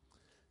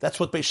 That's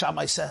what Beis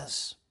Shammai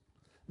says.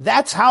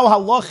 That's how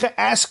Halacha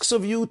asks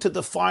of you to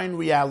define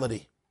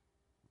reality.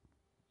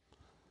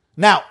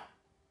 Now,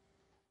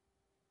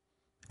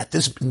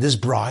 in this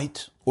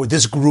bride or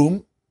this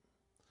groom,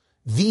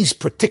 these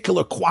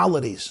particular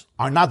qualities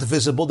are not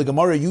visible. The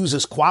Gemara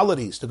uses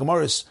qualities. The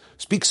Gemara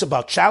speaks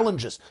about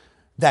challenges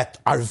that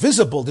are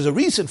visible. There's a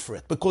reason for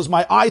it, because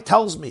my eye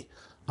tells me,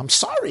 I'm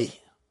sorry.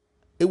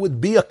 It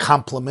would be a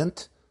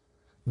compliment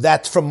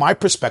that from my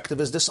perspective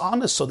is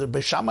dishonest. So the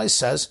Beis Shammai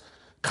says,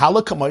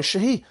 Kala kamay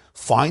shehi,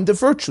 find the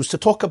virtues to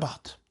talk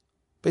about.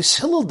 Beis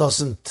Hillel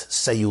doesn't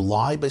say you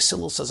lie. Beis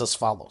Hillel says as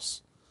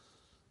follows.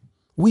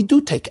 We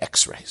do take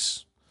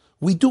x-rays.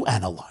 We do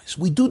analyze.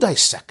 We do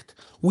dissect.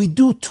 We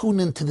do tune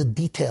into the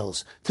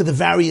details, to the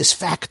various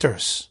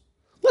factors.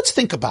 Let's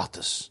think about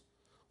this.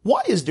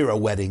 Why is there a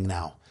wedding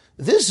now?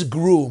 This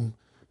groom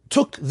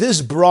took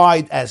this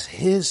bride as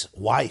his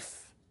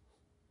wife.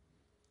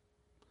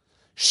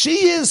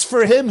 She is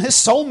for him his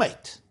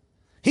soulmate.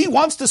 He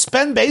wants to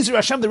spend Be'ezer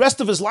Hashem the rest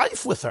of his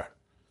life with her.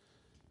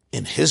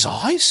 In his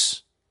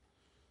eyes,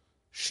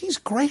 she's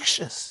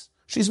gracious.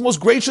 She's the most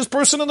gracious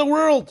person in the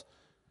world.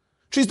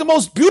 She's the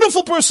most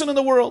beautiful person in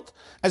the world.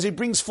 As he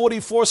brings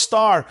 44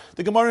 star,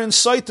 the Gemara in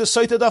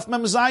Saita Daf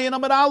Mem Zayin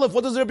Amar Aleph,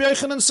 what does Rabbi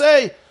Yochanan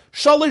say?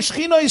 Shalish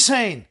Chino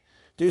Yisein.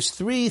 there's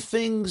three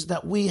things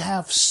that we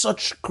have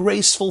such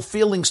graceful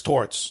feelings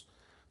towards.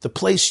 The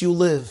place you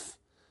live.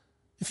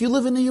 If you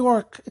live in New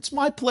York, it's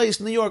my place,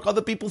 New York.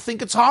 Other people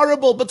think it's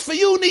horrible, but for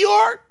you, New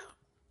York,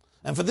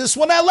 and for this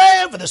one,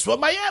 LA, for this one,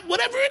 Miami,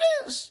 whatever it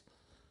is,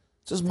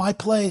 this is my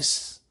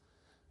place.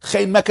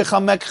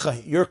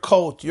 Your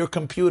coat, your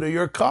computer,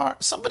 your car.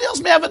 Somebody else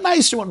may have a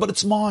nicer one, but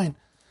it's mine.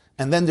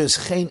 And then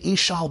there's Chen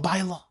Isha al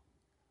Baila.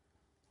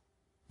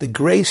 The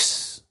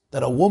grace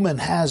that a woman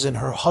has in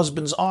her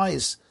husband's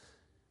eyes.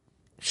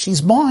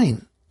 She's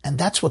mine, and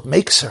that's what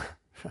makes her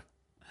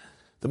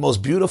the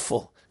most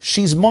beautiful.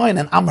 She's mine,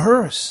 and I'm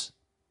hers.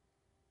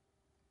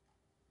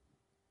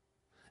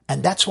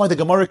 And that's why the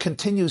Gemara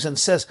continues and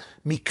says,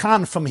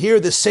 Mikan, from here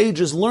the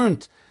sages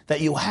learned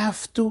that you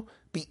have to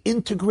be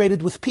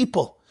integrated with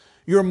people.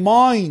 Your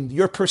mind,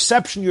 your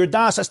perception, your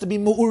das has to be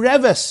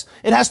mu'ureves.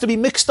 It has to be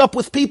mixed up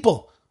with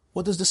people.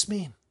 What does this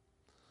mean?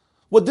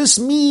 What this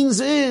means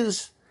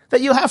is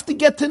that you have to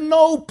get to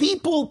know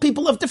people.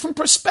 People have different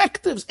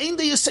perspectives. Ain't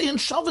they say in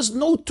Shabbos,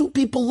 no two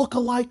people look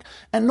alike,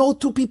 and no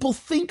two people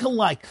think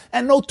alike,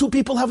 and no two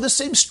people have the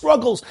same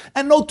struggles,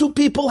 and no two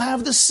people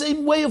have the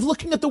same way of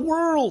looking at the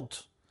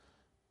world.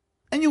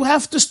 And you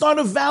have to start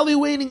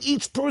evaluating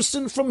each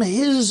person from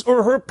his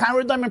or her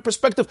paradigm and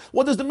perspective.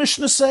 What does the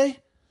Mishnah say?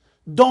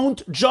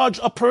 Don't judge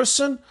a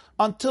person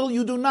until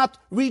you do not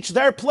reach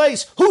their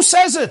place. Who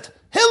says it?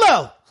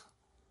 Hillel.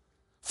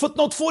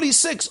 Footnote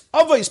 46,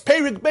 Avos,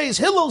 Perik Beis,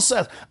 Hillel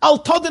says, Al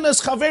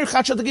Todines Chaver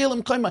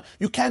Chachadagilim Kaima.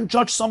 You can't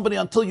judge somebody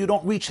until you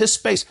don't reach his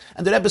space.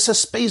 And the Rebbe says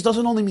space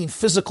doesn't only mean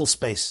physical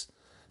space.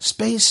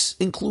 Space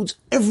includes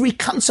every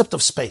concept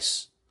of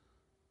space.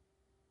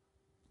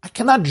 I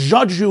cannot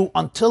judge you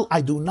until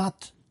I do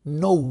not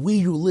know where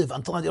you live,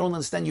 until I don't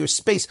understand your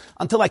space,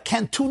 until I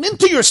can't tune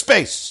into your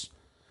space.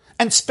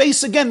 And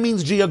space again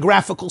means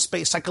geographical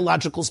space,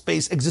 psychological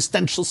space,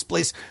 existential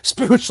space,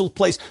 spiritual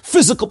place,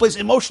 physical place,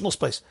 emotional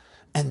space.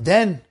 And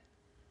then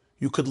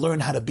you could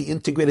learn how to be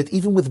integrated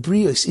even with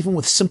brios, even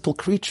with simple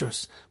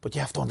creatures. But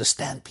you have to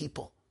understand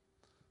people.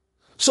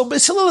 So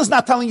Beis Hillel is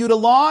not telling you to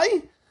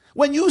lie.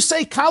 When you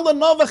say Kala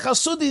Nova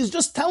Chasudi, he's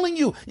just telling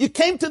you, you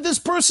came to this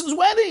person's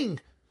wedding.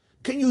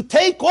 Can you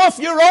take off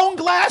your own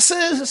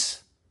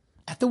glasses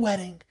at the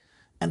wedding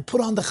and put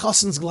on the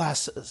chassan's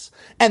glasses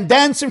and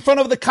dance in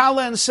front of the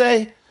Kala and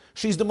say,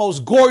 she's the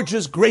most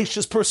gorgeous,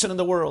 gracious person in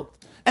the world.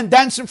 And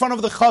dance in front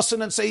of the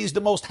chassan and say he's the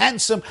most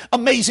handsome,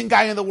 amazing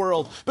guy in the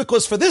world.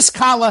 Because for this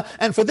Kala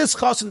and for this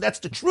chassan, that's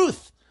the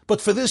truth. But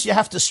for this, you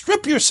have to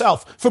strip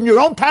yourself from your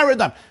own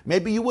paradigm.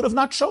 Maybe you would have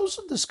not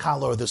chosen this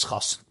Kala or this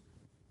chassan.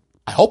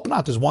 I hope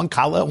not. There's one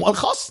Kala and one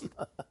chassan.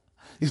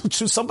 You would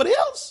choose somebody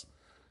else.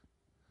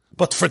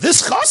 But for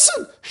this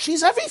chassan,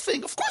 she's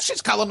everything. Of course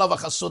she's Kala Nova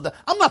Chasuda.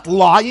 I'm not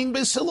lying,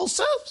 Beis Hillel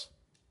says.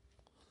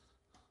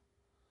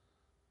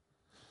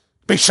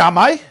 Beis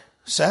Shammai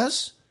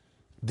says,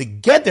 the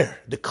geder,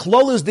 the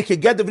klolas the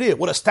kegeder,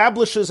 what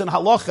establishes in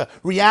halacha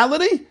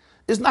reality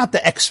is not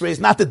the x-rays,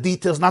 not the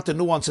details, not the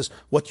nuances,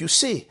 what you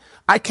see.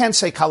 I can't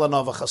say Kala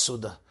Nova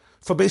Chasuda.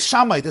 For Beis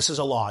Shammai, this is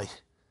a lie.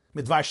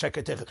 For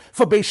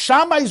Beis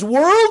Shammai's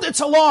world, it's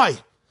a lie.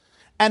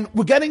 And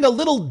we're getting a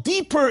little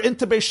deeper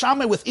into Beis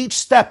Shammai with each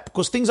step,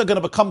 because things are going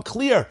to become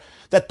clear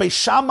that Beis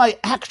Shammai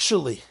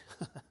actually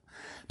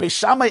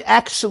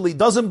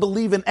doesn't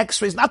believe in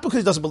x-rays, not because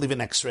he doesn't believe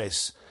in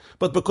x-rays,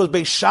 but because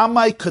Beis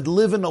Shammai could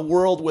live in a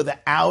world where the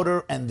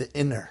outer and the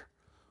inner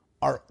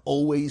are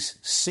always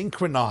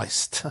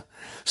synchronized.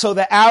 So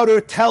the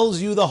outer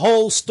tells you the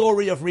whole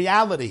story of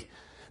reality.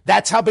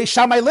 That's how Beis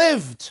Shammai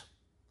lived.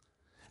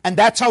 And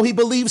that's how he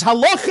believes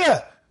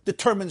halacha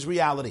determines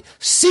reality.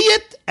 See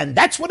it, and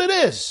that's what it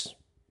is.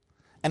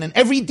 And in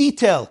every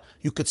detail,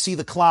 you could see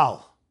the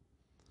klal.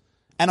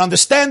 And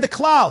understand the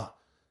klal.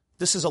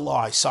 This is a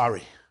lie,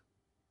 sorry.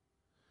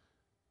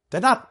 They're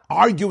not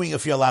arguing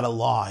if you're allowed to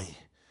lie.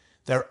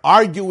 They're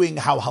arguing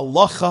how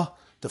halacha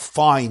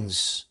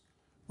defines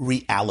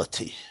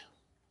reality.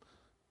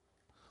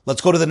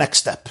 Let's go to the next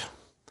step.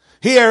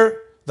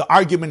 Here, the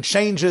argument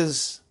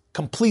changes,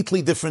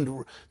 completely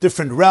different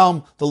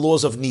realm, the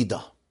laws of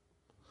Nida,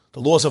 the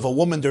laws of a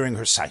woman during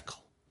her cycle.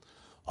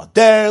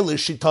 Der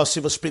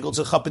lishitasi verspiegelt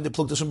sich ab in die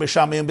Pluktes von Beis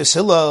Shammai und Beis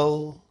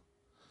Hillel.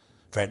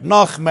 Wird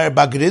noch mehr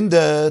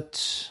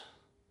begründet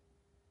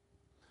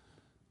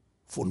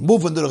von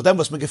Moven durch dem,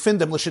 was man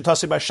gefunden,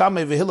 lishitasi Beis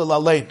Shammai und Hillel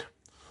allein.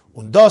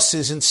 Und das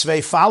ist in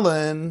zwei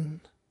Fallen,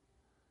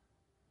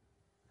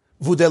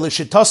 wo der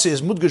Lishitasi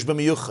ist mudgish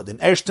b'miyuchad. In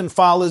ersten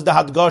Fall ist der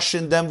Hadgash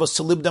in dem, was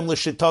zu lieb dem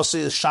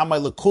Lishitasi ist Shammai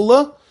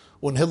lekula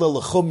und Hillel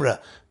lechumra.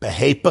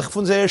 Behepach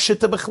von seiner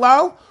Schitte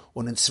bechlal.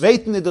 Und in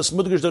zweiten ist das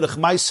mudgish durch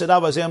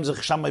Meisera, weil sie haben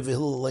sich Shammai und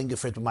Hillel allein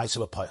geführt mit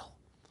Meisera Peil.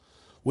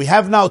 We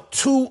have now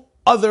two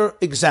other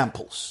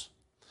examples.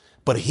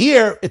 But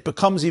here it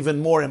becomes even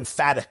more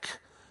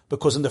emphatic.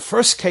 Because in the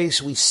first case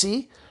we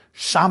see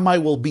Shammai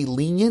will be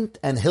lenient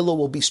and Hillel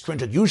will be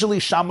stringent. Usually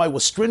Shammai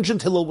was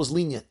stringent, Hillel was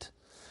lenient.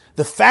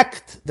 The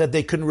fact that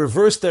they can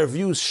reverse their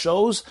views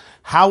shows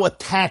how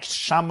attached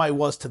Shammai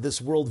was to this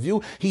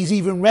worldview. He's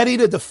even ready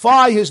to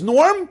defy his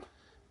norm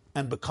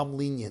and become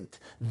lenient.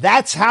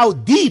 That's how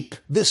deep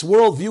this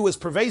worldview is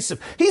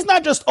pervasive. He's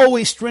not just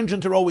always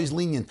stringent or always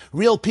lenient.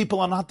 Real people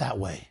are not that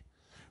way.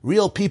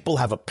 Real people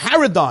have a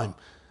paradigm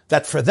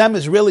that for them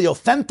is really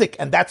authentic,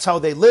 and that's how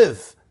they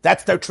live.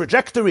 That's their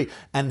trajectory.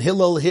 And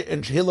Hillel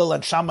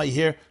and Shammai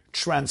here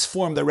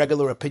transform their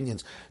regular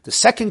opinions. The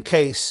second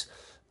case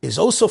is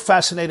also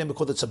fascinating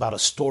because it's about a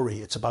story.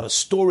 It's about a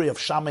story of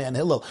Shammai and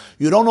Hillel.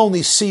 You don't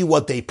only see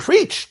what they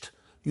preached,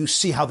 you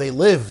see how they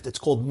lived. It's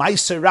called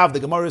Maaseh Rav.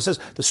 The Gemara says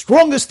the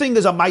strongest thing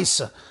is a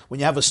Maaseh, when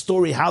you have a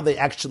story how they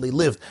actually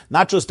lived.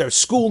 Not just their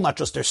school, not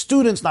just their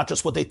students, not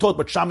just what they taught,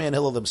 but Shammai and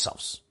Hillel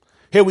themselves.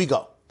 Here we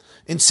go.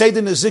 In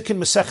Seder Nezikin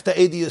Masechta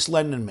Ediyas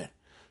Lenin Mir.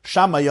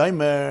 Shammai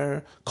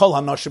Yomer, Kol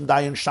HaNoshim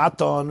Dayan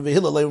Shaton,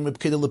 V'Hillel Leim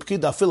Mipkida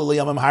Lipkida, Afilu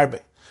Leyamim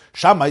Harbe.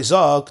 Shammai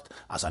sagt,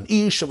 als an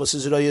Ish, was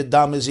ist reue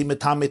Dame, sie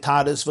mit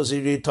Hamitaris, was sie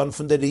reton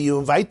von der Ehe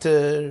und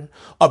weiter,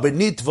 aber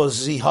nicht,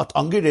 was sie hat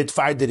angerührt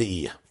vor der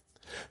Ehe.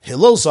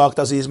 Hillel sagt,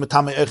 dass sie ist mit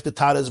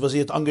Hamitaris, was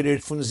sie hat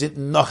angerührt von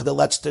Sitten nach der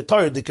letzte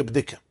Teuer, dicke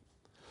Bedicke.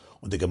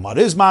 Und die Gemara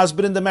ist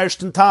maßbar in dem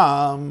ersten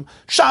Tam,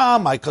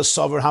 Shammai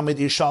kassover hamid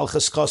Yishal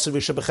cheskosse, wie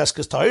she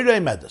becheskes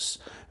Teure medes.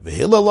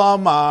 V'Hillel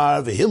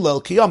amar,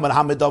 V'Hillel ki amar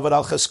hamid over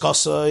al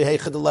cheskosse,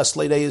 heiche de les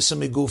leireis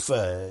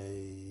migufe.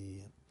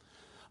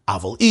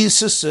 Aval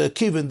Isis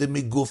kiven de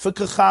migufe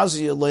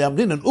kachazia lo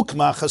yamrinen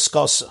ukma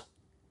cheskosse.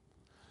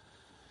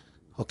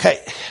 Okay.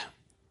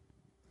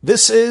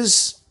 This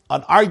is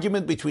an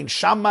argument between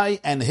Shammai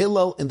and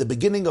Hillel in the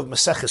beginning of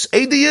Maseches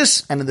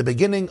Ediyas and in the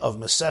beginning of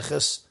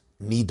Maseches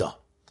Nida.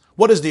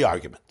 What is the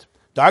argument?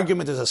 The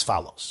argument is as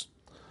follows.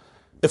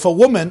 If a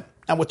woman,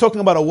 and we're talking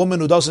about a woman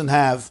who doesn't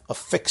have a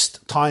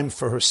fixed time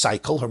for her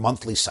cycle, her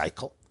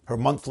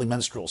monthly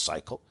menstrual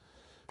cycle,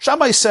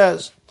 Shammai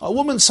says, a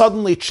woman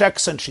suddenly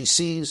checks and she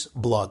sees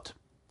blood.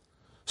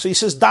 So he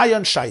says,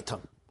 Dayan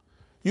Shaitan.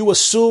 You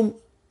assume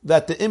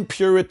that the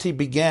impurity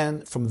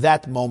began from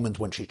that moment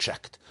when she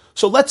checked.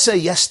 So let's say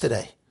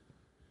yesterday,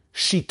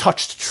 she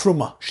touched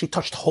truma, she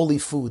touched holy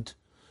food,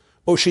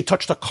 or she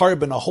touched a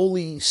carbon, a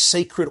holy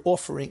sacred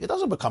offering. It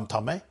doesn't become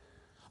tameh.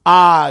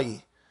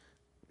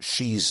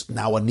 She's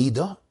now a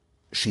nida,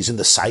 she's in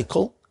the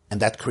cycle, and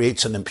that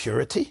creates an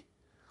impurity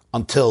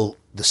until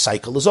the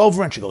cycle is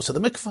over and she goes to the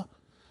mikveh.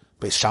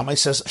 But Shammai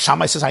says,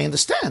 I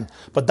understand.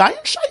 But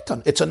Dayan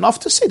Shaitan, it's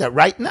enough to say that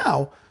right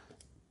now,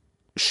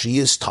 she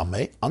is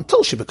tameh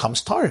until she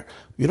becomes tar.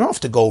 You don't have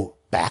to go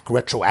back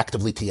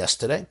retroactively to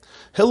yesterday.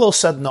 Hillel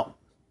said no.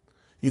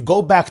 You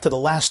go back to the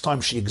last time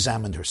she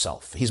examined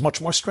herself. He's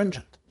much more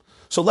stringent.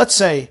 So let's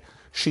say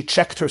she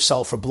checked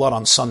herself for blood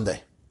on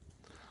Sunday.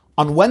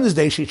 On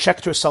Wednesday, she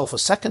checked herself a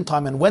second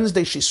time, and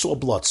Wednesday she saw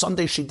blood.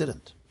 Sunday she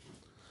didn't.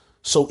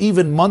 So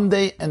even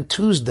Monday and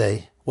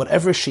Tuesday,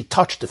 whatever she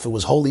touched, if it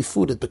was holy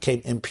food, it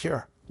became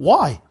impure.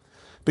 Why?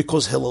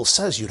 Because Hillel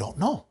says you don't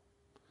know.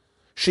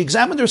 She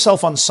examined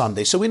herself on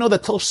Sunday, so we know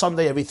that till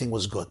Sunday everything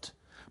was good.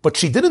 But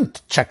she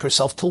didn't check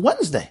herself till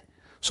Wednesday.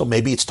 So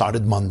maybe it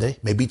started Monday,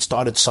 maybe it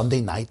started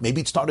Sunday night,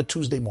 maybe it started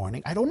Tuesday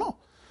morning, I don't know.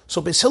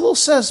 So Beis Hillel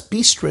says,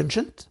 be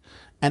stringent,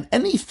 and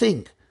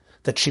anything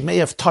that she may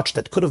have touched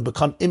that could have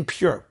become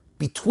impure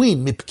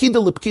between mipkida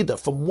lipkida,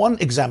 from one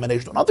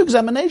examination to another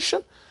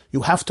examination,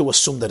 you have to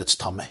assume that it's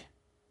tameh.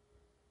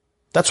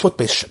 That's what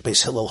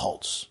Beis Hillel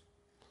holds.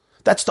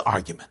 That's the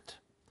argument.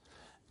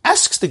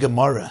 Asks the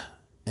Gemara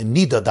in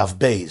Nida Dav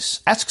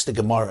Beis,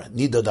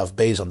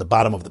 on the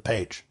bottom of the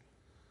page,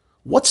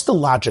 what's the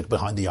logic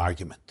behind the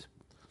argument?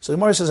 So the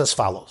Gemara says as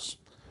follows.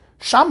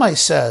 Shammai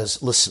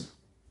says, listen,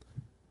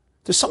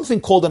 there's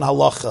something called in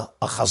halacha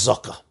a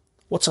chazaka.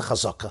 What's a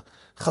chazaka?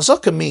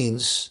 Chazaka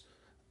means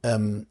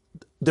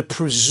the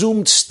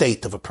presumed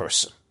state of a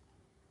person.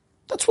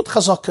 That's what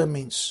chazaka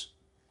means.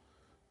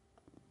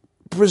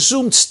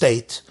 Presumed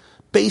state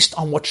based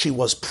on what she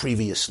was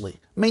previously.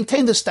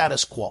 Maintain the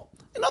status quo.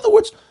 In other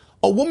words,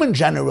 a woman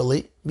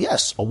generally,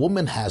 yes, a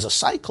woman has a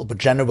cycle, but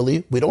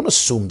generally we don't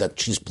assume that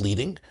she's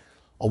bleeding.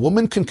 A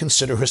woman can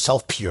consider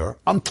herself pure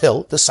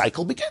until the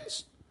cycle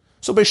begins.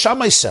 So Beis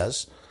Shammai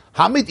says,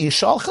 Hamid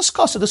Isha al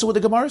Chaskasa, this is what the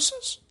Gemara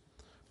says.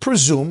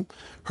 Presume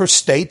her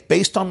state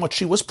based on what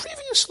she was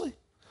previously.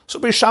 So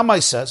Beis Shammai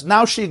says,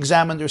 now she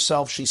examined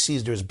herself, she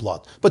sees there's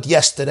blood. But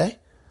yesterday,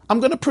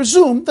 I'm going to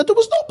presume that there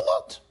was no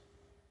blood.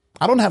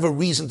 I don't have a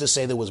reason to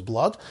say there was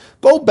blood.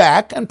 Go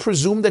back and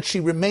presume that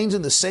she remains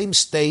in the same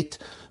state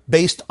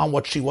based on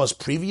what she was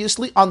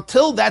previously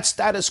until that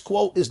status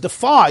quo is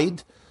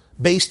defied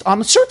based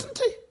on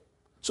certainty.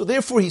 So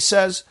therefore he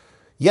says,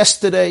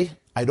 yesterday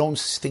I don't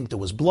think there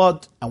was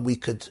blood and we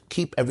could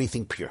keep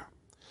everything pure.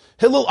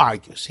 Hillel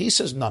argues. He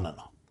says, no.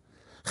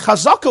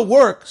 Chazaka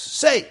works.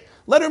 Say,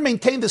 let her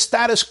maintain the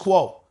status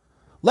quo.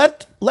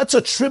 Let's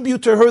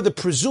attribute to her the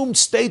presumed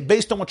state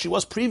based on what she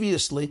was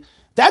previously.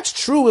 That's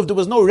true if there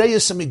was no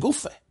reyes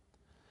migufe.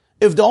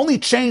 If the only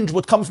change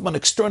would come from an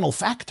external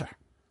factor.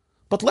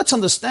 But let's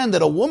understand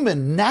that a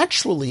woman,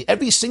 naturally,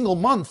 every single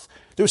month,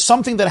 there's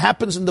something that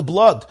happens in the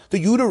blood. The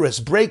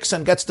uterus breaks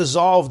and gets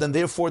dissolved, and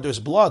therefore there's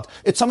blood.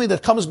 It's something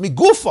that comes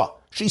migufa.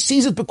 She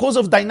sees it because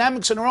of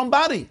dynamics in her own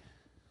body.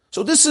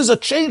 So this is a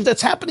change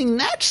that's happening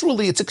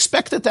naturally. It's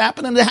expected to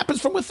happen, and it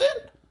happens from within.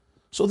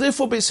 So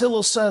therefore, Beis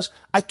Hillel says,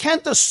 I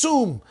can't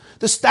assume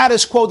the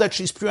status quo that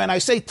she's pure. And I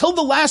say, till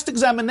the last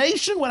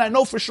examination, when I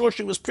know for sure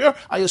she was pure,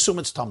 I assume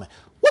it's Tameh.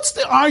 What's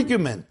the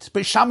argument?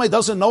 Beis Shammai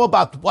doesn't know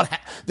about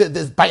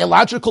the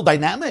biological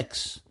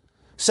dynamics.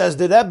 Says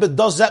the Rebbe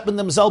does that in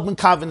themselben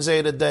kaven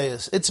zayre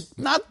deis. It's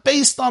not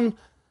based on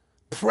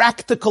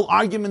practical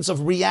arguments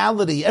of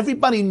reality.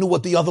 Everybody knew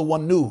what the other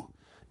one knew.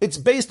 It's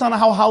based on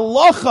how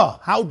halacha,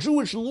 how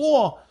Jewish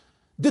law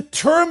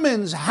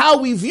determines how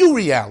we view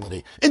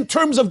reality in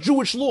terms of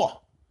Jewish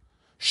law.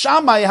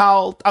 Shammai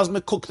halt, as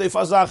me guckt auf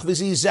a Sach, wie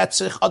sie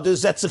setzich oder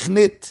setzich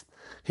nit.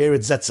 Here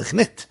it's setzich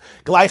nit.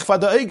 Gleich vor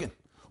der Augen.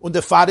 Und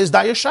der Vater ist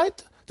da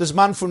gescheit. Das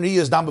Mann von Rie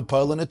ist dann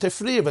bepeulen in der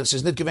Frie, wenn es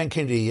ist nicht gewinnt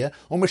kein Rie,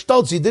 und man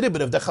stellt sie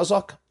dirüber auf der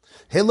Chazak.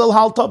 Hillel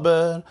halt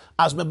aber,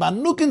 als man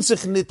manuken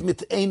sich nicht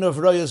mit ein auf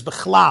Reues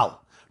bechlal,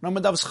 nur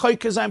man darf es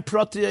scheuke sein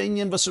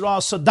Protein, was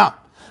raus Saddam.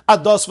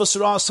 Das, was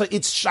raus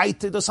ist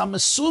scheite, das am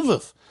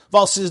Mesuvev,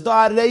 weil es ist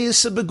da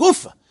Reise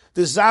beguffe.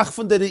 Die Sache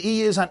von der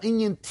Rie ist an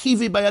Indien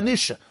Tivi bei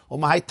Anisha, und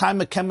man hat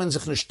Time kämen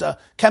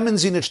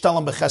sie nicht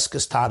stellen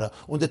becheskes Tare,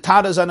 und die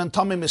Tare sind ein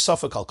Tommy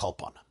Misofakal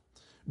Kalpana.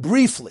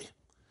 Briefly,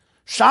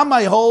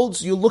 Shammai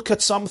holds you look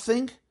at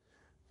something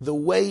the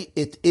way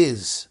it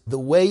is, the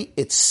way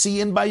it's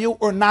seen by you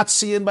or not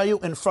seen by you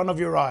in front of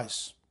your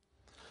eyes.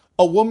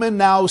 A woman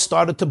now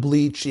started to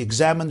bleed. She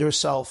examined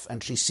herself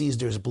and she sees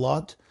there's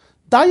blood.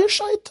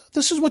 Dayashait,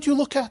 this is what you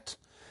look at.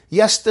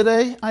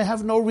 Yesterday, I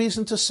have no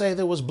reason to say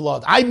there was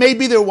blood.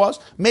 Maybe there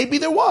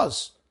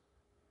was.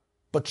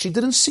 But she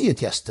didn't see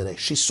it yesterday.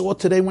 She saw it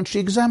today when she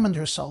examined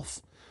herself.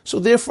 So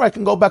therefore, I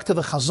can go back to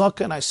the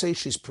Chazaka and I say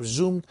she's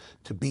presumed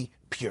to be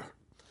pure.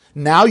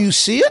 Now you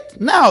see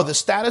it. Now the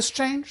status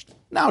changed.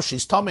 Now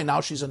she's tummy.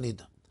 Now she's a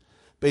nida.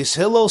 Beis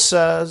Hillel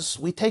says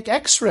we take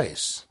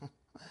X-rays.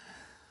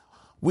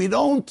 We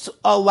don't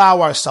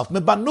allow ourselves,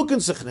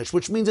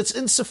 which means it's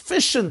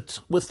insufficient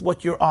with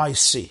what your eyes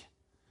see.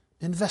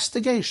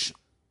 Investigation,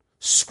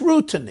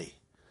 scrutiny,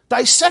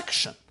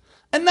 dissection,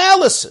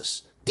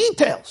 analysis,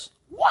 details.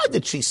 Why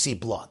did she see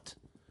blood?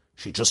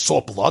 She just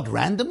saw blood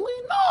randomly?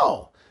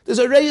 No. There's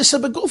a reyes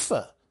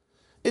begufa.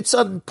 It's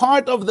a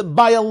part of the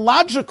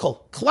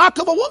biological clock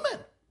of a woman.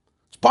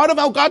 It's part of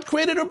how God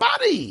created her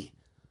body.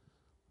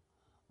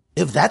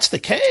 If that's the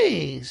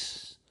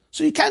case,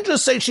 so you can't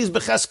just say she's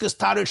becheskes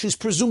tarer, she's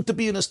presumed to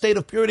be in a state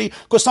of purity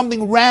because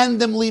something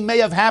randomly may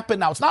have happened.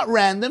 Now, it's not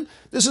random.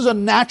 This is a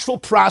natural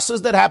process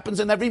that happens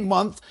in every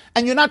month,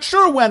 and you're not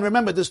sure when.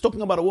 Remember, this is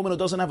talking about a woman who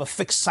doesn't have a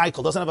fixed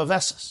cycle, doesn't have a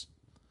vessus.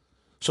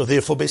 So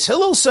therefore, Beis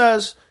Hillel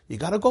says, you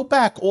got to go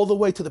back all the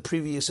way to the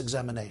previous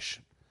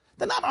examination.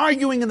 They're not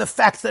arguing in the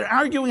facts. They're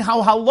arguing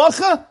how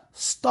halacha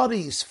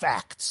studies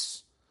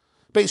facts.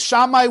 Beis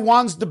Shammai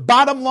wants the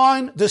bottom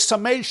line, the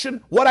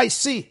summation, what I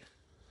see.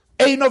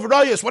 Ein of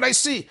Royas, what I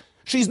see.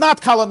 She's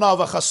not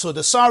Kalanova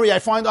Chasuda. Sorry, I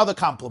find other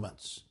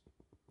compliments.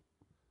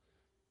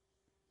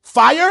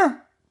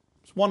 Fire?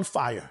 It's one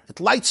fire. It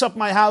lights up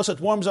my house,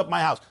 it warms up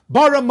my house.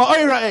 Bara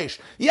Ma'ira Eish.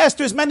 Yes,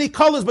 there's many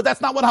colors, but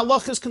that's not what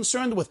halacha is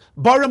concerned with.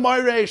 Bara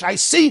Ma'ira Eish. I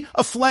see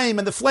a flame,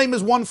 and the flame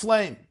is one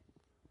flame.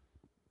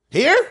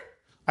 Here?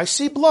 I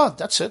see blood.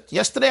 That's it.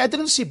 Yesterday I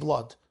didn't see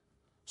blood.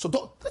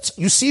 So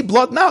you see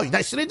blood now.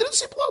 Yesterday I didn't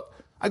see blood.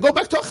 I go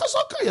back to a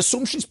chazaka. I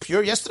assume she's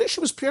pure. Yesterday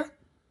she was pure.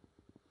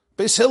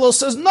 Beis Hillel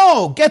says,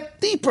 no, get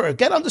deeper.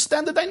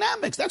 Understand the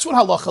dynamics. That's what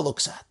halacha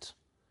looks at.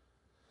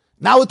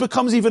 Now it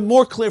becomes even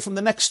more clear from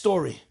the next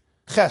story.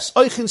 Ches,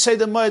 Euchin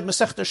Seder Moed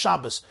Mesechta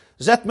Shabbos.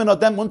 Zet men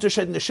odem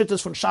Unterschied in the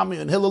Shittas von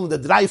Shammai und Hillel und the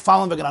drei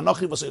Fallen wegen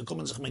Anochi, was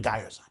gekommen sich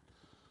Megayer sein.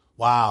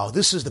 Wow,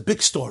 this is the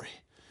big story.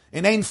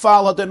 In ein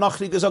Fall hat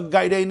Nochri gesagt,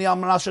 Geireni al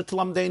Menashe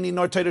Tlamdeni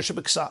nor Teire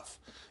Shebeksav.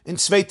 In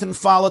zweiten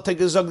Fall hat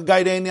gesagt,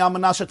 Geireni al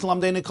Menashe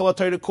Tlamdeni kol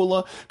Teire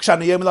Kula,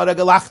 Kshani Yemel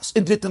Regelach.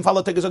 In dritten Fall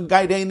hat gesagt,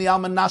 Geireni al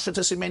Menashe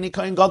Tesimeni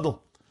Koin Gadol.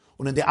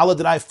 Und in die alle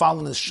drei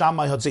Fallen ist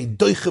Shammai hat sie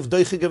Deuche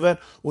gewährt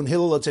und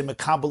Hillel hat sie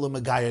Mekabel und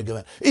Megayer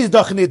gewährt. Ist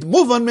doch nicht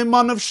Muvan mit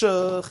Mann of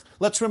Shech.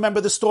 Let's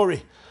remember the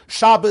story.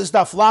 Shabbos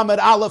Daf Lamed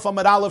Aleph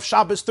Amid Aleph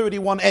Shabbos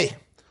 31a.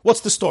 What's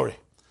the story?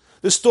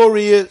 The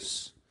story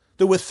is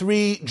there were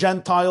 3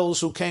 Gentiles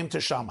who came to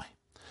Shammai.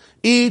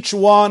 Each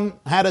one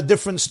had a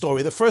different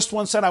story. The first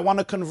one said, I want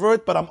to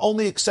convert, but I'm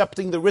only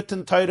accepting the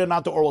written Torah,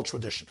 not the oral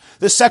tradition.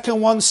 The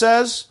second one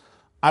says,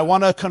 I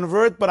want to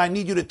convert, but I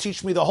need you to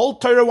teach me the whole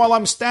Torah while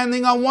I'm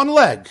standing on one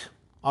leg,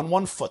 on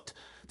one foot.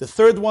 The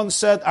third one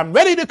said, I'm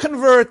ready to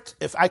convert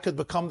if I could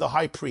become the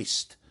high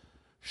priest.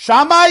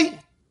 Shammai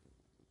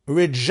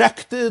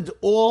rejected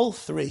all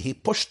 3. He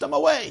pushed them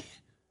away.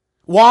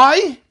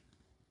 Why?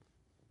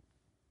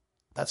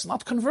 That's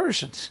not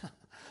conversion.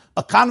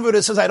 A convert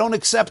who says, I don't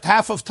accept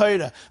half of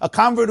Torah. A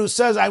convert who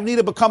says, I need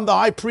to become the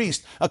high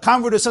priest. A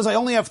convert who says, I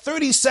only have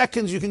 30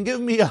 seconds. You can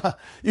give me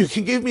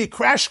a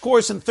crash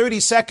course in 30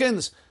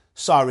 seconds.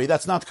 Sorry,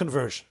 that's not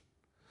conversion.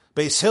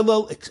 Beis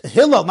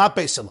Hillel, not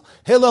Beis Hillel.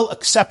 Hillel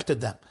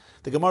accepted them.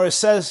 The Gemara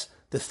says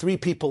the 3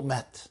 people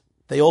met.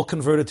 They all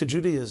converted to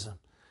Judaism.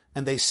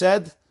 And they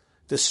said,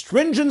 the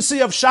stringency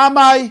of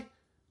Shammai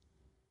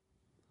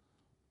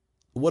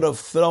would have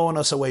thrown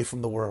us away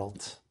from the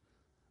world.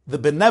 The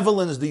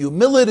benevolence, the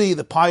humility,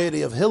 the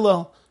piety of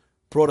Hillel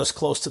brought us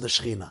close to the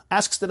Shechina.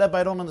 Asks the Rebbe,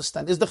 I don't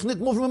understand. Is the Chnit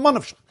more from a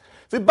Manavshach?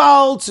 Wie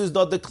bald ist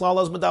dort der Klall,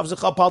 als man darf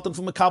sich abhalten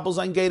von Mekabel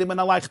sein Gerim in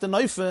a leichte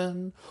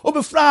Neufen. Und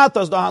befragt,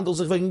 als da handelt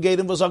sich wegen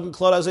Gerim, was sagen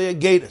klar, als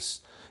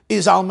Geris.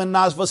 Is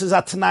Almenas, was ist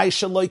a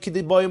Tnaische Leuke,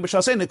 die Boi und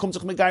Beschassene, kommt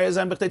sich mit Geier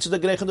sein, bechtet zu der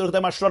Griechen durch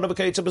dem Aschrode,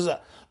 bekeit zu besäen.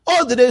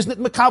 Oder ist nicht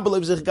Mekabel,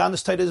 ob sich gar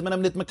nicht teilt, ist man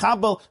ihm nicht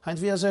Mekabel. Heint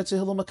wie sagt sich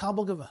Hillel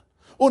Mekabel gewinnt.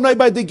 Und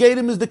bei der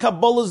Gerim ist der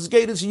Kabbalah's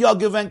Geris ja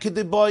gewinnt,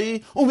 die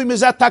Boi. Und wie mir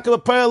sagt, Taka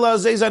Perla,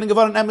 sie seien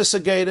geworden, Emesse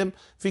Gerim.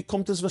 Wie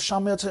kommt es, was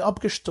Shammai hat sich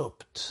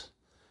abgestoppt?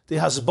 Die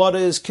Hasbara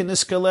ist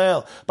Kinis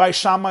Kalel. Bei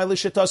Shammai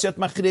Lishitas hat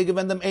Machriege,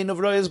 wenn dem ein of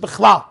Roi ist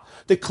Bechla.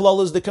 Die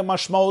Klall ist die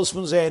Kamashmaus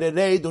von Seher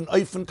Reid und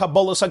Eufen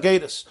Kabbalah's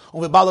Ageris.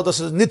 Und wie bald das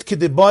ist nicht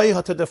Kidiboi,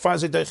 hat der Fall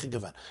sich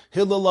durchgewandt.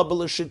 Hillel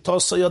aber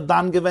Lishitas hat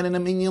dann gewannt in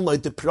einem Indien,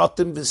 Leute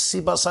praten, wie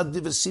Sibois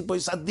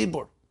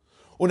Adibur.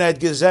 Und hat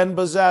gesehen,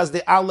 dass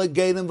die alle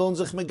Gehen wollen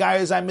sich mit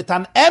Geier sein mit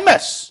an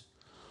Emes.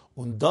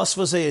 Und das,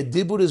 was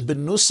Adibur ist,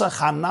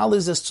 Benussach Hanal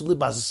ist es zu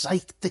lieber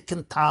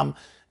seiktigen Tam,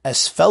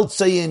 es fällt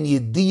sich in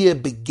Yediyah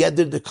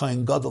begeder the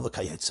Kohen Gadol the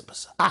Kayetze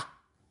B'Zeh.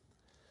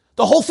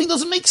 The whole thing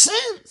doesn't make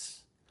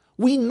sense.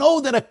 We know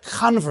that a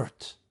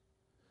convert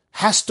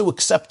has to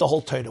accept the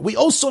whole Torah. We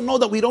also know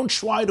that we don't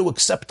try to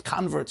accept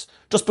converts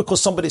just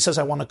because somebody says,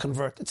 I want to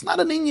convert. It's not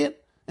an inyan.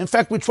 In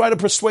fact, we try to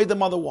persuade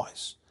them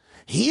otherwise.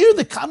 Here,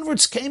 the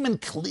converts came and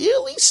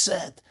clearly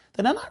said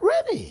that they're not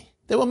ready.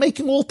 They were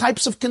making all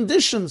types of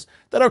conditions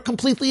that are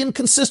completely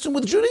inconsistent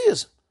with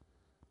Judaism.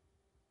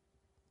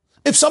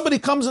 If somebody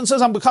comes and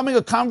says, I'm becoming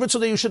a convert so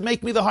that you should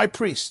make me the high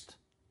priest,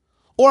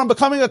 or I'm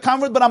becoming a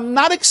convert but I'm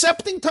not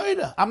accepting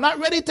Torah, I'm not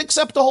ready to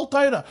accept the whole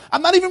Torah,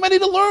 I'm not even ready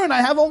to learn,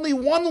 I have only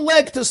one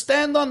leg to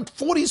stand on,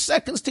 40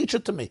 seconds, teach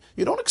it to me.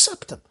 You don't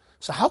accept them.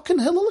 So how can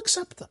Hillel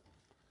accept them?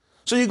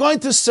 So you're going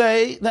to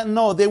say that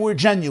no, they were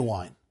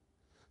genuine.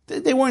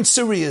 They weren't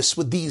serious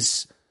with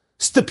these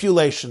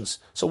stipulations.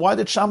 So why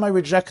did Shammai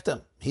reject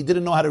them? He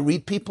didn't know how to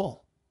read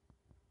people.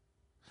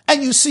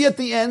 And you see at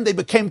the end, they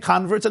became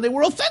converts and they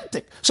were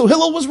authentic. So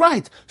Hillel was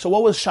right. So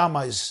what was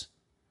Shammai's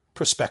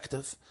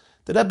perspective?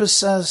 The Rebbe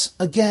says,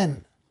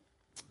 again,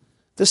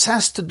 this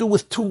has to do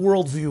with two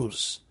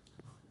worldviews.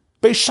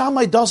 Beis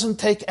Shammai doesn't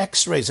take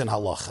X-rays in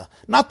halacha.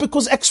 Not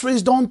because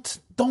X-rays don't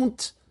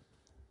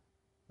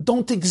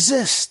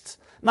exist.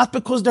 Not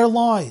because they're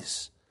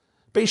lies.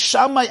 Beis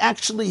Shammai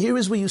actually, here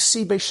is where you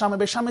see Beis Shammai.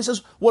 Beis Shammai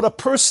says, what a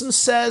person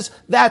says,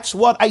 that's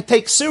what I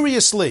take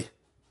seriously.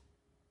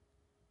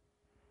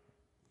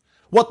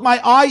 What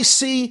my eyes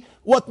see,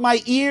 what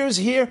my ears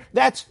hear,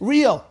 that's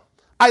real.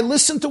 I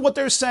listen to what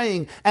they're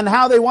saying and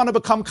how they want to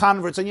become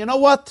converts. And you know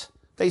what?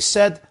 They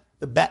said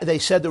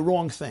the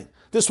wrong thing.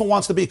 This one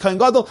wants to be Kohen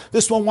Gadol.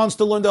 This one wants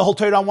to learn the whole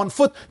Torah on one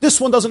foot. This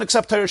one doesn't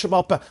accept Torah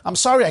Shebaal Peh. I'm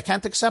sorry, I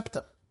can't accept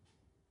them.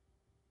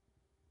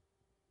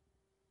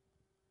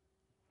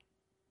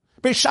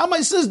 Beis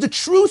Shammai says the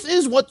truth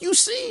is what you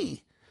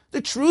see.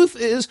 The truth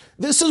is,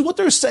 this is what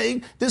they're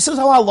saying. This is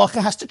how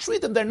halacha has to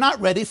treat them. They're not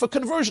ready for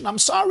conversion. I'm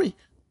sorry.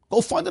 Go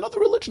find another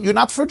religion. You're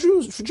not for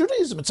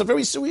Judaism. It's a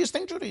very serious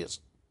thing,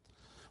 Judaism.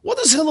 What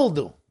does Hillel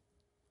do?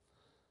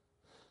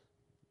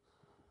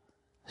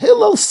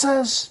 Hillel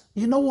says,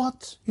 you know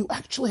what? You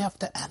actually have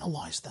to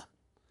analyze them.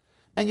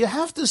 And you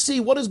have to see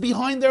what is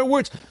behind their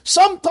words.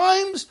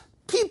 Sometimes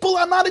people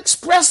are not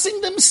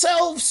expressing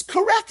themselves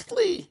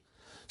correctly.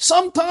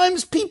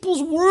 Sometimes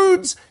people's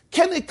words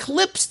can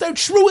eclipse their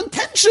true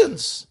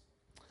intentions.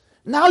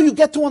 Now you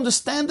get to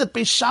understand that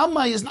Beis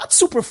Shammai is not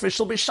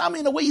superficial. Beis Shammai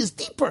in a way is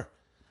deeper.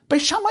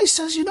 Beis Shammai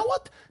says, you know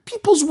what?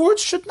 People's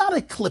words should not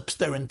eclipse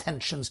their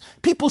intentions.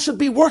 People should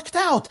be worked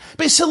out.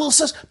 Beis Hillel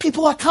says,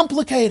 people are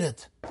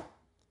complicated.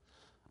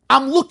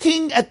 I'm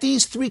looking at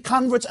these three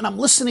converts and I'm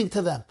listening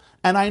to them.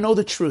 And I know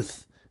the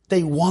truth.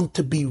 They want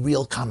to be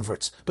real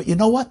converts. But you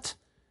know what?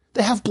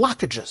 They have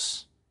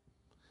blockages.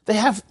 They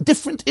have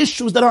different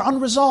issues that are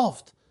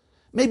unresolved.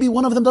 Maybe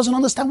one of them doesn't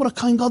understand what a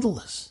Kohen Gadol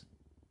is.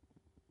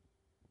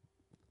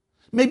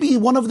 Maybe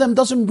one of them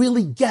doesn't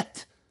really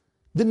get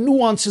the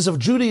nuances of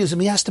Judaism.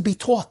 He has to be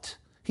taught.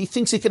 He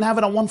thinks he can have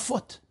it on one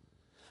foot.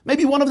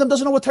 Maybe one of them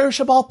doesn't know what Torah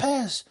Shebaal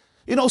Peh is.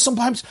 You know,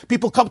 sometimes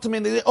people come to me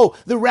and they say, oh,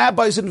 the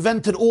rabbis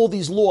invented all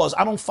these laws.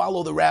 I don't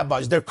follow the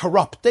rabbis. They're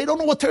corrupt. They don't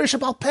know what Torah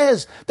Shebaal Peh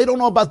is. They don't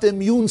know about the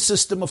immune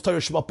system of Torah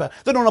Shebaal Peh.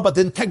 They don't know about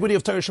the integrity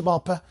of Torah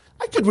Shebaal Peh.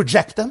 I could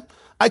reject them.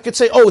 I could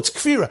say, oh, it's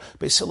kfira.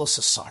 Beis Hillel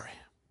says, sorry.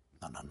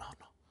 No.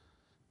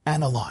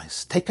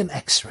 Analyze. Take an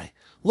x-ray.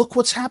 Look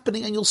what's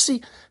happening and you'll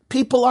see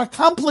people are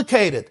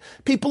complicated.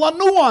 People are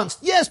nuanced.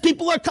 Yes,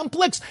 people are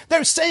complex.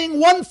 They're saying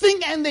one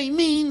thing and they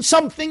mean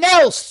something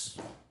else.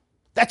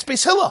 That's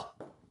Beis Hillel.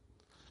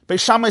 Beis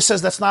Shammai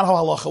says that's not how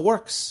halacha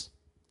works.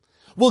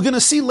 We're going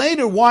to see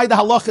later why the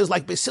halacha is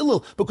like Beis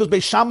Hillel, because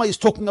Beis Shammai is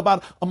talking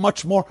about a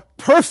much more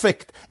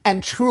perfect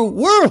and true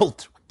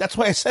world. That's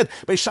why I said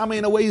Beis Shammai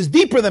in a way is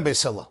deeper than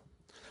Beis Hillel.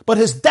 But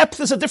his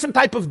depth is a different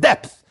type of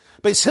depth.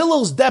 Beis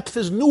Hillel's depth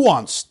is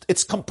nuanced.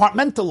 It's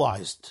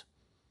compartmentalized.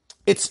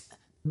 It's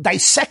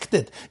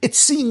dissected. It's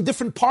seeing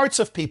different parts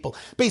of people.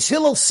 Beis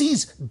Hillel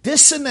sees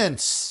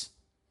dissonance.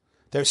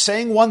 They're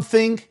saying one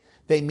thing,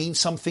 they mean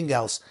something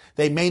else.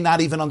 They may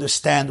not even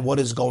understand what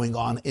is going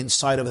on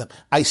inside of them.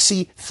 I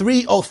see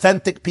 3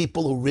 authentic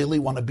people who really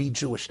want to be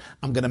Jewish.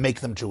 I'm going to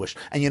make them Jewish.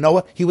 And you know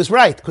what? He was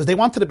right, because they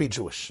wanted to be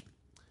Jewish.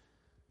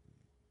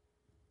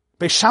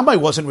 Beis Shammai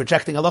wasn't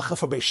rejecting halacha.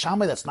 For Beis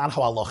Shammai, that's not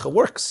how halacha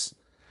works.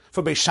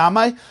 For Beis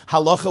Shammai,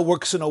 halacha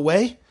works in a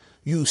way,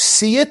 you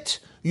see it,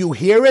 you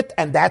hear it,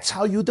 and that's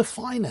how you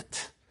define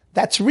it.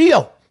 That's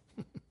real.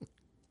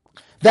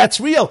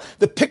 That's real.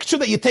 The picture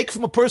that you take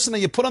from a person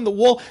and you put on the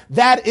wall,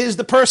 that is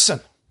the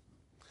person.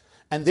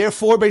 And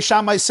therefore, Beis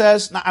Shammai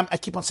says, now I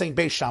keep on saying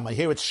Beis Shammai.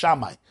 Here it's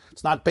Shammai.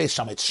 It's not Beis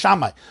Shammai, it's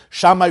Shammai.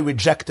 Shammai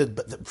rejected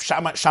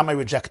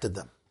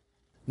them.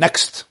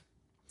 Next.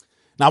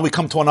 Now we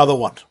come to another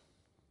one.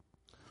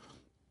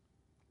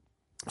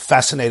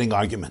 Fascinating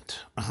argument.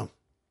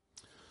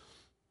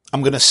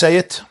 I'm going to say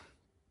it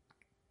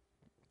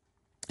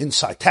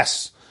inside.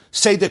 Tess.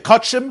 Seder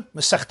Kachim,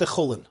 Masechta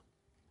Chulin.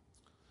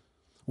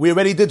 We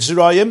already did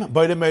Zerayim,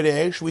 Bayram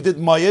Mereish. We did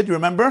Mayid,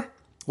 remember?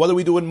 What do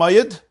we do in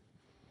Mayid?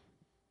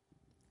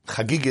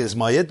 Chagiga is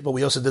Mayid, but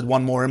we also did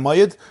one more in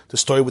Mayid, the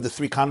story with the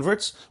 3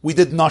 converts. We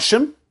did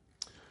Nashim,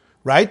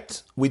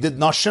 right? We did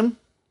Nashim.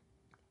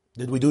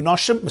 Did we do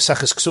Nashim?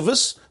 Maseches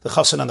Ksuvas, the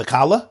Chassan and the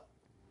Kala.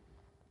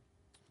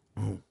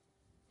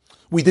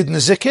 We did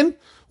Nezikin.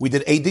 We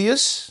did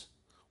Adius,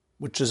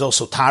 which is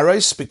also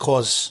Tarais,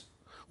 because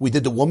we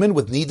did the woman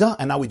with Nida,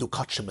 and now we do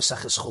Kachim,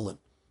 Maseches Chulin.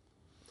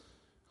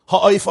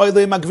 Ha'oif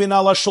oilei magvina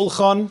ala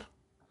shulchan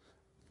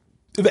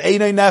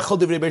ve'einei nechel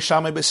divrei Beis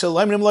Shammai Beis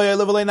Hillel emrim lo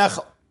yolev elei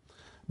nechel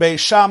Beis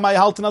Shammai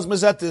halten as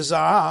mezet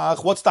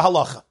izach. What's the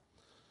halacha?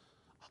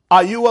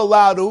 Are you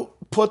allowed to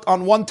put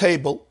on one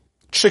table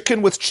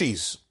chicken with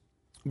cheese?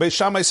 Beis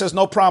Shammai says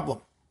no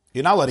problem.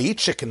 You're not allowed to eat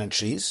chicken and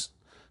cheese.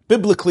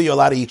 Biblically, you're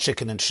allowed to eat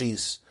chicken and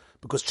cheese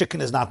because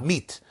chicken is not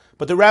meat.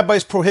 But the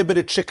rabbis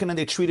prohibited chicken and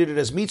they treated it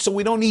as meat, so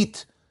we don't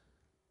eat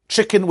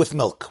chicken with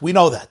milk. We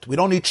know that. We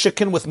don't eat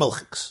chicken with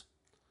milchiks.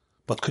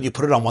 But could you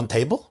put it on one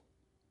table?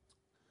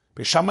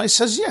 Beis Shammai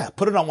says, yeah,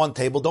 put it on one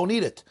table, don't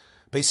eat it.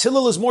 Beis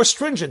Hillel is more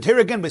stringent. Here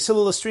again, Beis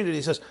Hillel is stringent.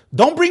 He says,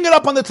 don't bring it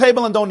up on the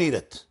table and don't eat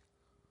it.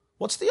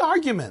 What's the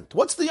argument?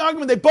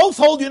 They both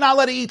hold you're not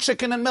allowed to eat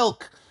chicken and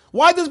milk.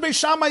 Why does Beis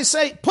Shammai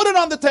say, put it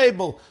on the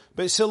table?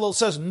 Beis Hillel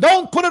says,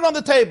 don't put it on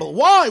the table.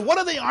 Why? What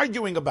are they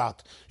arguing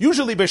about?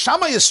 Usually Beis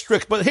Shammai is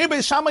strict, but here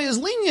Beis Shammai is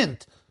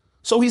lenient.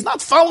 So he's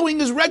not following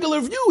his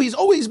regular view. He's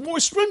always more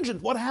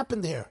stringent. What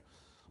happened here?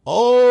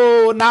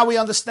 Oh, now we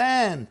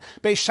understand.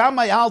 Beis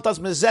Shammai halt as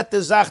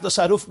mezette Zach das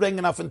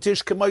Rufbringen auf den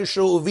Tisch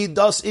kemoishu wie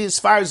das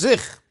ist für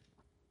sich.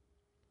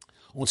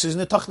 Und es ist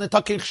nicht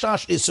takich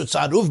shash ist zu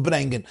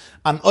Rufbringen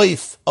an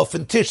Euf auf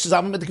den Tisch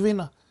zusammen mit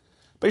Gewinner.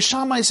 Beis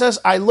Shammai says,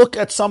 I look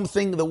at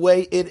something the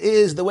way it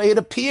is, the way it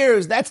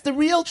appears. That's the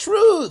real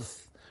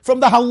truth from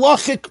the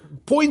halachic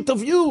point of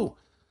view.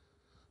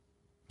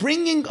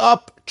 Bringing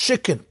up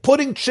chicken,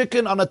 putting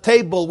chicken on a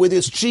table with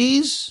his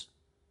cheese,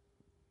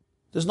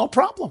 there's no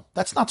problem.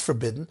 That's not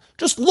forbidden.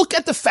 Just look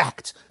at the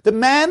fact. The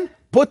man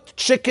put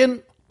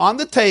chicken on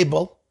the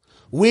table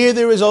where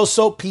there is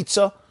also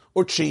pizza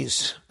or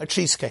cheese, a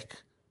cheesecake.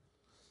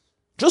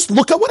 Just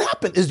look at what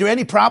happened. Is there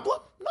any problem?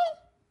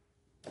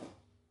 No.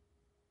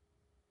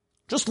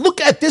 Just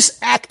look at this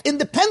act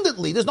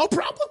independently. There's no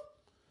problem.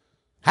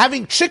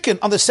 Having chicken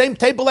on the same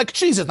table like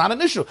cheese is not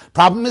an issue.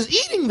 Problem is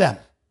eating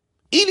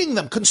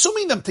them,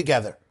 consuming them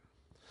together.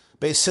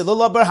 Beis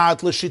Hillel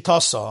berhat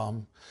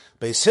l'shitasam.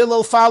 Beis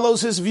Hillel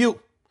follows his view.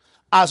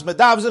 As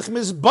medav sich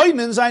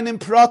misboinen seinem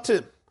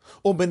Pratim.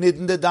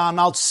 Beniden de dan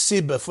als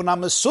Sibbe von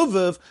am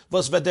Mesuvev,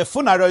 was wird der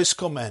von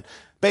herauskommen.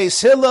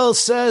 Beis Hillel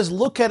says,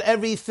 look at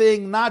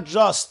everything not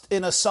just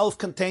in a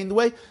self-contained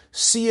way,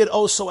 see it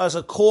also as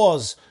a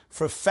cause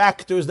for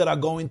factors that are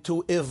going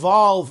to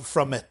evolve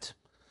from it.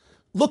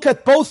 Look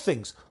at both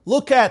things.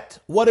 Look at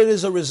what it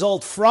is a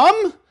result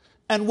from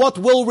and what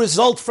will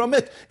result from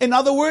it. In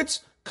other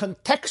words,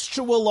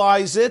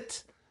 contextualize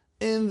it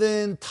in the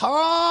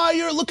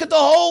entire, look at the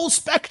whole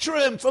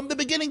spectrum from the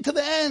beginning to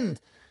the end.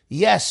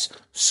 Yes,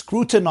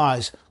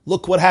 scrutinize.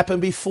 Look what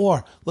happened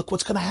before. Look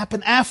what's going to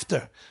happen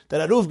after.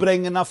 That Aruf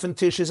bringen auf den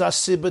Tisch is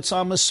asibet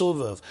am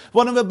Mesuvev.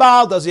 One of the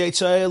Baal does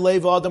Yitzhak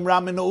Lev Adam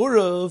Ramin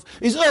Uruv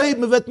is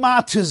eben wird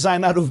Matis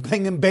sein Aruf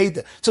bringen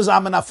beide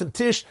zusammen auf den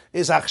Tisch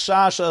is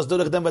achshash as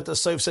durch dem wird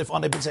das Seif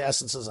on eben zu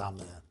essen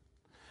zusammen.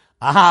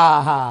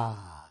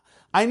 Aha.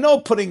 I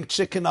know putting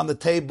chicken on the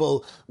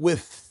table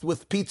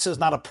with pizza is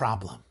not a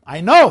problem.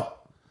 I know.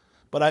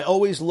 But I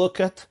always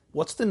look at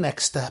what's the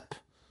next step?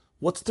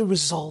 What's the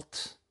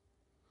result?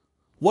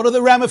 What are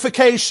the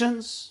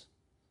ramifications?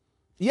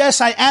 Yes,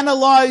 I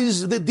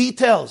analyze the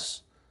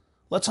details.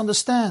 Let's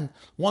understand.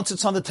 Once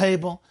it's on the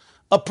table,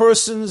 a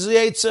person's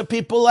yetzer,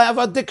 people have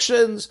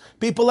addictions,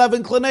 people have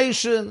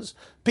inclinations,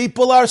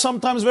 people are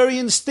sometimes very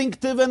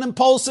instinctive and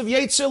impulsive.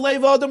 Yetzer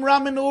leiv adam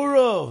ramin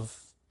urov.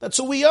 That's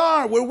who we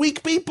are. We're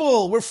weak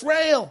people. We're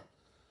frail.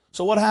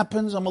 So what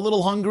happens? I'm a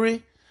little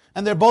hungry.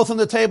 and they're both on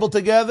the table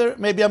together.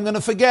 Maybe I'm going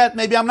to forget,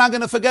 maybe I'm not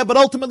going to forget, but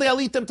ultimately I'll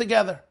eat them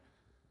together.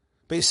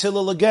 Beis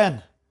Hillel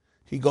again.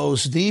 He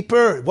goes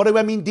deeper. What do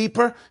I mean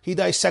deeper? He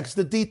dissects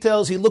the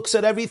details. He looks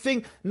at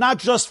everything, not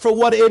just for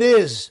what it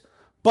is,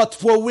 but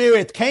for where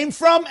it came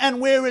from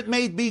and where it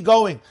may be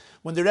going.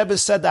 When the Rebbe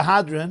said the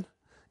Hadran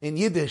in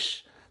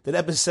Yiddish, the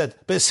Rebbe said,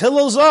 Beis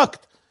Hillel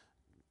sagt.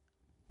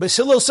 Beis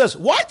Hillel says,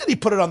 why did he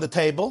put it on the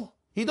table?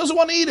 He doesn't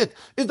want to eat it.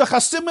 Is the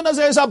Chasimin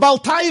as a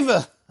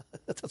Baltaiva?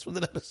 That's what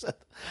the Rebbe said.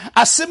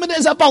 A Simin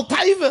is a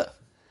Baltaiva.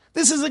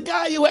 This is a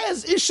guy who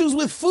has issues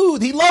with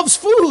food. He loves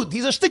food.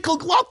 He's a shtickle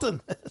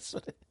glutton.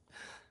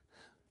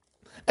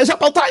 As a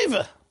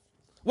Baltaiva.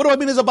 What do I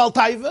mean as a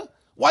Baltaiva?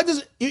 Why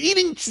does you're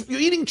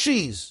eating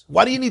cheese?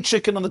 Why do you need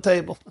chicken on the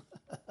table?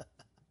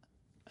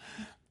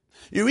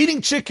 You're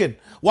eating chicken.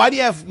 Why do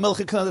you have milk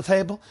on the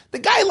table? The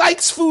guy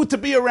likes food to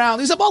be around.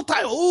 He's a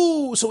Baltaiva.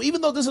 Ooh, so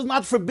even though this is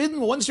not forbidden,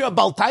 once you're a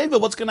Baltaiva,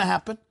 what's going to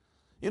happen?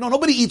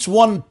 Nobody eats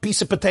one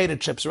piece of potato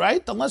chips,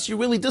 right? Unless you're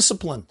really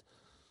disciplined.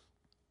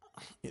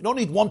 You don't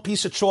eat one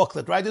piece of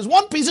chocolate, right? There's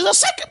one piece, there's a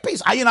second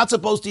piece. You're not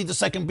supposed to eat the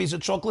second piece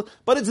of chocolate,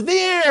 but it's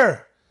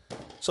there.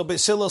 So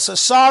Beis Hillel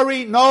says,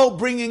 sorry, no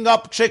bringing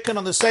up chicken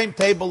on the same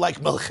table like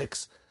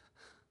milchiks.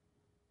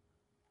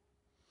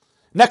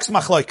 Next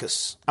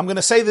machloikus. I'm going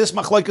to say this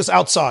machloikus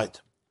outside.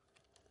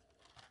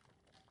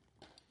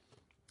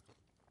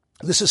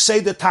 This is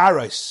Seder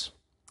Tarais,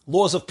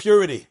 laws of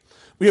purity.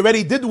 We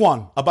already did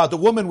one about the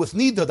woman with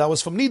Nida, that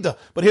was from Nida,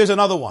 but here's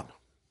another one.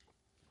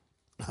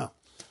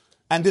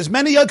 And there's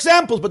many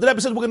examples, but the Rebbe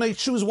said we're going to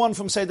choose one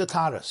from Seder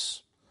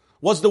Tarais.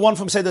 What's the one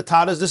from Seder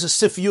Tarais? This is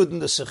Sif Yud in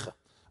the Sikha.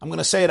 I'm going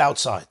to say it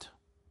outside.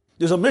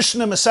 There's a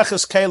Mishnah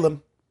Meseches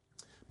Kelim,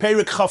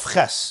 Perik Chav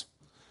Ches,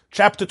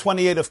 chapter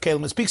 28 of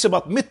Kelim. It speaks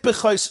about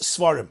Mitbechos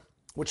Svarim,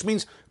 which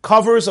means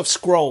covers of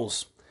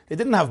scrolls. They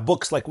didn't have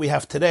books like we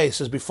have today. It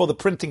says before the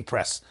printing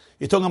press.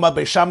 You're talking about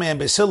Beis Shammai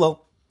and Beis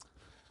Hillel.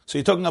 So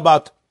you're talking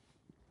about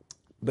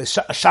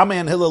Shammai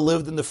and Hillel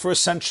lived in the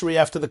first century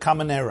after the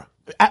Common Era,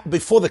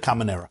 before the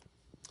Common Era.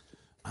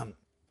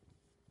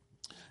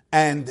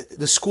 And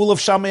the school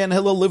of Shammai and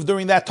Hillel lived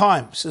during that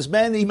time. This is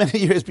many, many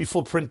years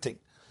before printing,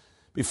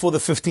 before the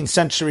 15th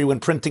century when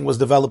printing was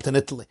developed in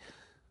Italy.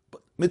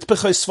 But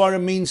Mitbechos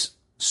Svarim means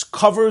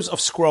covers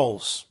of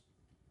scrolls.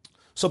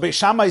 So Beis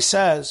Shammai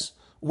says,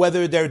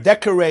 whether they're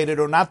decorated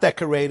or not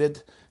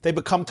decorated, they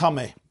become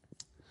tameh.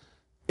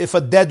 If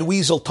a dead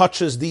weasel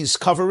touches these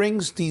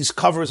coverings, these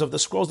covers of the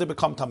scrolls, they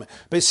become tameh.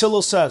 Beis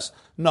Hillel says,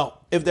 no,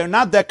 if they're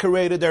not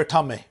decorated, they're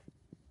tameh.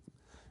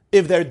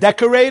 If they're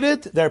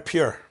decorated, they're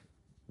pure.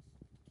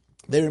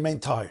 They remain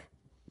tahor.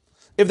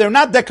 If they're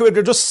not decorated,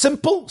 they're just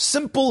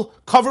simple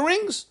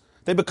coverings,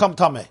 they become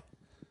tameh.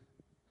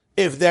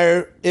 If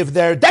they're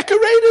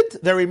decorated,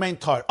 they remain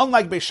tahor.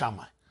 Unlike Beis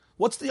Shammai.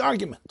 What's the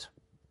argument?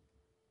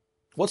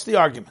 So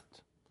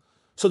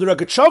the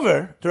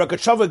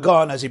Rogatchover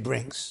Gaon, as he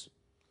brings,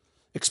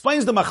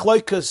 explains the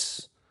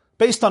machloikas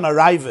based on a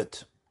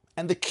Raavad.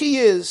 And the key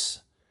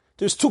is,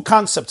 there's two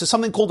concepts. There's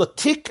something called a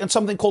tik and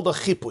something called a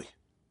chipui.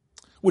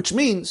 Which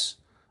means,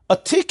 a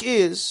tik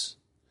is,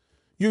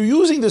 you're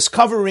using this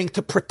covering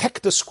to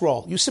protect the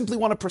scroll. You simply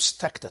want to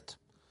protect it.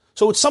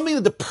 So it's something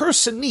that the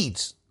person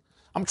needs.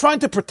 I'm trying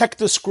to protect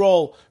the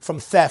scroll from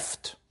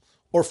theft,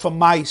 or from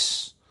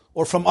mice,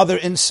 or from other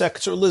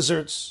insects or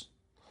lizards,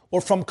 or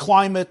from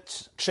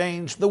climate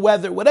change, the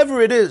weather,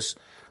 whatever it is,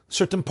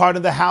 certain part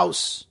of the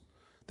house,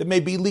 there may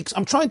be leaks.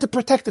 I'm trying to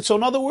protect it. So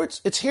in other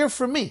words, it's here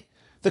for me.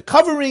 The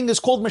covering is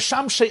called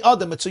Meshamshei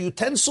Adam. It's a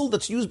utensil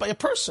that's used by a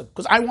person,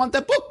 because I want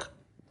that book.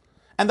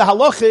 And the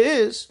halacha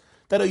is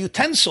that a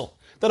utensil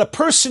that a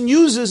person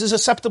uses is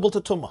acceptable to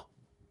Tumah.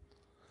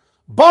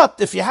 But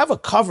if you have a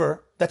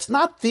cover that's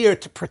not there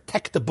to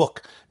protect the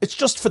book, it's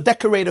just for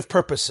decorative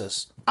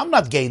purposes, I'm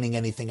not gaining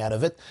anything out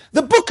of it.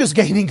 The book is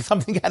gaining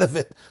something out of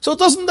it. So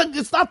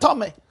it's not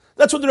Tameh.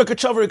 That's what the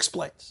Rogatchover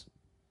explains,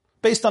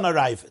 based on a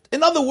Raavad.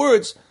 In other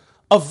words,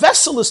 a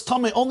vessel is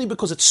Tameh only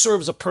because it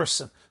serves a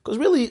person. Because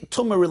really,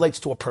 Tumah relates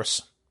to a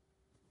person.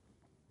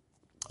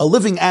 A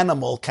living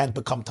animal can't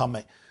become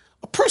Tameh.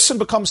 A person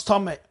becomes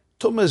Tameh.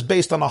 Tumah is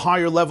based on a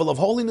higher level of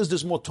holiness,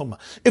 there's more Tumah.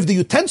 If the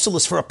utensil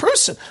is for a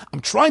person, I'm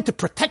trying to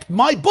protect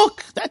my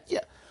book,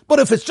 But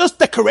if it's just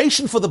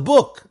decoration for the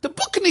book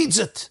needs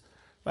it.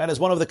 Right, as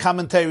one of the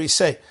commentaries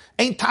say,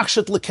 ain't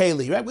tachshet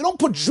lekeli, right? We don't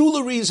put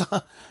jewelries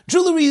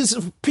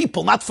for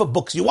people, not for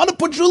books. You want to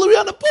put jewelry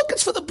on a book,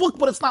 it's for the book,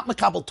 but it's not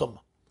mekabel Tumah.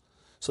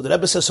 So the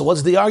Rebbe says, so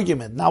what's the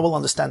argument? Now we'll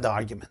understand the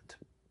argument.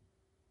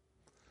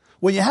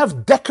 When you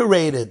have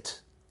decorated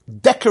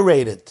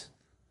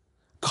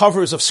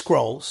covers of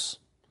scrolls,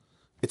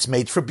 it's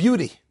made for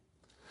beauty.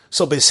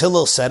 So Beis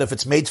Hillel said, if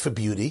it's made for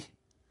beauty,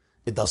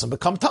 it doesn't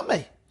become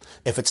tameh.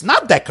 If it's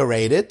not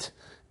decorated,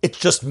 it's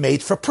just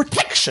made for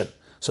protection.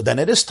 So then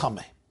it is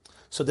tameh.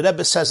 So the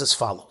Rebbe says as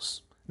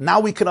follows. Now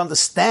we can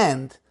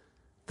understand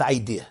the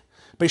idea.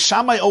 Beis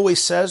Shammai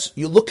always says,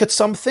 you look at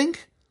something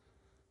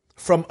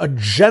from a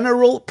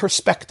general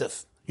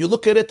perspective. You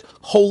look at it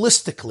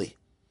holistically.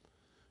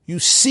 You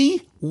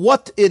see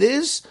what it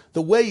is,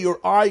 the way your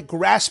eye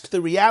grasps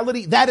the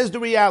reality, that is the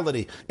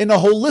reality, in a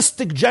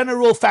holistic,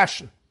 general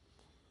fashion.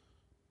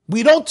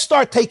 We don't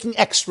start taking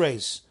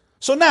x-rays.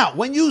 So now,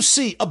 when you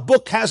see a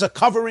book has a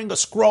covering, a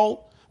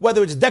scroll,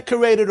 whether it's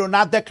decorated or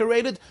not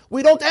decorated,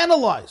 we don't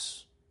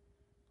analyze.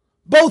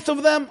 Both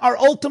of them are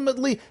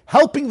ultimately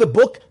helping the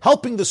book,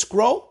 helping the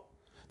scroll.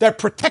 They're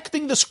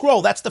protecting the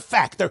scroll. That's the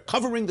fact. They're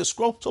covering the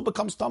scroll, so it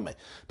becomes tameh.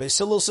 Beis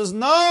Hillel says,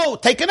 no,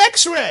 take an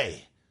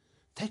x-ray.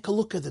 Take a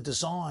look at the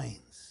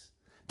designs.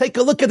 Take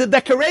a look at the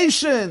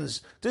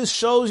decorations. This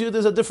shows you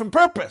there's a different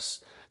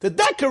purpose. The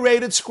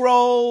decorated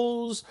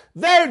scrolls,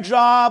 their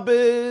job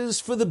is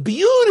for the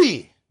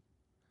beauty.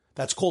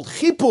 That's called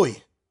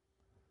chipui.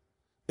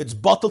 It's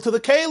bottled to the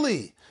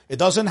keli. It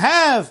doesn't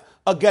have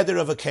a gather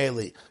of a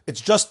keli.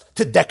 It's just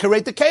to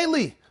decorate the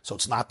keli. So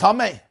it's not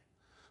tameh.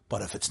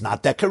 But if it's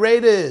not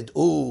decorated,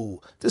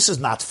 this is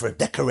not for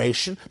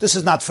decoration. This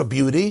is not for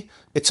beauty.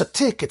 It's a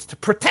tick. It's to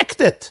protect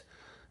it.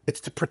 It's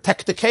to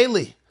protect the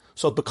keli.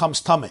 So it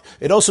becomes tameh.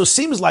 It also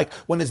seems like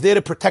when it's there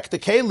to protect the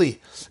keli,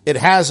 it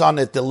has on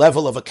it the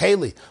level of a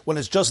keli. When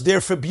it's just there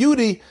for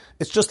beauty,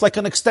 it's just like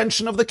an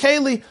extension of the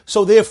keli.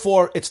 So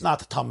therefore, it's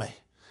not tameh.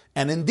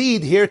 And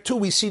indeed, here too,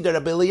 we see that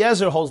Rabbi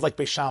Eliezer holds like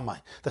Beis Shammai.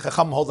 The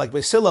Chacham hold like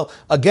Beis Hillel.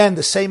 Again,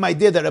 the same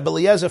idea that Rabbi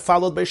Eliezer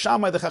followed Beis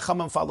Shammai, the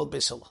Chachamim followed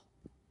Beis Hillel.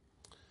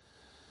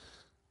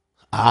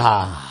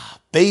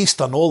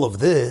 Based on all of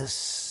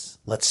this,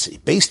 let's see.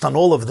 Based on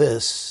all of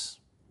this,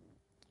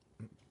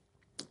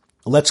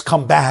 let's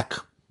come back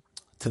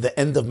to the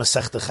end of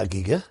Masechta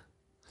Chagiga.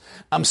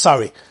 I'm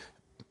sorry.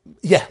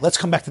 Yeah, let's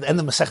come back to the end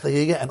of Masechta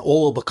Chagiga and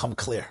all will become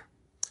clear.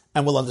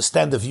 And we'll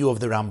understand the view of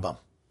the Rambam.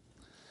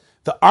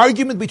 The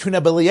argument between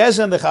Rabbi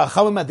Eliezer and the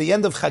Chachamim at the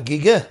end of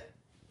Chagiga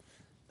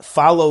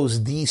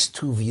follows these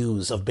two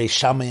views of Beis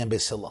Shammai and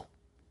Beis Hillel.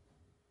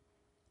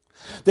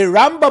 The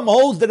Rambam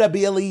holds that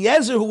Rabbi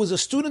Eliezer, who was a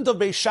student of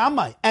Beis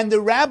Shammai, and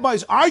the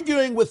rabbis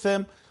arguing with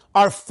him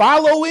are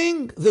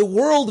following the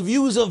world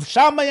views of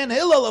Shammai and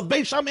Hillel, of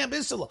Beis Shammai and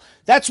Beis Hillel.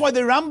 That's why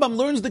the Rambam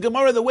learns the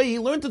Gemara the way he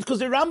learned it, because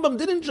the Rambam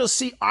didn't just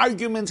see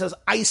arguments as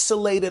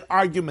isolated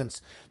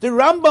arguments. The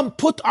Rambam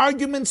put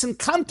arguments in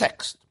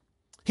context.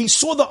 He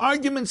saw the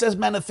arguments as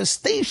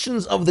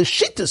manifestations of the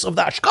shittas, of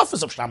the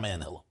ashkafas of Shammai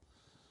and Hillel.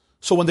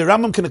 So when the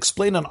Rambam can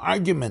explain an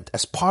argument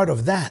as part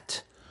of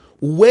that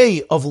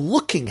way of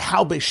looking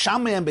how Beis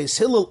Shammai and Beis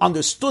Hillel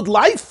understood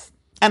life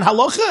and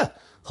halacha,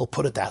 he'll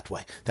put it that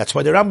way. That's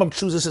why the Rambam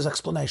chooses his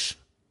explanation.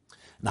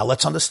 Now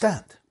let's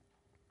understand.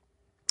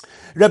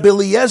 Rabbi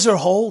Eliezer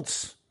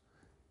holds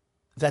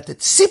that the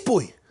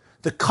tzipui,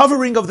 the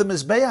covering of the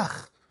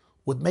Mizbeach,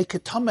 would make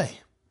it tameh.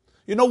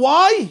 You know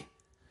why?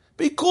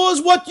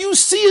 Because what you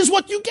see is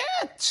what you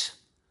get.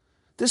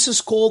 This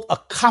is called a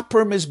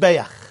copper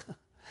Mizbeach.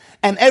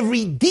 And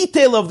every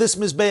detail of this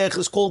Mizbeach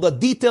is called a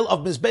detail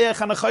of Mizbeach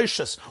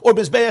HaNechoshes, or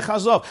Mizbeach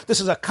HaZav.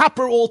 This is a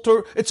copper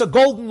altar, it's a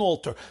golden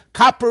altar.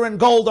 Copper and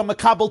gold are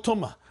Makabel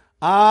Tumah.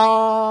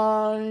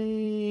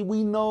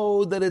 We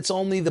know that it's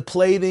only the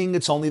plating,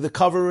 it's only the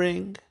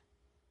covering.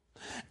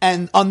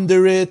 And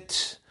under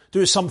it,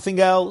 there is something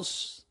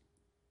else.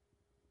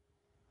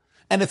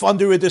 And if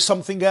under it there's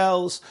something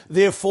else,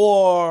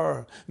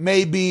 therefore,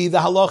 maybe the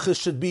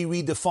halachas should be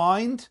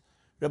redefined.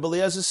 Rabbi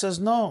Eliezer says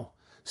no.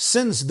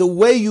 Since the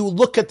way you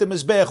look at the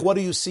Mizbeach, what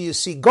do you see? You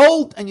see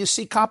gold and you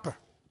see copper.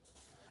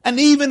 And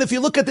even if you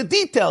look at the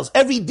details,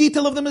 every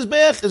detail of the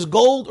Mizbeach is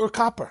gold or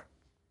copper.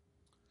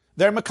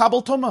 They're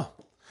Makabel Tumah.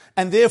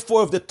 And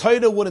therefore, if the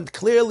Torah wouldn't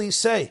clearly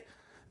say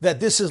that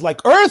this is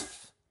like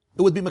earth,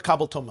 it would be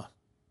Makabel Tumah.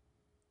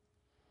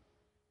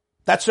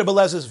 That's Rabbi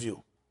Eliezer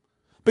view.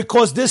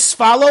 Because this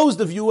follows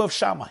the view of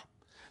Shammai.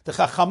 The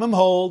Chachamim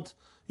hold,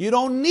 you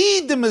don't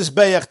need the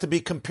Mizbeach to be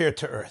compared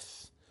to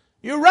earth.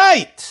 You're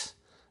right.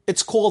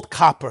 It's called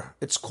copper.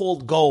 It's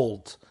called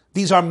gold.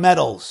 These are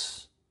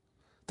metals.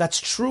 That's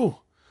true.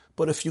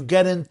 But if you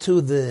get into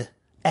the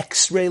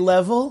X-ray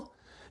level,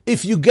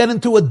 if you get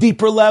into a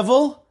deeper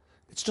level,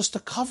 it's just a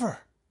cover.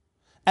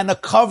 And a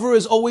cover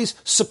is always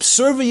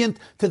subservient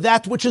to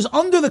that which is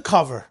under the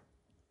cover.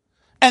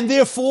 And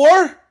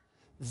therefore,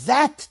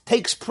 that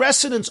takes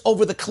precedence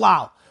over the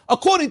klal.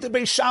 According to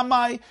Beis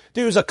Shammai,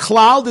 there is a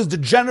klal, there's the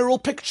general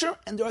picture,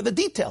 and there are the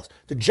details.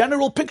 The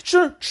general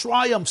picture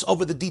triumphs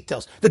over the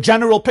details. The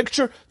general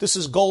picture, this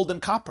is gold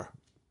and copper.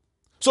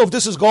 So if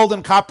this is gold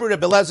and copper,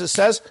 Rabbi Eliezer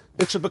says,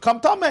 it should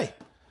become tameh.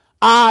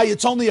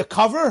 It's only a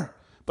cover,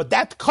 but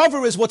that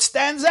cover is what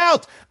stands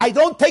out. I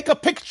don't take a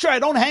picture, I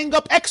don't hang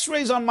up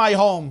x-rays on my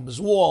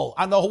home's wall,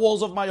 on the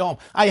walls of my home.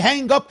 I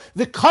hang up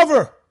the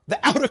cover, the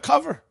outer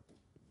cover.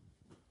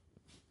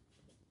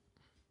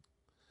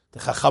 The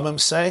Chachamim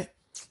say,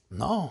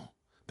 no,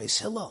 Beis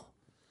Hillel.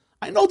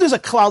 I know there's a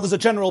cloud, there's a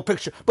general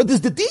picture, but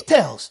there's the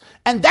details.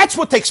 And that's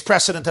what takes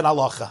precedent in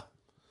halacha.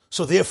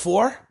 So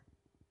therefore,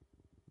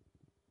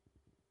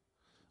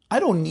 I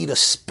don't need a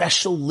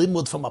special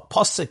limud from a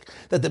pasuk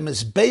that the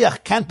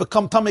Mizbeach can't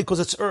become tamei because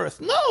it's earth.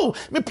 No,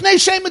 mipnei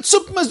shem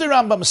etzupim, as the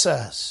Rambam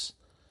says.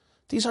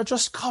 These are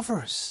just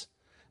covers.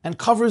 And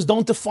covers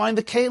don't define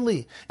the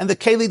keli. And the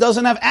keli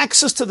doesn't have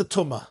access to the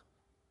tumah.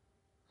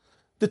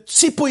 The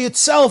tzipui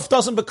itself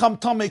doesn't become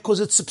tameh because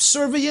it's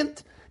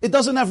subservient. It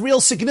doesn't have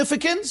real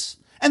significance.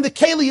 And the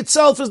keli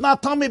itself is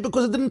not tameh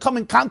because it didn't come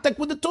in contact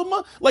with the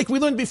tumah, like we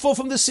learned before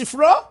from the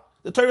Sifra,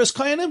 the Torah's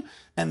Kohanim.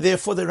 And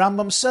therefore the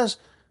Rambam says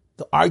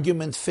the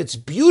argument fits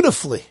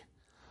beautifully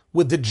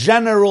with the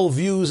general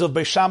views of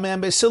Beis Shammai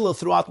and Beis Hillel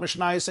throughout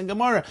Mishnayos and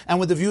Gemara, and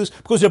with the views,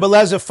 because Rebbe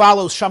Eliezer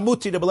follows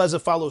Shamuti, Rebbe Eliezer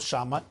follows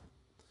Shammai,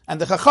 and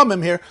the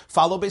Chachamim here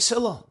follow Beis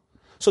Hillel.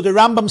 So the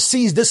Rambam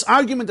sees this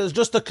argument as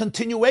just a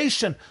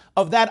continuation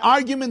of that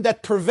argument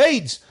that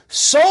pervades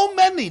so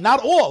many,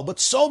 not all, but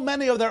so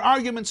many of their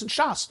arguments in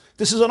Shas.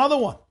 This is another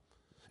one.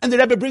 And the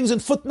Rebbe brings in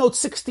footnote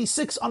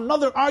 66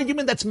 another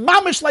argument that's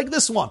mamish like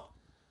this one.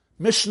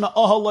 Mishnah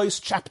Ahalois,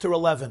 chapter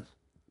 11.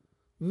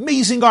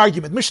 Amazing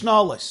argument, Mishnah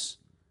Ahalois.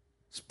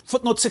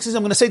 Footnote 66,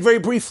 I'm going to say it very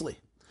briefly.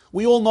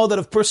 We all know that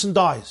if a person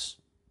dies,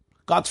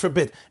 God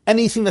forbid,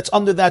 anything that's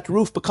under that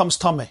roof becomes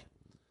tameh.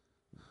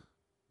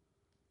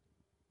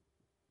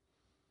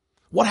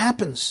 What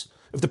happens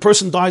if the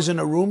person dies in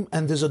a room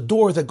and there's a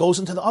door that goes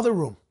into the other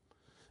room?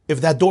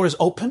 If that door is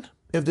open,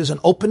 if there's an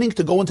opening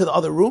to go into the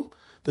other room,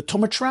 the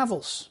tumah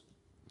travels.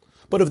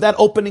 But if that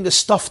opening is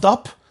stuffed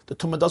up, the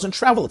tumah doesn't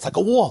travel. It's like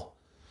a wall.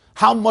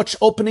 How much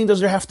opening does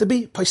there have to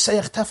be?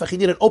 Paiseach tefach. You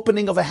need an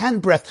opening of a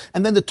handbreadth,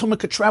 and then the tumah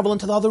could travel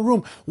into the other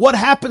room. What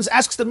happens,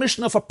 asks the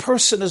Mishnah, if a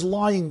person is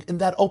lying in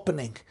that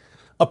opening?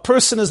 A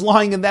person is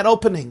lying in that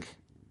opening.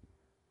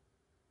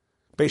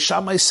 Beis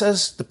Shammai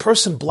says the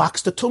person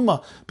blocks the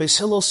tumah. Beis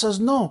Hillel says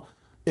no.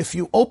 If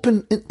you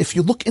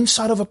look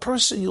inside of a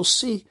person, you'll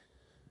see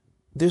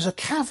there's a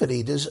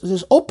cavity,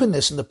 there's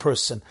openness in the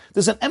person,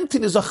 there's an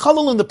emptiness, a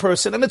chalal in the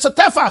person, and it's a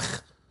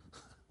tefach.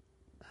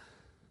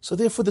 So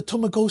therefore the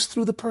tumah goes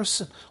through the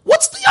person.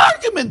 What's the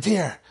argument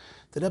here?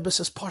 The Rebbe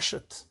says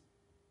Pashut.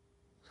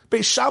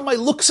 Beis Shammai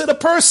looks at a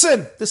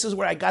person. This is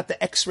where I got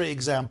the X-ray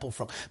example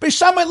from. Beis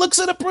Shammai looks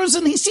at a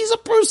person. He sees a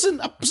person.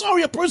 A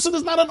person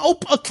is not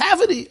a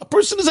cavity. A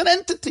person is an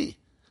entity.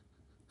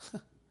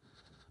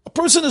 A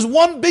person is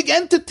one big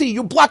entity.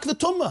 You block the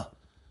tumah.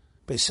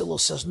 Beis Hillel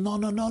says,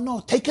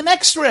 no. Take an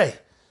X-ray.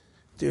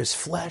 There's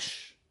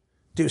flesh.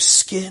 There's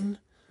skin.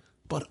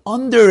 But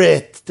under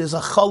it, there's a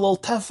chalal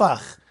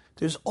tefach.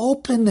 There's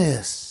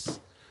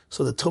openness.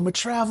 So the tumah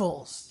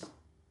travels.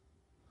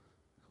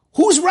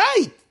 Who's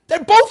right?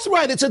 They're both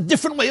right. It's a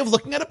different way of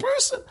looking at a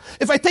person.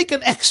 If I take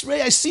an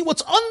X-ray, I see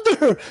what's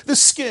under the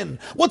skin,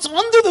 what's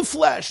under the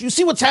flesh. You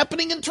see what's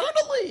happening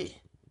internally.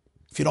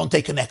 If you don't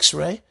take an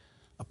X-ray,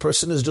 a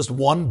person is just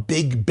one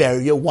big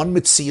barrier, one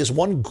mitzias,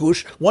 one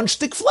gush, one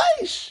shtick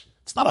flesh.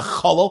 It's not a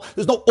chalal.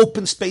 There's no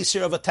open space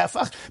here of a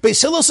tefach. Beis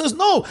Hillel says,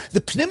 no,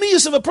 the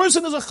pnimius of a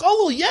person is a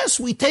chalal. Yes,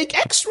 we take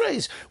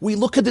X-rays. We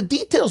look at the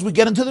details. We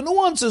get into the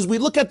nuances. We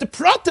look at the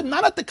pratim,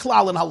 not at the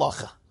klal and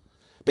halacha.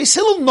 Beis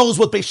Hillel knows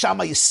what Beis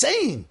Shammai is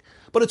saying,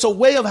 but it's a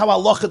way of how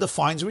halacha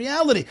defines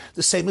reality.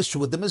 The same is true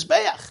with the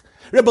Mizbeach.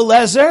 Rebbe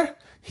Eliezer,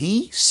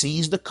 he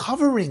sees the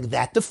covering.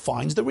 That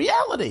defines the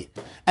reality.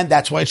 And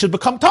that's why it should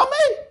become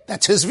tameh.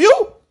 That's his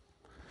view.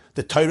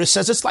 The Torah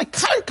says it's like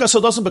karka, so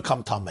it doesn't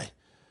become tameh.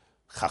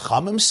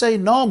 Chachamim say,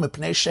 no,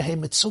 mipnei shehei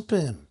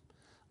mitzupim.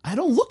 I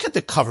don't look at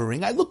the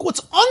covering. I look what's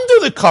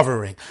under the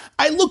covering.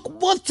 I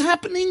look what's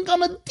happening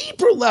on a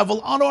deeper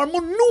level, on a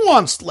more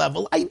nuanced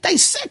level. I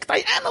dissect,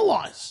 I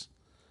analyze.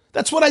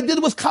 That's what I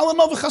did with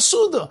Kalanova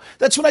Chasuda.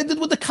 That's what I did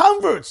with the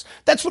converts.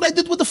 That's what I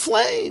did with the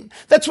flame.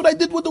 That's what I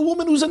did with the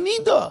woman who's a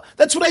nida.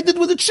 That's what I did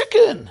with the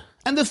chicken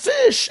and the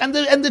fish and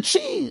the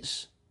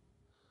cheese.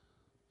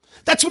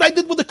 That's what I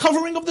did with the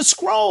covering of the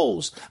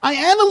scrolls. I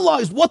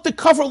analyzed what the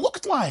cover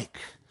looked like.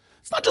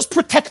 It's not just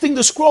protecting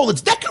the scroll,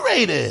 it's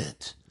decorated.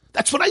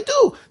 That's what I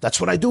do.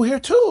 That's what I do here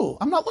too.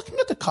 I'm not looking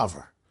at the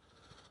cover.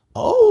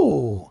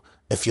 Oh,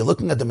 if you're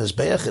looking at the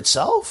Mizbeach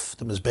itself,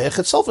 the Mizbeach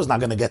itself is not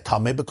going to get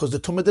tameh because the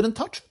tumah didn't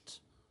touch it.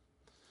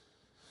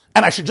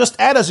 And I should just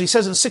add, as he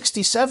says in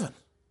 67,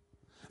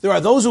 there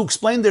are those who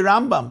explain the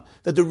Rambam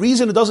that the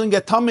reason it doesn't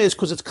get tameh is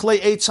because it's klei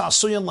eitz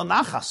asuyin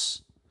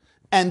lanachas,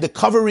 and the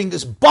covering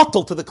is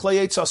bottled to the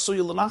klei eitz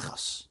asuyin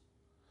lanachas,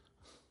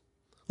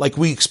 like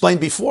we explained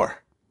before.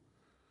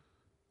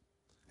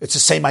 It's the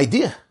same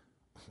idea.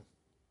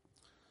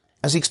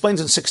 As he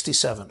explains in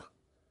 67,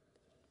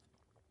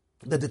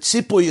 that the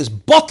tzipui is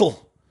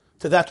bottle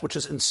to that which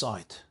is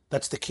inside.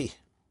 That's the key.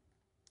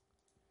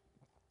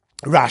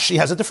 Rashi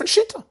has a different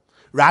shita.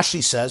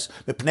 Rashi says,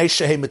 mipnei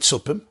shehei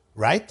mitzupim,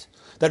 right?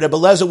 That Rebbe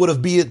Eliezer would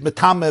have been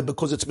metame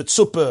because it's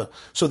mitzupah,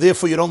 so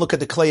therefore you don't look at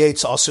the klei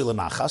eitz asur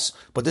l'nachas,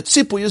 but the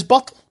tzipui is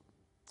bottle.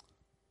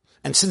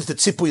 And since the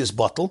tzipui is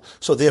bottle,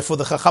 so therefore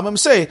the chachamim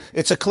say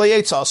it's a klei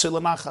eitz asur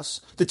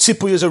l'nachas. The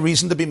tzipui is a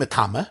reason to be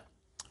metame,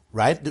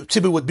 right? The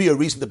tzipui would be a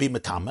reason to be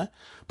metame,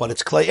 but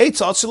it's klei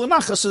eitz asur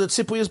l'nachas, so the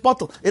tzipui is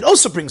bottle. It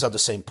also brings out the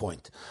same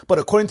point. But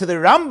according to the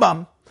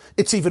Rambam,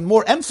 it's even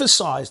more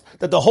emphasized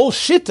that the whole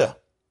shita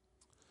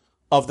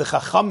of the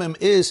chachamim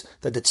is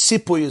that the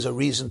tzipui is a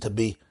reason to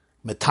be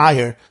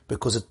metayer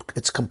because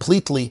it's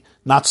completely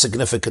not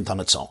significant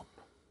on its own.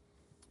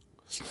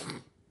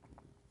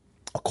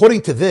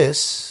 According to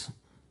this,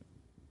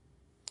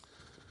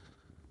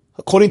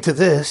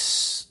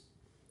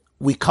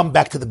 we come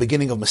back to the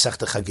beginning of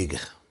Masechta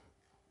Chagigah.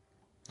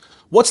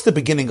 What's the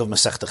beginning of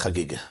Masechta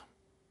Chagigah?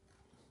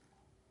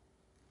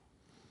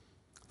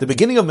 The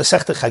beginning of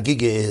Masechta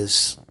Chagigah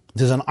is,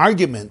 there's an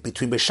argument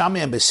between Beis Shammai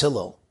and Beis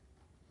Hillel.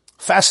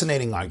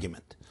 Fascinating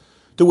argument.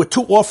 There were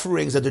two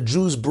offerings that the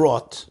Jews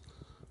brought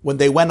when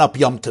they went up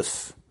Yom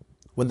Tov.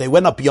 When they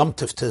went up Yom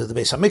Tov to the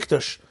Beis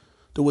HaMikdash,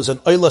 there was an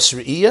Oilas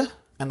Re'iyah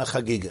and a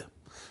Chagigah.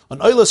 An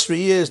Oilas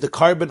Re'iyah is the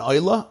carbon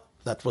oila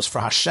that was for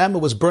Hashem. It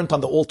was burnt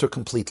on the altar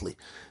completely.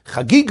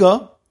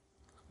 Chagigah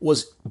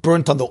was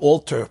burnt on the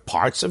altar,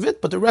 parts of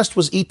it, but the rest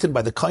was eaten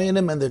by the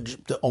Kohanim and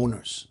the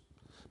owners.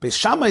 Beis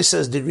Shammai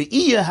says the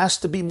Re'iyah has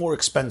to be more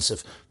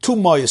expensive. 2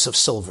 moyas of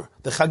silver.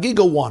 The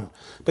Chagigah 1.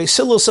 Beis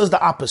Hillel says the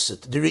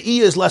opposite. The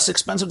Re'iyah is less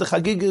expensive, the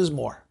Chagigah is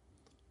more.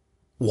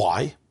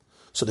 Why?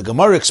 So the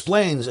Gemara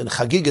explains in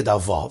Chagigah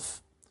Davav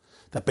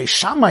that Beis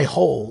Shammai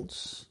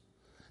holds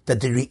that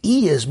the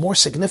Re'iyah is more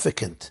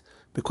significant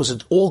because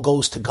it all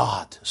goes to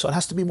God. So it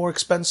has to be more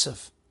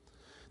expensive.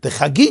 The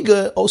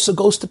Chagigah also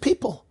goes to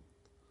people.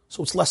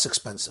 So it's less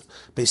expensive.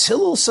 Beis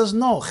Hillel says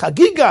no.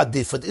 Chagigah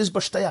adifat is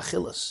b'shtei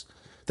achilas.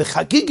 The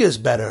Chagigah is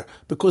better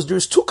because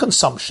there's 2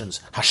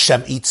 consumptions.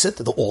 Hashem eats it,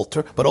 the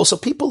altar, but also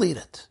people eat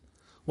it.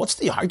 What's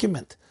the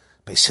argument?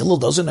 Beis Hillel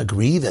doesn't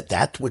agree that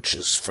that which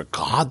is for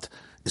God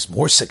is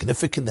more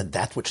significant than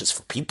that which is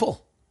for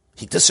people.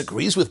 He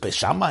disagrees with Beis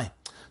Shammai.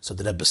 So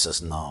the Rebbe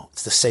says, no,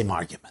 it's the same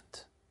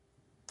argument.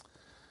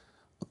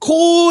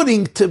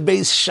 According to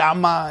Beis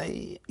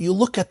Shammai, you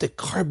look at the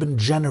carbon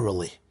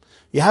generally.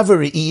 You have a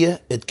Re'iyah,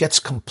 it gets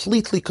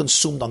completely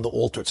consumed on the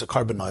altar. It's a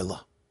carbon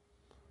oila.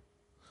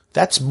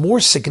 That's more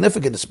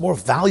significant, it's more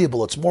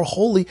valuable, it's more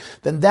holy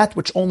than that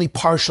which only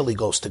partially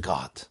goes to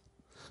God.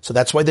 So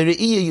that's why the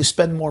Re'iyah you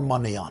spend more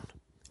money on.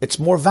 It's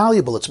more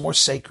valuable, it's more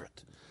sacred.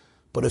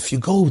 But if you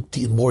go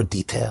in more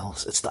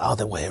details, it's the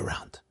other way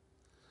around.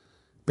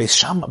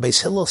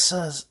 Beis Hillel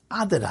says,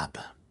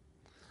 Adarabah.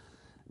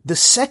 The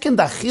second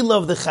achila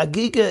of the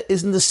Chagigah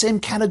is in the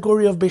same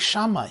category of Beis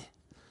Shammai.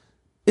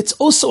 It's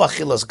also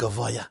achilas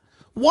gavoya.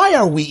 Why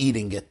are we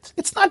eating it?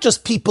 It's not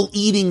just people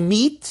eating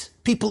meat,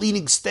 people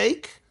eating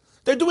steak.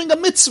 They're doing a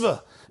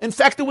mitzvah. In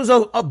fact, there was a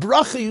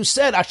bracha you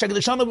said,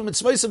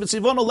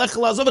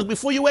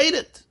 before you ate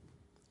it.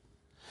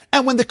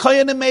 And when the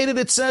Kohanim made it,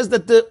 it says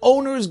that the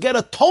owners get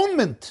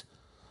atonement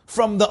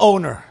from the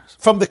owner,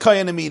 from the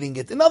Kohanim eating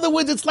it. In other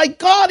words, it's like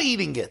God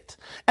eating it.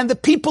 And the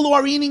people who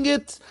are eating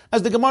it,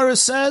 as the Gemara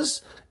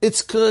says,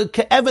 it's ke'eved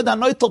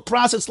anoitel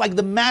pras, it's like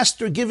the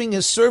master giving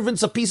his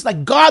servants a piece,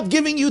 like God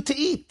giving you to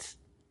eat.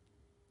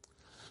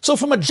 So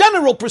from a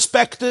general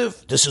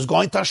perspective, this is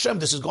going to Hashem,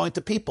 this is going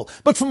to people.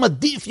 But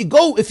if you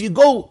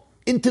go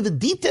into the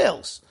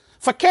details,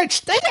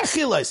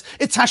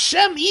 it's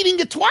Hashem eating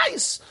it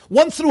twice.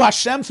 One through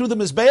Hashem, through the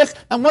Mizbeach,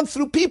 and one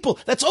through people.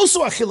 That's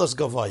also achilas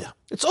gavoya.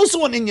 It's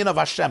also an inyan of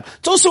Hashem.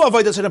 It's also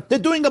avodas Hashem. They're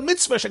doing a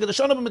mitzvah. This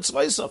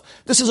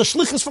is a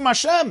shlichus from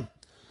Hashem.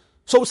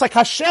 So it's like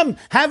Hashem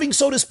having,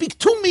 so to speak,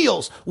 2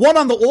 meals. One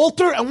on the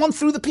altar and one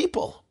through the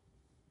people.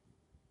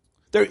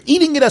 They're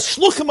eating it as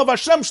shluchim of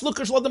Hashem,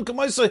 shluchim shlodim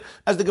kamoisei,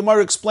 as the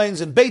Gemara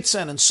explains in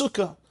Beitzen and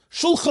Sukkah.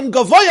 Shulchan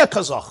gavoya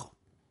kazach.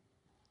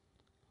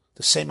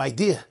 The same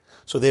idea.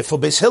 So therefore,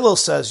 Beis Hillel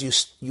says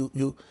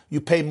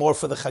you pay more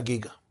for the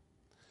Chagigah.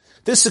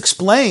 This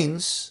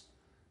explains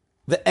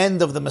the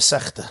end of the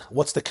Masechta.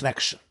 What's the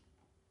connection?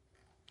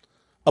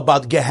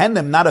 About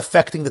Gehenim not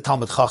affecting the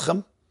Talmid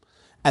Chacham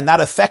and not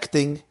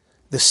affecting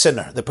the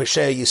sinner, the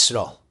Pesheya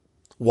Yisrael.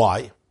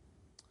 Why?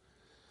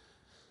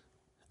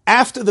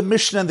 After the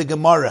Mishnah and the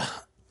Gemara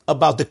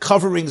about the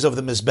coverings of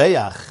the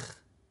Mizbeach,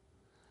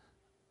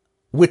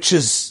 which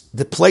is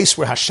the place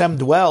where Hashem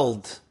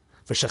dwelled,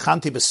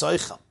 v'shachanti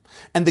b'soicham,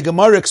 and the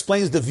Gemara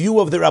explains the view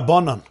of the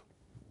Rabbanon,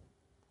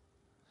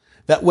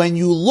 that when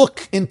you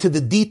look into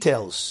the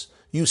details,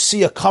 you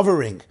see a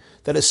covering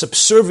that is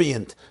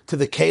subservient to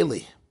the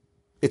Keli.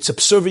 It's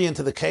subservient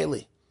to the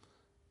Keli.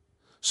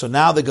 So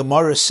now the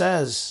Gemara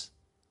says,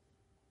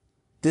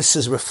 this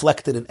is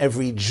reflected in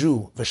every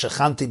Jew,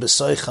 v'shachanti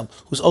b'soicham,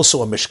 who's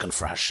also a Mishkan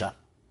for Hashem.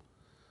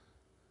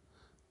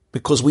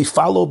 Because we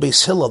follow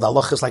Beis Hillel, the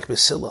halach is like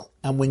Beis Hillel.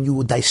 And when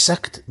you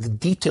dissect the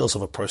details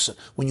of a person,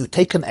 when you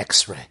take an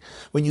x-ray,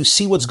 when you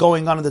see what's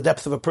going on in the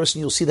depth of a person,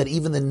 you'll see that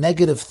even the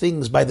negative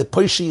things by the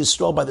Poshe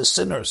Yisrael, by the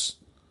sinners,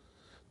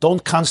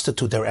 don't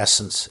constitute their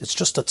essence. It's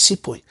just a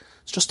tzipui.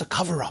 It's just a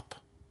cover-up.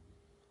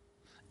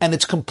 And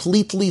it's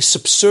completely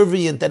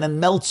subservient and it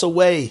melts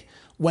away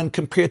when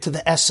compared to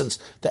the essence.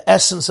 The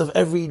essence of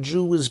every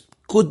Jew is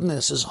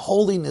goodness, is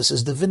holiness,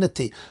 is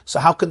divinity.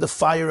 So how can the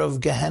fire of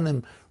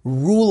Gehenna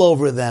rule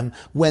over them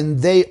when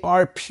they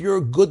are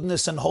pure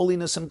goodness and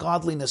holiness and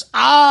godliness?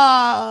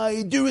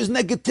 There is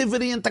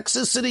negativity and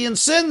toxicity and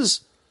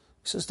sins.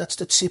 He says that's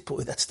the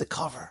tzipui, that's the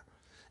cover.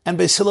 And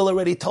Beis Hillel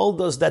already told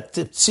us that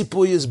the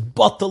tzipui is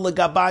batal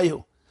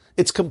legabayu.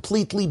 It's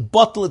completely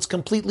batal, it's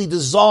completely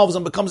dissolves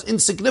and becomes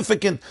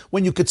insignificant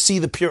when you could see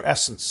the pure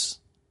essence.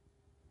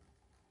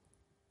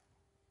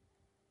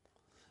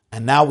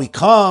 And now we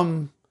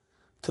come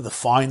to the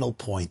final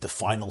point, the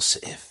final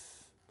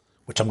seif,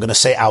 which I'm going to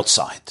say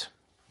outside.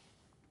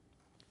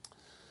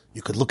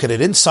 You could look at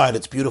it inside,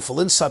 it's beautiful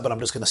inside, but I'm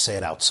just going to say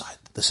it outside.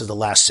 This is the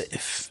last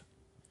seif.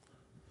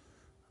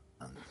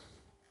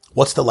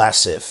 What's the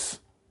last seif?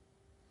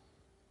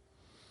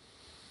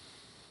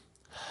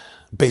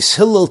 Beis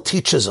Hillel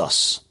teaches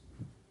us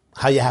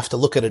how you have to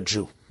look at a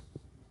Jew.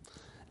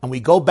 And we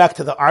go back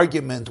to the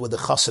argument with the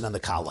chassan and the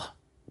kala.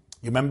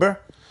 You remember?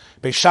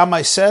 Beis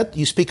Shammai said,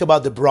 you speak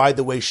about the bride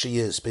the way she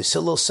is. Beis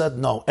Hillel said,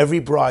 no, every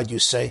bride you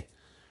say,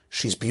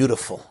 she's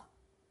beautiful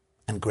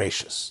and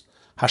gracious.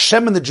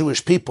 Hashem and the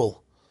Jewish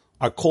people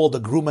are called a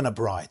groom and a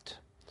bride.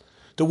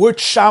 The word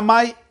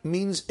Shammai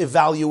means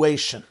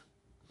evaluation.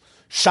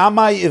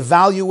 Shammai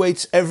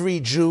evaluates every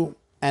Jew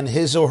and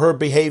his or her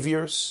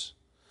behaviors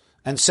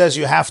and says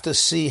you have to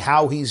see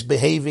how he's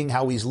behaving,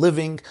 how he's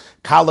living,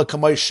 kala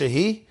kamoy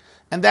shehi,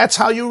 and that's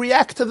how you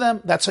react to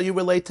them. That's how you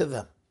relate to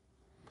them.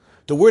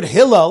 The word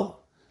Hillel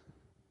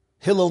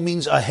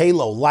means a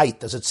halo,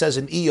 light, as it says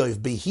in Iyov,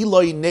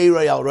 Behiloi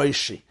neirei al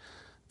roishi.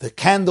 The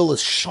candle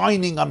is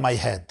shining on my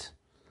head.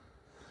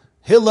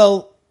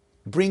 Hillel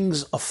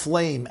brings a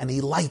flame and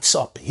he lights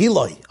up.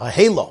 Hiloi, a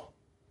halo.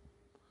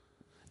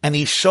 And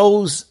he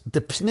shows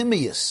the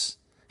pnimius.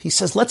 He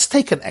says, let's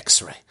take an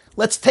X-ray.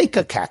 Let's take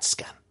a CAT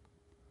scan.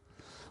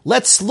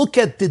 Let's look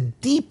at the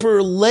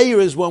deeper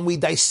layers when we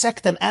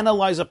dissect and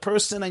analyze a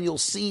person, and you'll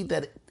see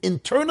that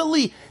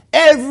internally,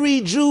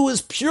 every Jew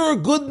is pure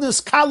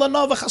goodness, kala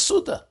nova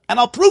chasuda. And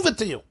I'll prove it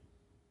to you.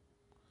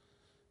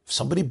 If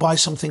somebody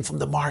buys something from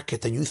the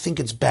market and you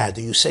think it's bad,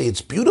 do you say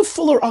it's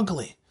beautiful or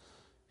ugly?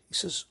 He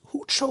says,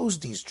 who chose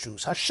these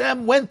Jews?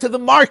 Hashem went to the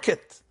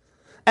market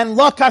and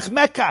lakach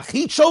mekach.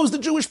 He chose the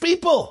Jewish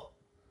people.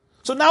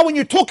 So now when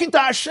you're talking to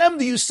Hashem,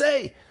 do you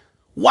say,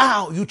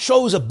 wow, you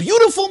chose a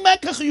beautiful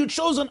mekach or you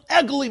chose an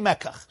ugly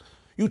mekach?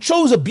 You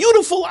chose a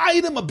beautiful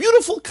item, a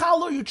beautiful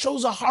color, you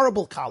chose a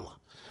horrible color.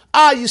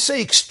 You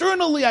say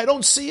externally, I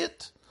don't see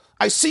it.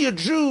 I see a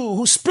Jew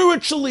who's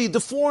spiritually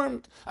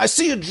deformed. I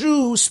see a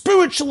Jew who's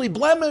spiritually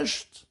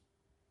blemished.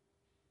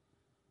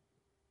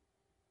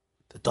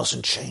 That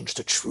doesn't change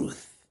the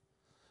truth.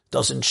 It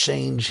doesn't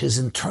change his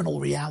internal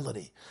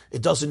reality.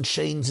 It doesn't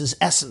change his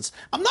essence.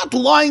 I'm not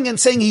lying and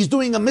saying he's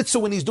doing a mitzvah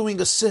when he's doing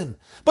a sin.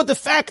 But the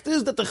fact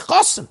is that the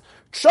chassan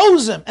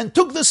chose him and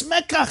took this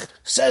mekach,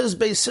 says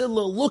Beis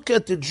Hillel, look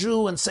at the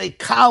Jew and say,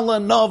 kala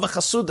nova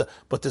chasuda.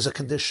 But there's a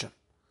condition.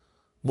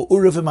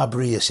 Mu'urav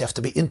v'mabriyas, you have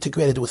to be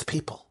integrated with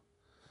people.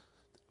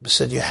 He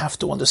said you have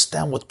to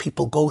understand what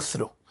people go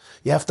through.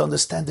 You have to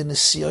understand the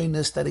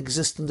nisyonis that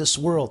exist in this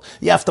world.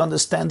 You have to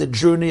understand the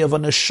journey of a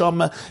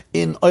neshama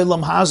in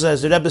Olam Haza.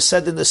 As the Rebbe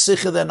said in the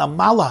Sikha, then a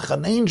malach,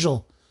 an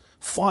angel,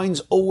 finds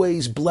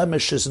always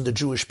blemishes in the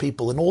Jewish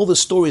people. In all the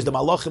stories, the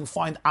malachim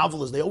find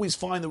avlas. They always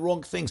find the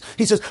wrong things.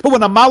 He says, but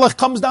when a malach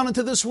comes down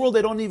into this world,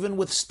 they don't even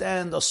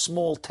withstand a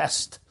small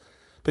test.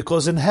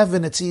 Because in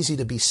heaven, it's easy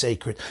to be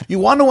sacred. You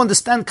want to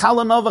understand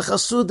Kala Nova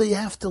Chasuda, you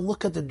have to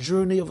look at the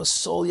journey of a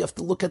soul. You have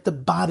to look at the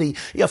body.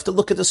 You have to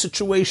look at the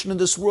situation in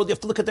this world. You have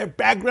to look at their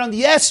background.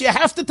 Yes, you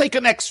have to take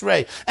an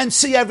X-ray and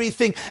see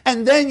everything.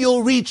 And then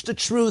you'll reach the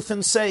truth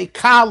and say,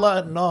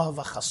 Kala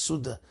Nova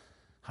Chasuda.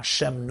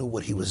 Hashem knew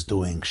what he was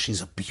doing. She's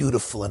a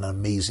beautiful and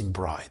amazing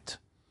bride.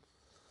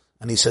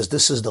 And he says,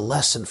 this is the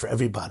lesson for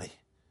everybody.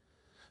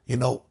 You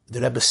know,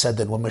 the Rebbe said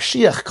that when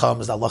Mashiach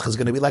comes, Allah is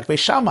going to be like Beis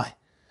Shammai.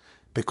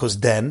 Because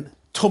then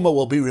Tumah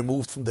will be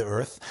removed from the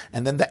earth,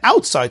 and then the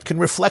outside can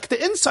reflect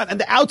the inside, and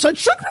the outside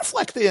should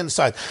reflect the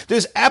inside.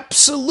 There's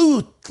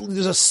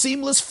a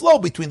seamless flow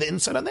between the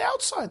inside and the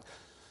outside.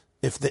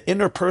 If the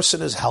inner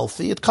person is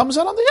healthy, it comes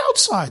out on the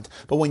outside.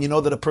 But when you know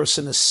that a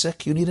person is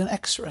sick, you need an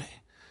X-ray.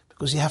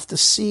 Because you have to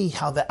see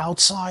how the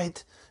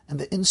outside and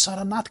the inside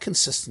are not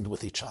consistent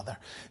with each other.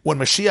 When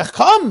Mashiach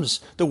comes,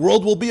 the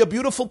world will be a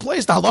beautiful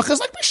place. The halacha is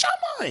like Beis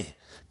Shammai.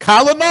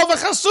 Kala Nova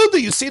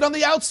Chasuda, you see it on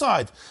the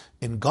outside.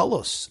 In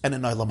Galus and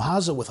in Olam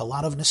Haza with a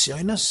lot of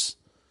nisyonis,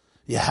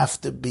 you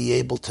have to be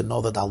able to know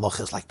that Allah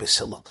is like Beis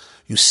Hillel.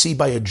 You see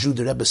by a Jew,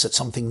 the Rebbe said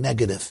something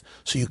negative,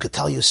 so you could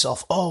tell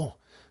yourself, oh,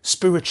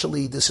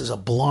 spiritually this is a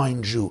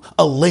blind Jew,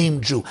 a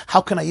lame Jew.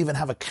 How can I even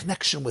have a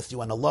connection with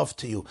you and a love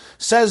to you?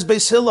 Says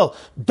Beis Hillel,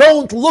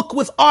 don't look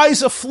with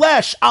eyes of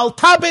flesh. Al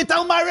tabet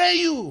al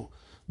mareyu.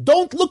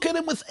 Don't look at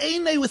him with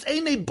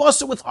einei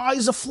basa, with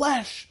eyes of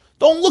flesh.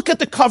 Don't look at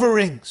the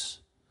coverings.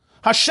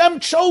 Hashem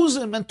chose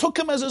him and took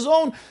him as his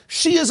own.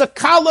 She is a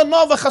Kala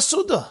Nova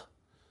Chasuda.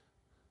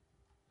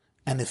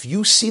 And if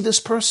you see this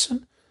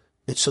person,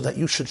 it's so that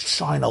you should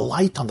shine a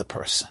light on the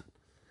person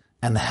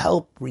and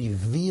help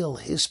reveal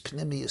his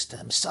pnimius to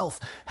himself.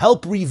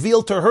 Help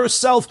reveal to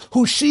herself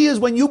who she is.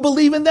 When you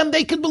believe in them,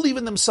 they can believe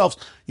in themselves.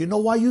 You know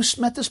why you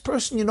met this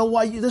person? You know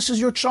why this is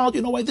your child?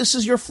 You know why this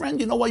is your friend?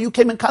 You know why you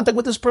came in contact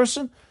with this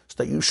person?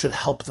 So that you should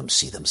help them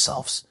see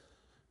themselves.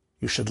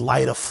 You should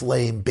light a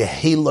flame. Be a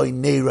Hillel.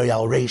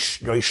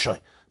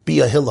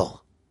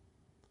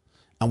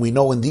 And we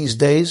know in these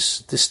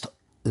days, this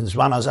in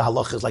Zman Hazeh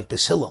halacha is like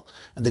Beis Hillel.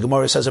 And the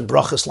Gemara says in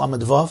Brachas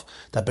Lamed Vav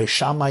that Beis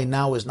Shammai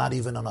now is not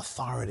even an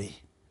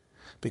authority.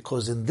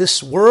 Because in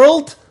this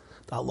world,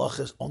 the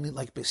halacha is only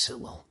like Beis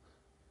Hillel.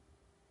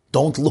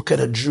 Don't look at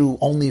a Jew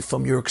only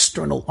from your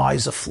external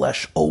eyes of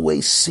flesh.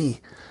 Always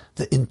see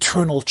the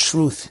internal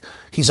truth.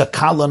 He's a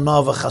kala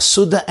nava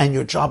chasuda, and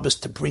your job is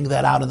to bring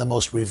that out in the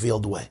most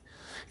revealed way.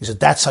 He said,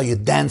 that's how you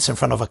dance in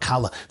front of a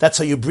kala. That's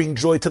how you bring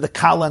joy to the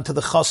kala and to the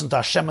chas and to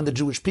Hashem and the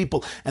Jewish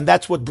people. And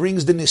that's what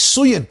brings the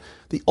nisuyin,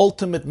 the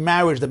ultimate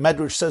marriage. The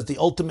Medrash says the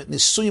ultimate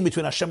nisuyin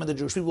between Hashem and the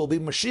Jewish people will be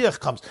Mashiach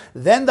comes.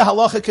 Then the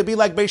halacha could be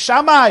like Beis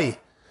Shammai,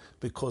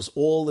 because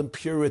all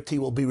impurity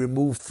will be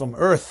removed from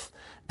earth.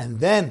 And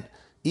then,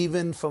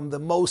 even from the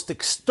most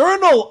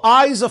external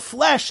eyes of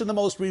flesh in the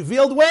most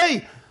revealed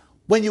way,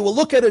 when you will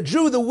look at a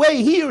Jew the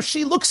way he or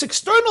she looks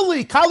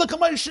externally, kala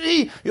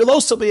kamashi, you'll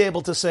also be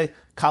able to say,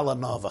 kala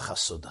nava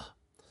chasuda.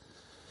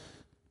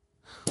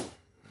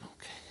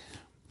 Okay.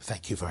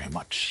 Thank you very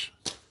much.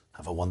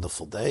 Have a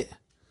wonderful day.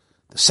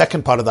 The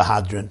second part of the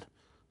Hadran,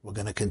 we're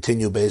going to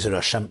continue Be'ezer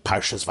Hashem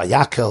Parshas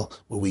Vayakel,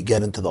 where we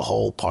get into the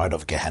whole part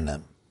of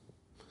Gehenna.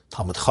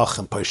 Talmud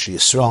Chacham, Parsha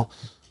Yisrael.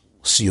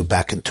 We'll see you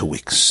back in 2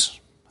 weeks.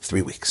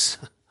 3 weeks.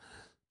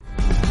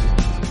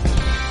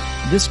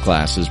 This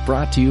class is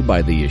brought to you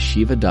by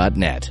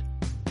theyeshiva.net.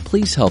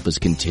 Please help us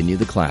continue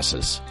the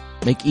classes.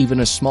 Make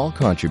even a small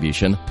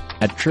contribution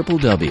at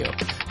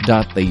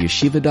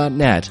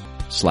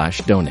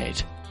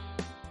www.theyeshiva.net/donate.